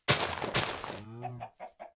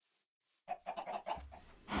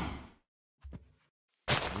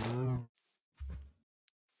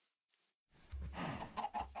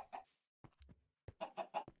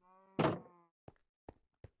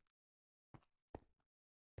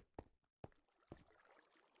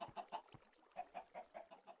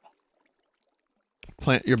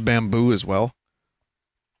 Plant your bamboo as well.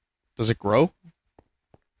 Does it grow? Do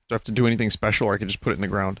I have to do anything special, or I can just put it in the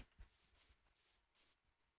ground?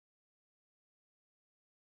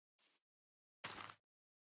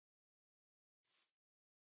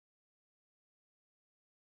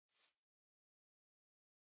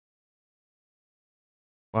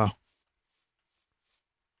 Wow.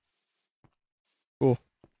 Cool.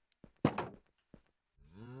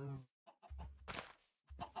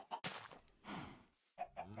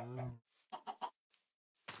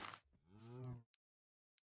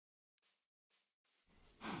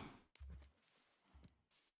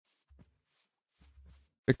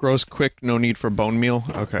 It grows quick, no need for bone meal.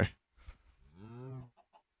 Okay.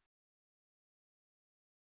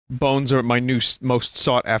 Bones are my new most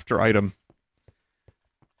sought after item.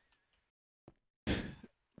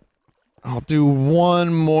 I'll do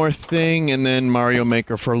one more thing and then Mario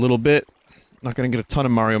Maker for a little bit. Not gonna get a ton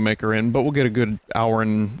of Mario Maker in, but we'll get a good hour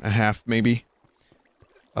and a half, maybe.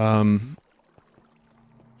 And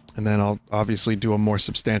then I'll obviously do a more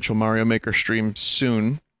substantial Mario Maker stream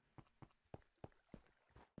soon.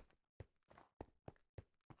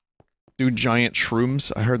 Do giant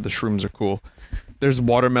shrooms? I heard the shrooms are cool. There's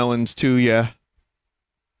watermelons too, yeah.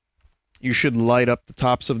 You should light up the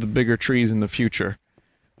tops of the bigger trees in the future.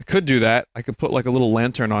 I could do that. I could put like a little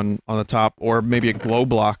lantern on the top, or maybe a glow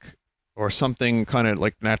block, or something kind of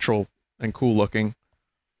like natural and cool looking.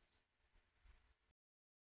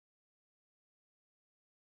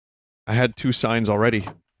 I had 2 signs already.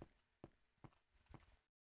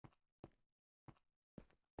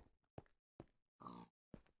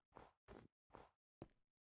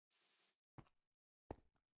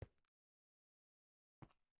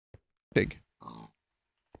 Pig.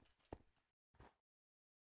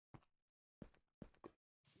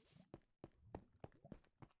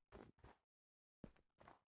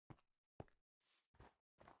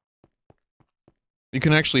 You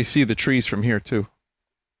can actually see the trees from here, too.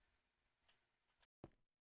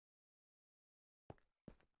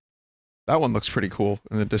 That one looks pretty cool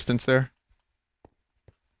in the distance there.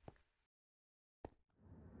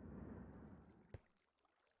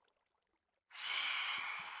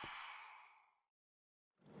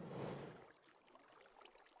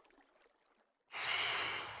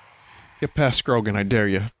 Get past Scrogan, I dare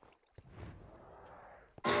you.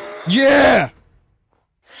 Yeah!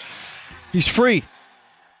 He's free!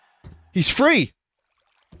 He's free!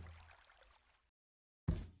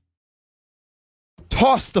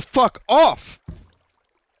 Toss the fuck off!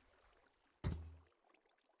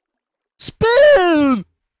 Spin!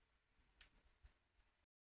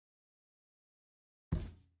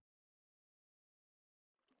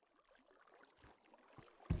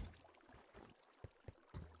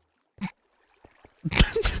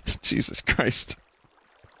 Jesus Christ.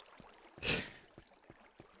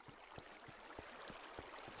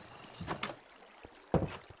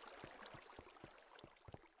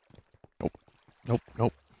 Nope. Nope,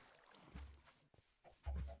 nope.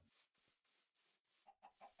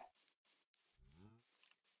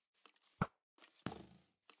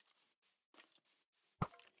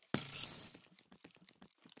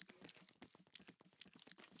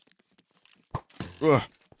 Ugh.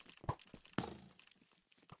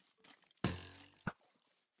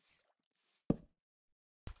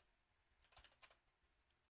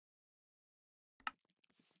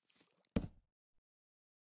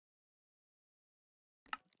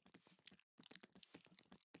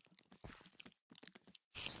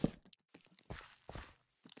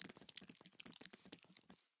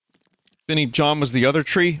 Vinny, John was the other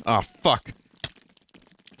tree? Ah, fuck.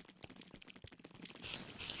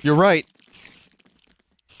 You're right.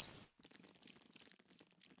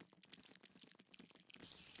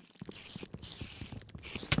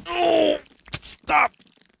 Oh! Stop!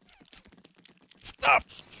 Stop!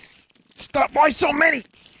 Stop! Why so many?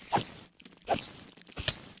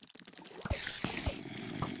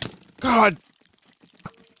 God!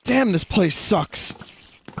 Damn, this place sucks.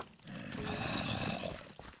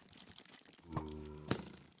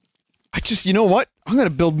 You know what? I'm gonna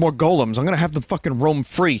build more golems. I'm gonna have them fucking roam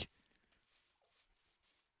free.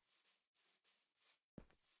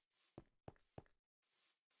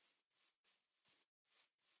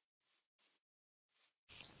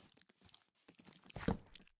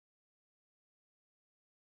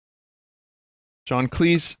 John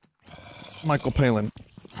Cleese, Michael Palin.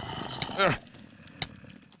 Ugh.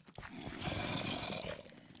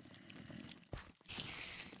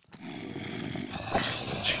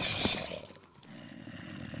 Jesus.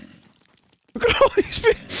 Look at all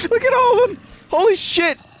these. Look at all of them. Holy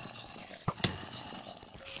shit.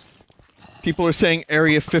 People are saying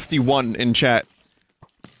Area 51 in chat.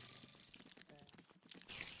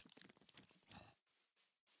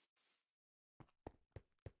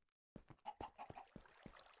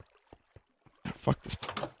 Fuck this.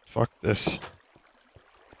 Fuck this.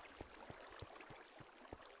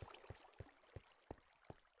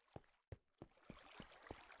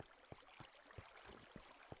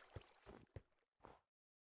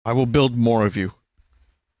 I will build more of you.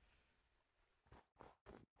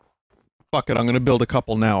 Fuck it, I'm gonna build a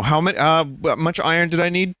couple now. How much iron did I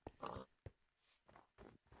need?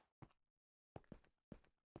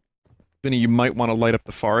 Vinny, you might want to light up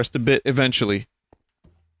the forest a bit eventually.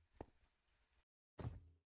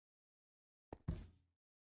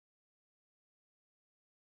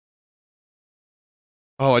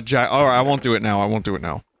 Oh, alright, I won't do it now. I won't do it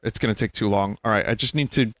now. It's gonna take too long. Alright, I just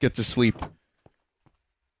need to get to sleep.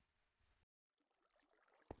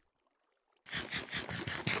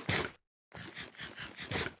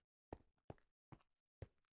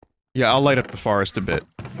 Yeah, I'll light up the forest a bit,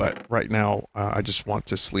 but right now, I just want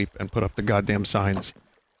to sleep and put up the goddamn signs.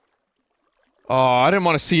 Oh, I didn't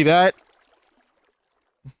want to see that!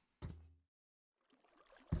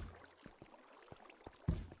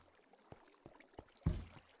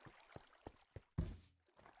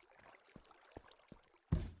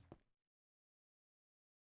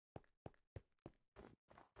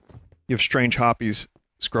 You have strange hobbies,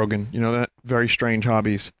 Scrogan. You know that? Very strange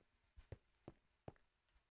hobbies.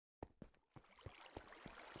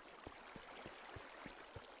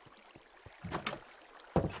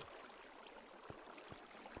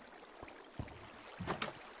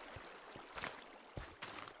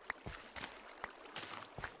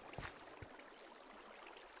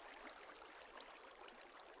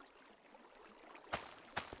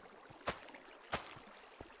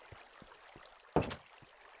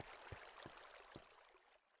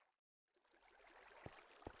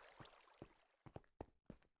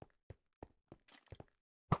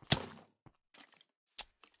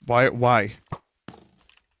 Why?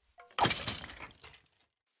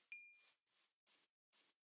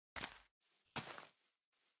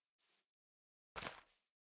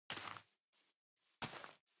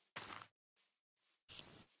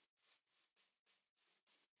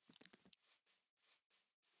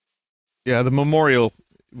 Yeah, the memorial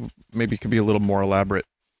maybe could be a little more elaborate.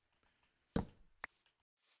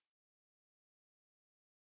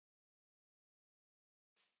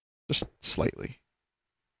 Just slightly.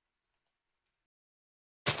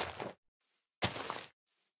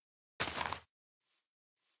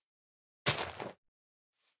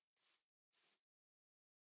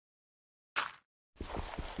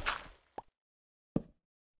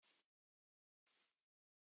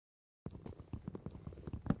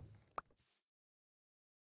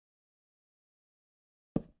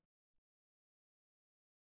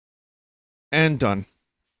 And done.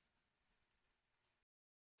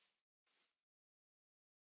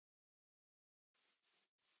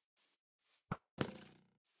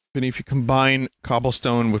 And if you combine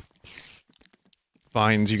cobblestone with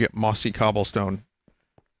vines, you get mossy cobblestone.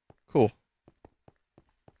 Cool.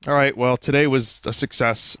 Alright, well, today was a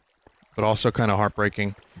success, but also kind of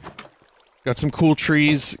heartbreaking. Got some cool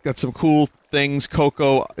trees, got some cool things,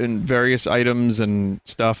 cocoa and various items and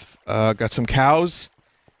stuff. Got some cows,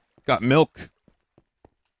 got milk.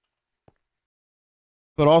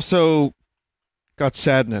 But also got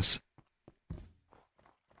sadness.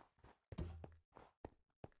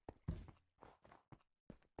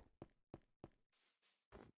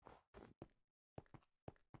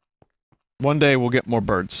 One day we'll get more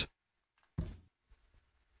birds.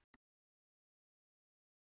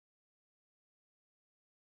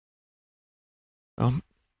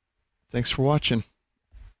 Thanks for watching.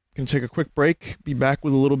 Gonna take a quick break, be back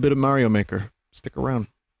with a little bit of Mario Maker. Stick around.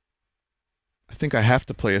 I think I have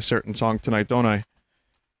to play a certain song tonight, don't I? I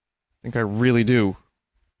think I really do.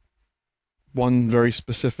 One very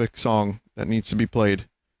specific song that needs to be played.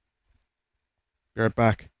 Be right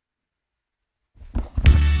back.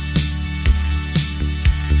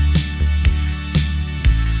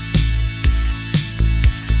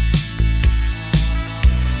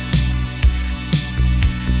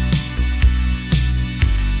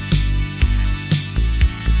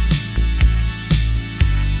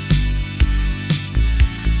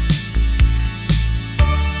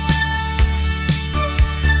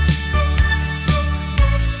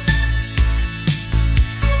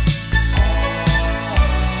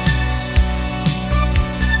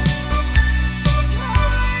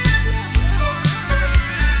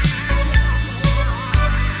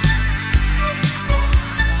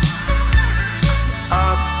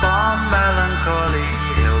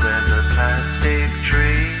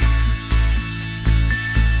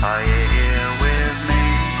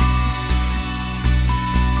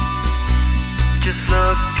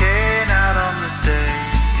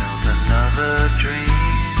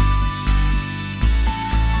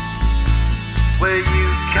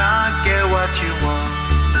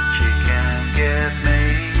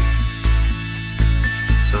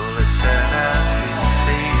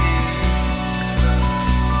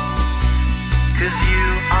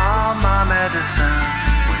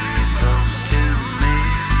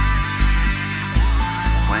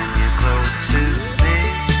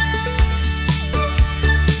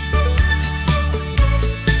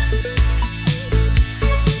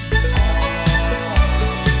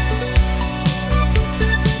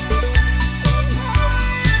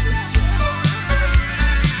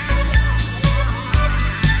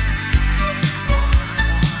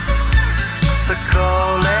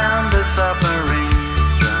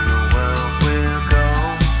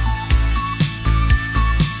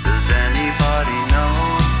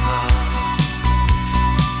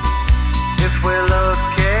 we're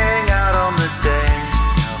looking out on the day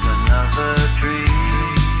of another dream.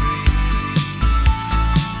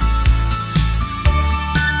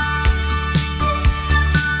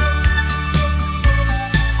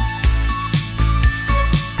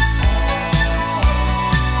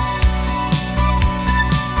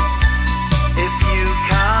 If you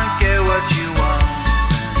can't get what you want,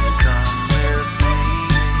 then come with me.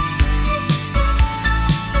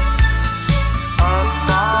 Up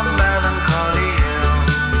on Melancholy Hill,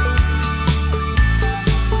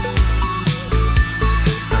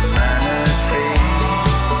 the manatee,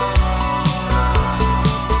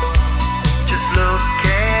 just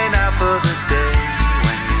looking out for the day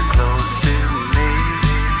when you're close to me,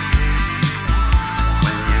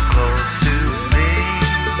 when you're close to me.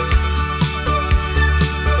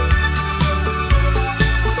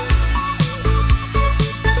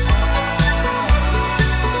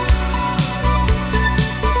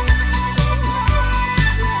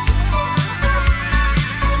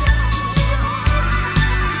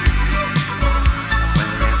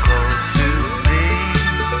 When you're close to me.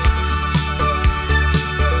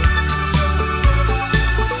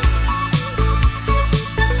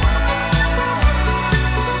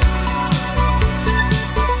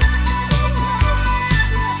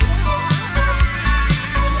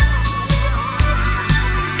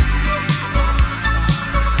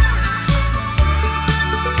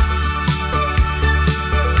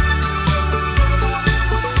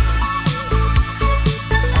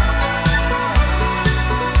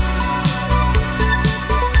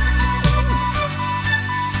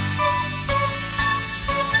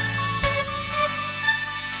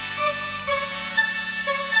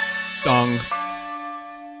 Dong.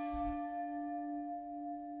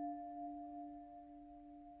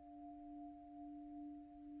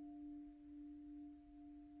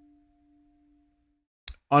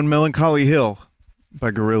 On Melancholy Hill by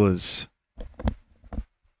Gorillaz.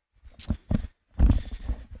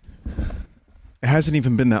 It hasn't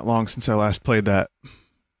even been that long since I last played that.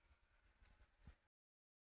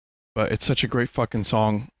 But it's such a great fucking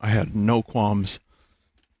song. I had no qualms.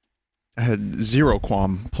 I had zero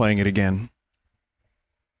qualm playing it again.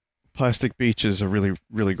 Plastic Beach is a really,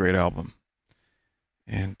 really great album.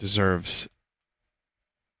 And deserves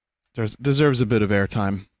a bit of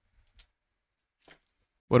airtime.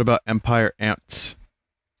 What about Empire Ants?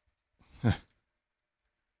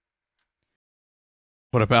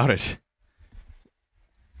 What about it?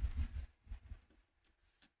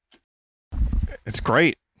 It's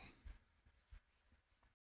great.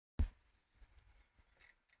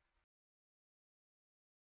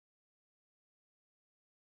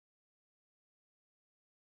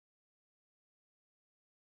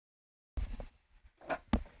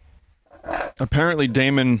 Apparently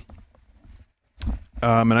Damon,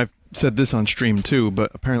 and I've said this on stream too,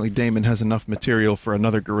 but apparently Damon has enough material for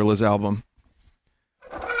another Gorillaz album.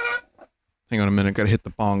 Hang on a minute, gotta hit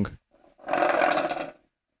the bong.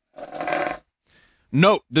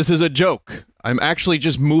 Note, this is a joke. I'm actually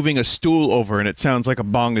just moving a stool over and it sounds like a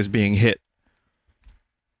bong is being hit.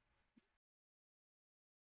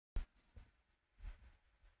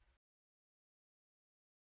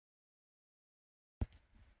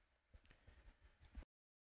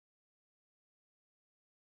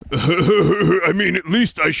 I mean, at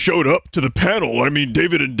least I showed up to the panel. I mean,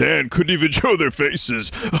 David and Dan couldn't even show their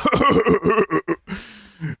faces.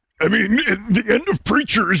 I mean, the end of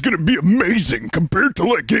Preacher is gonna be amazing compared to,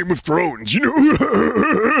 like, Game of Thrones, you know?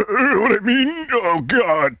 What I mean? Oh,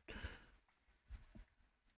 God.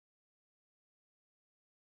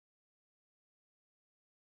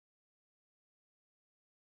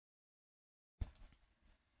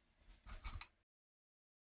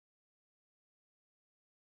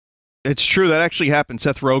 It's true, that actually happened.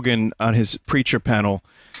 Seth Rogen on his Preacher panel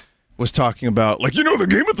was talking about, like, you know, the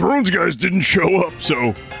Game of Thrones guys didn't show up,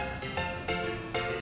 so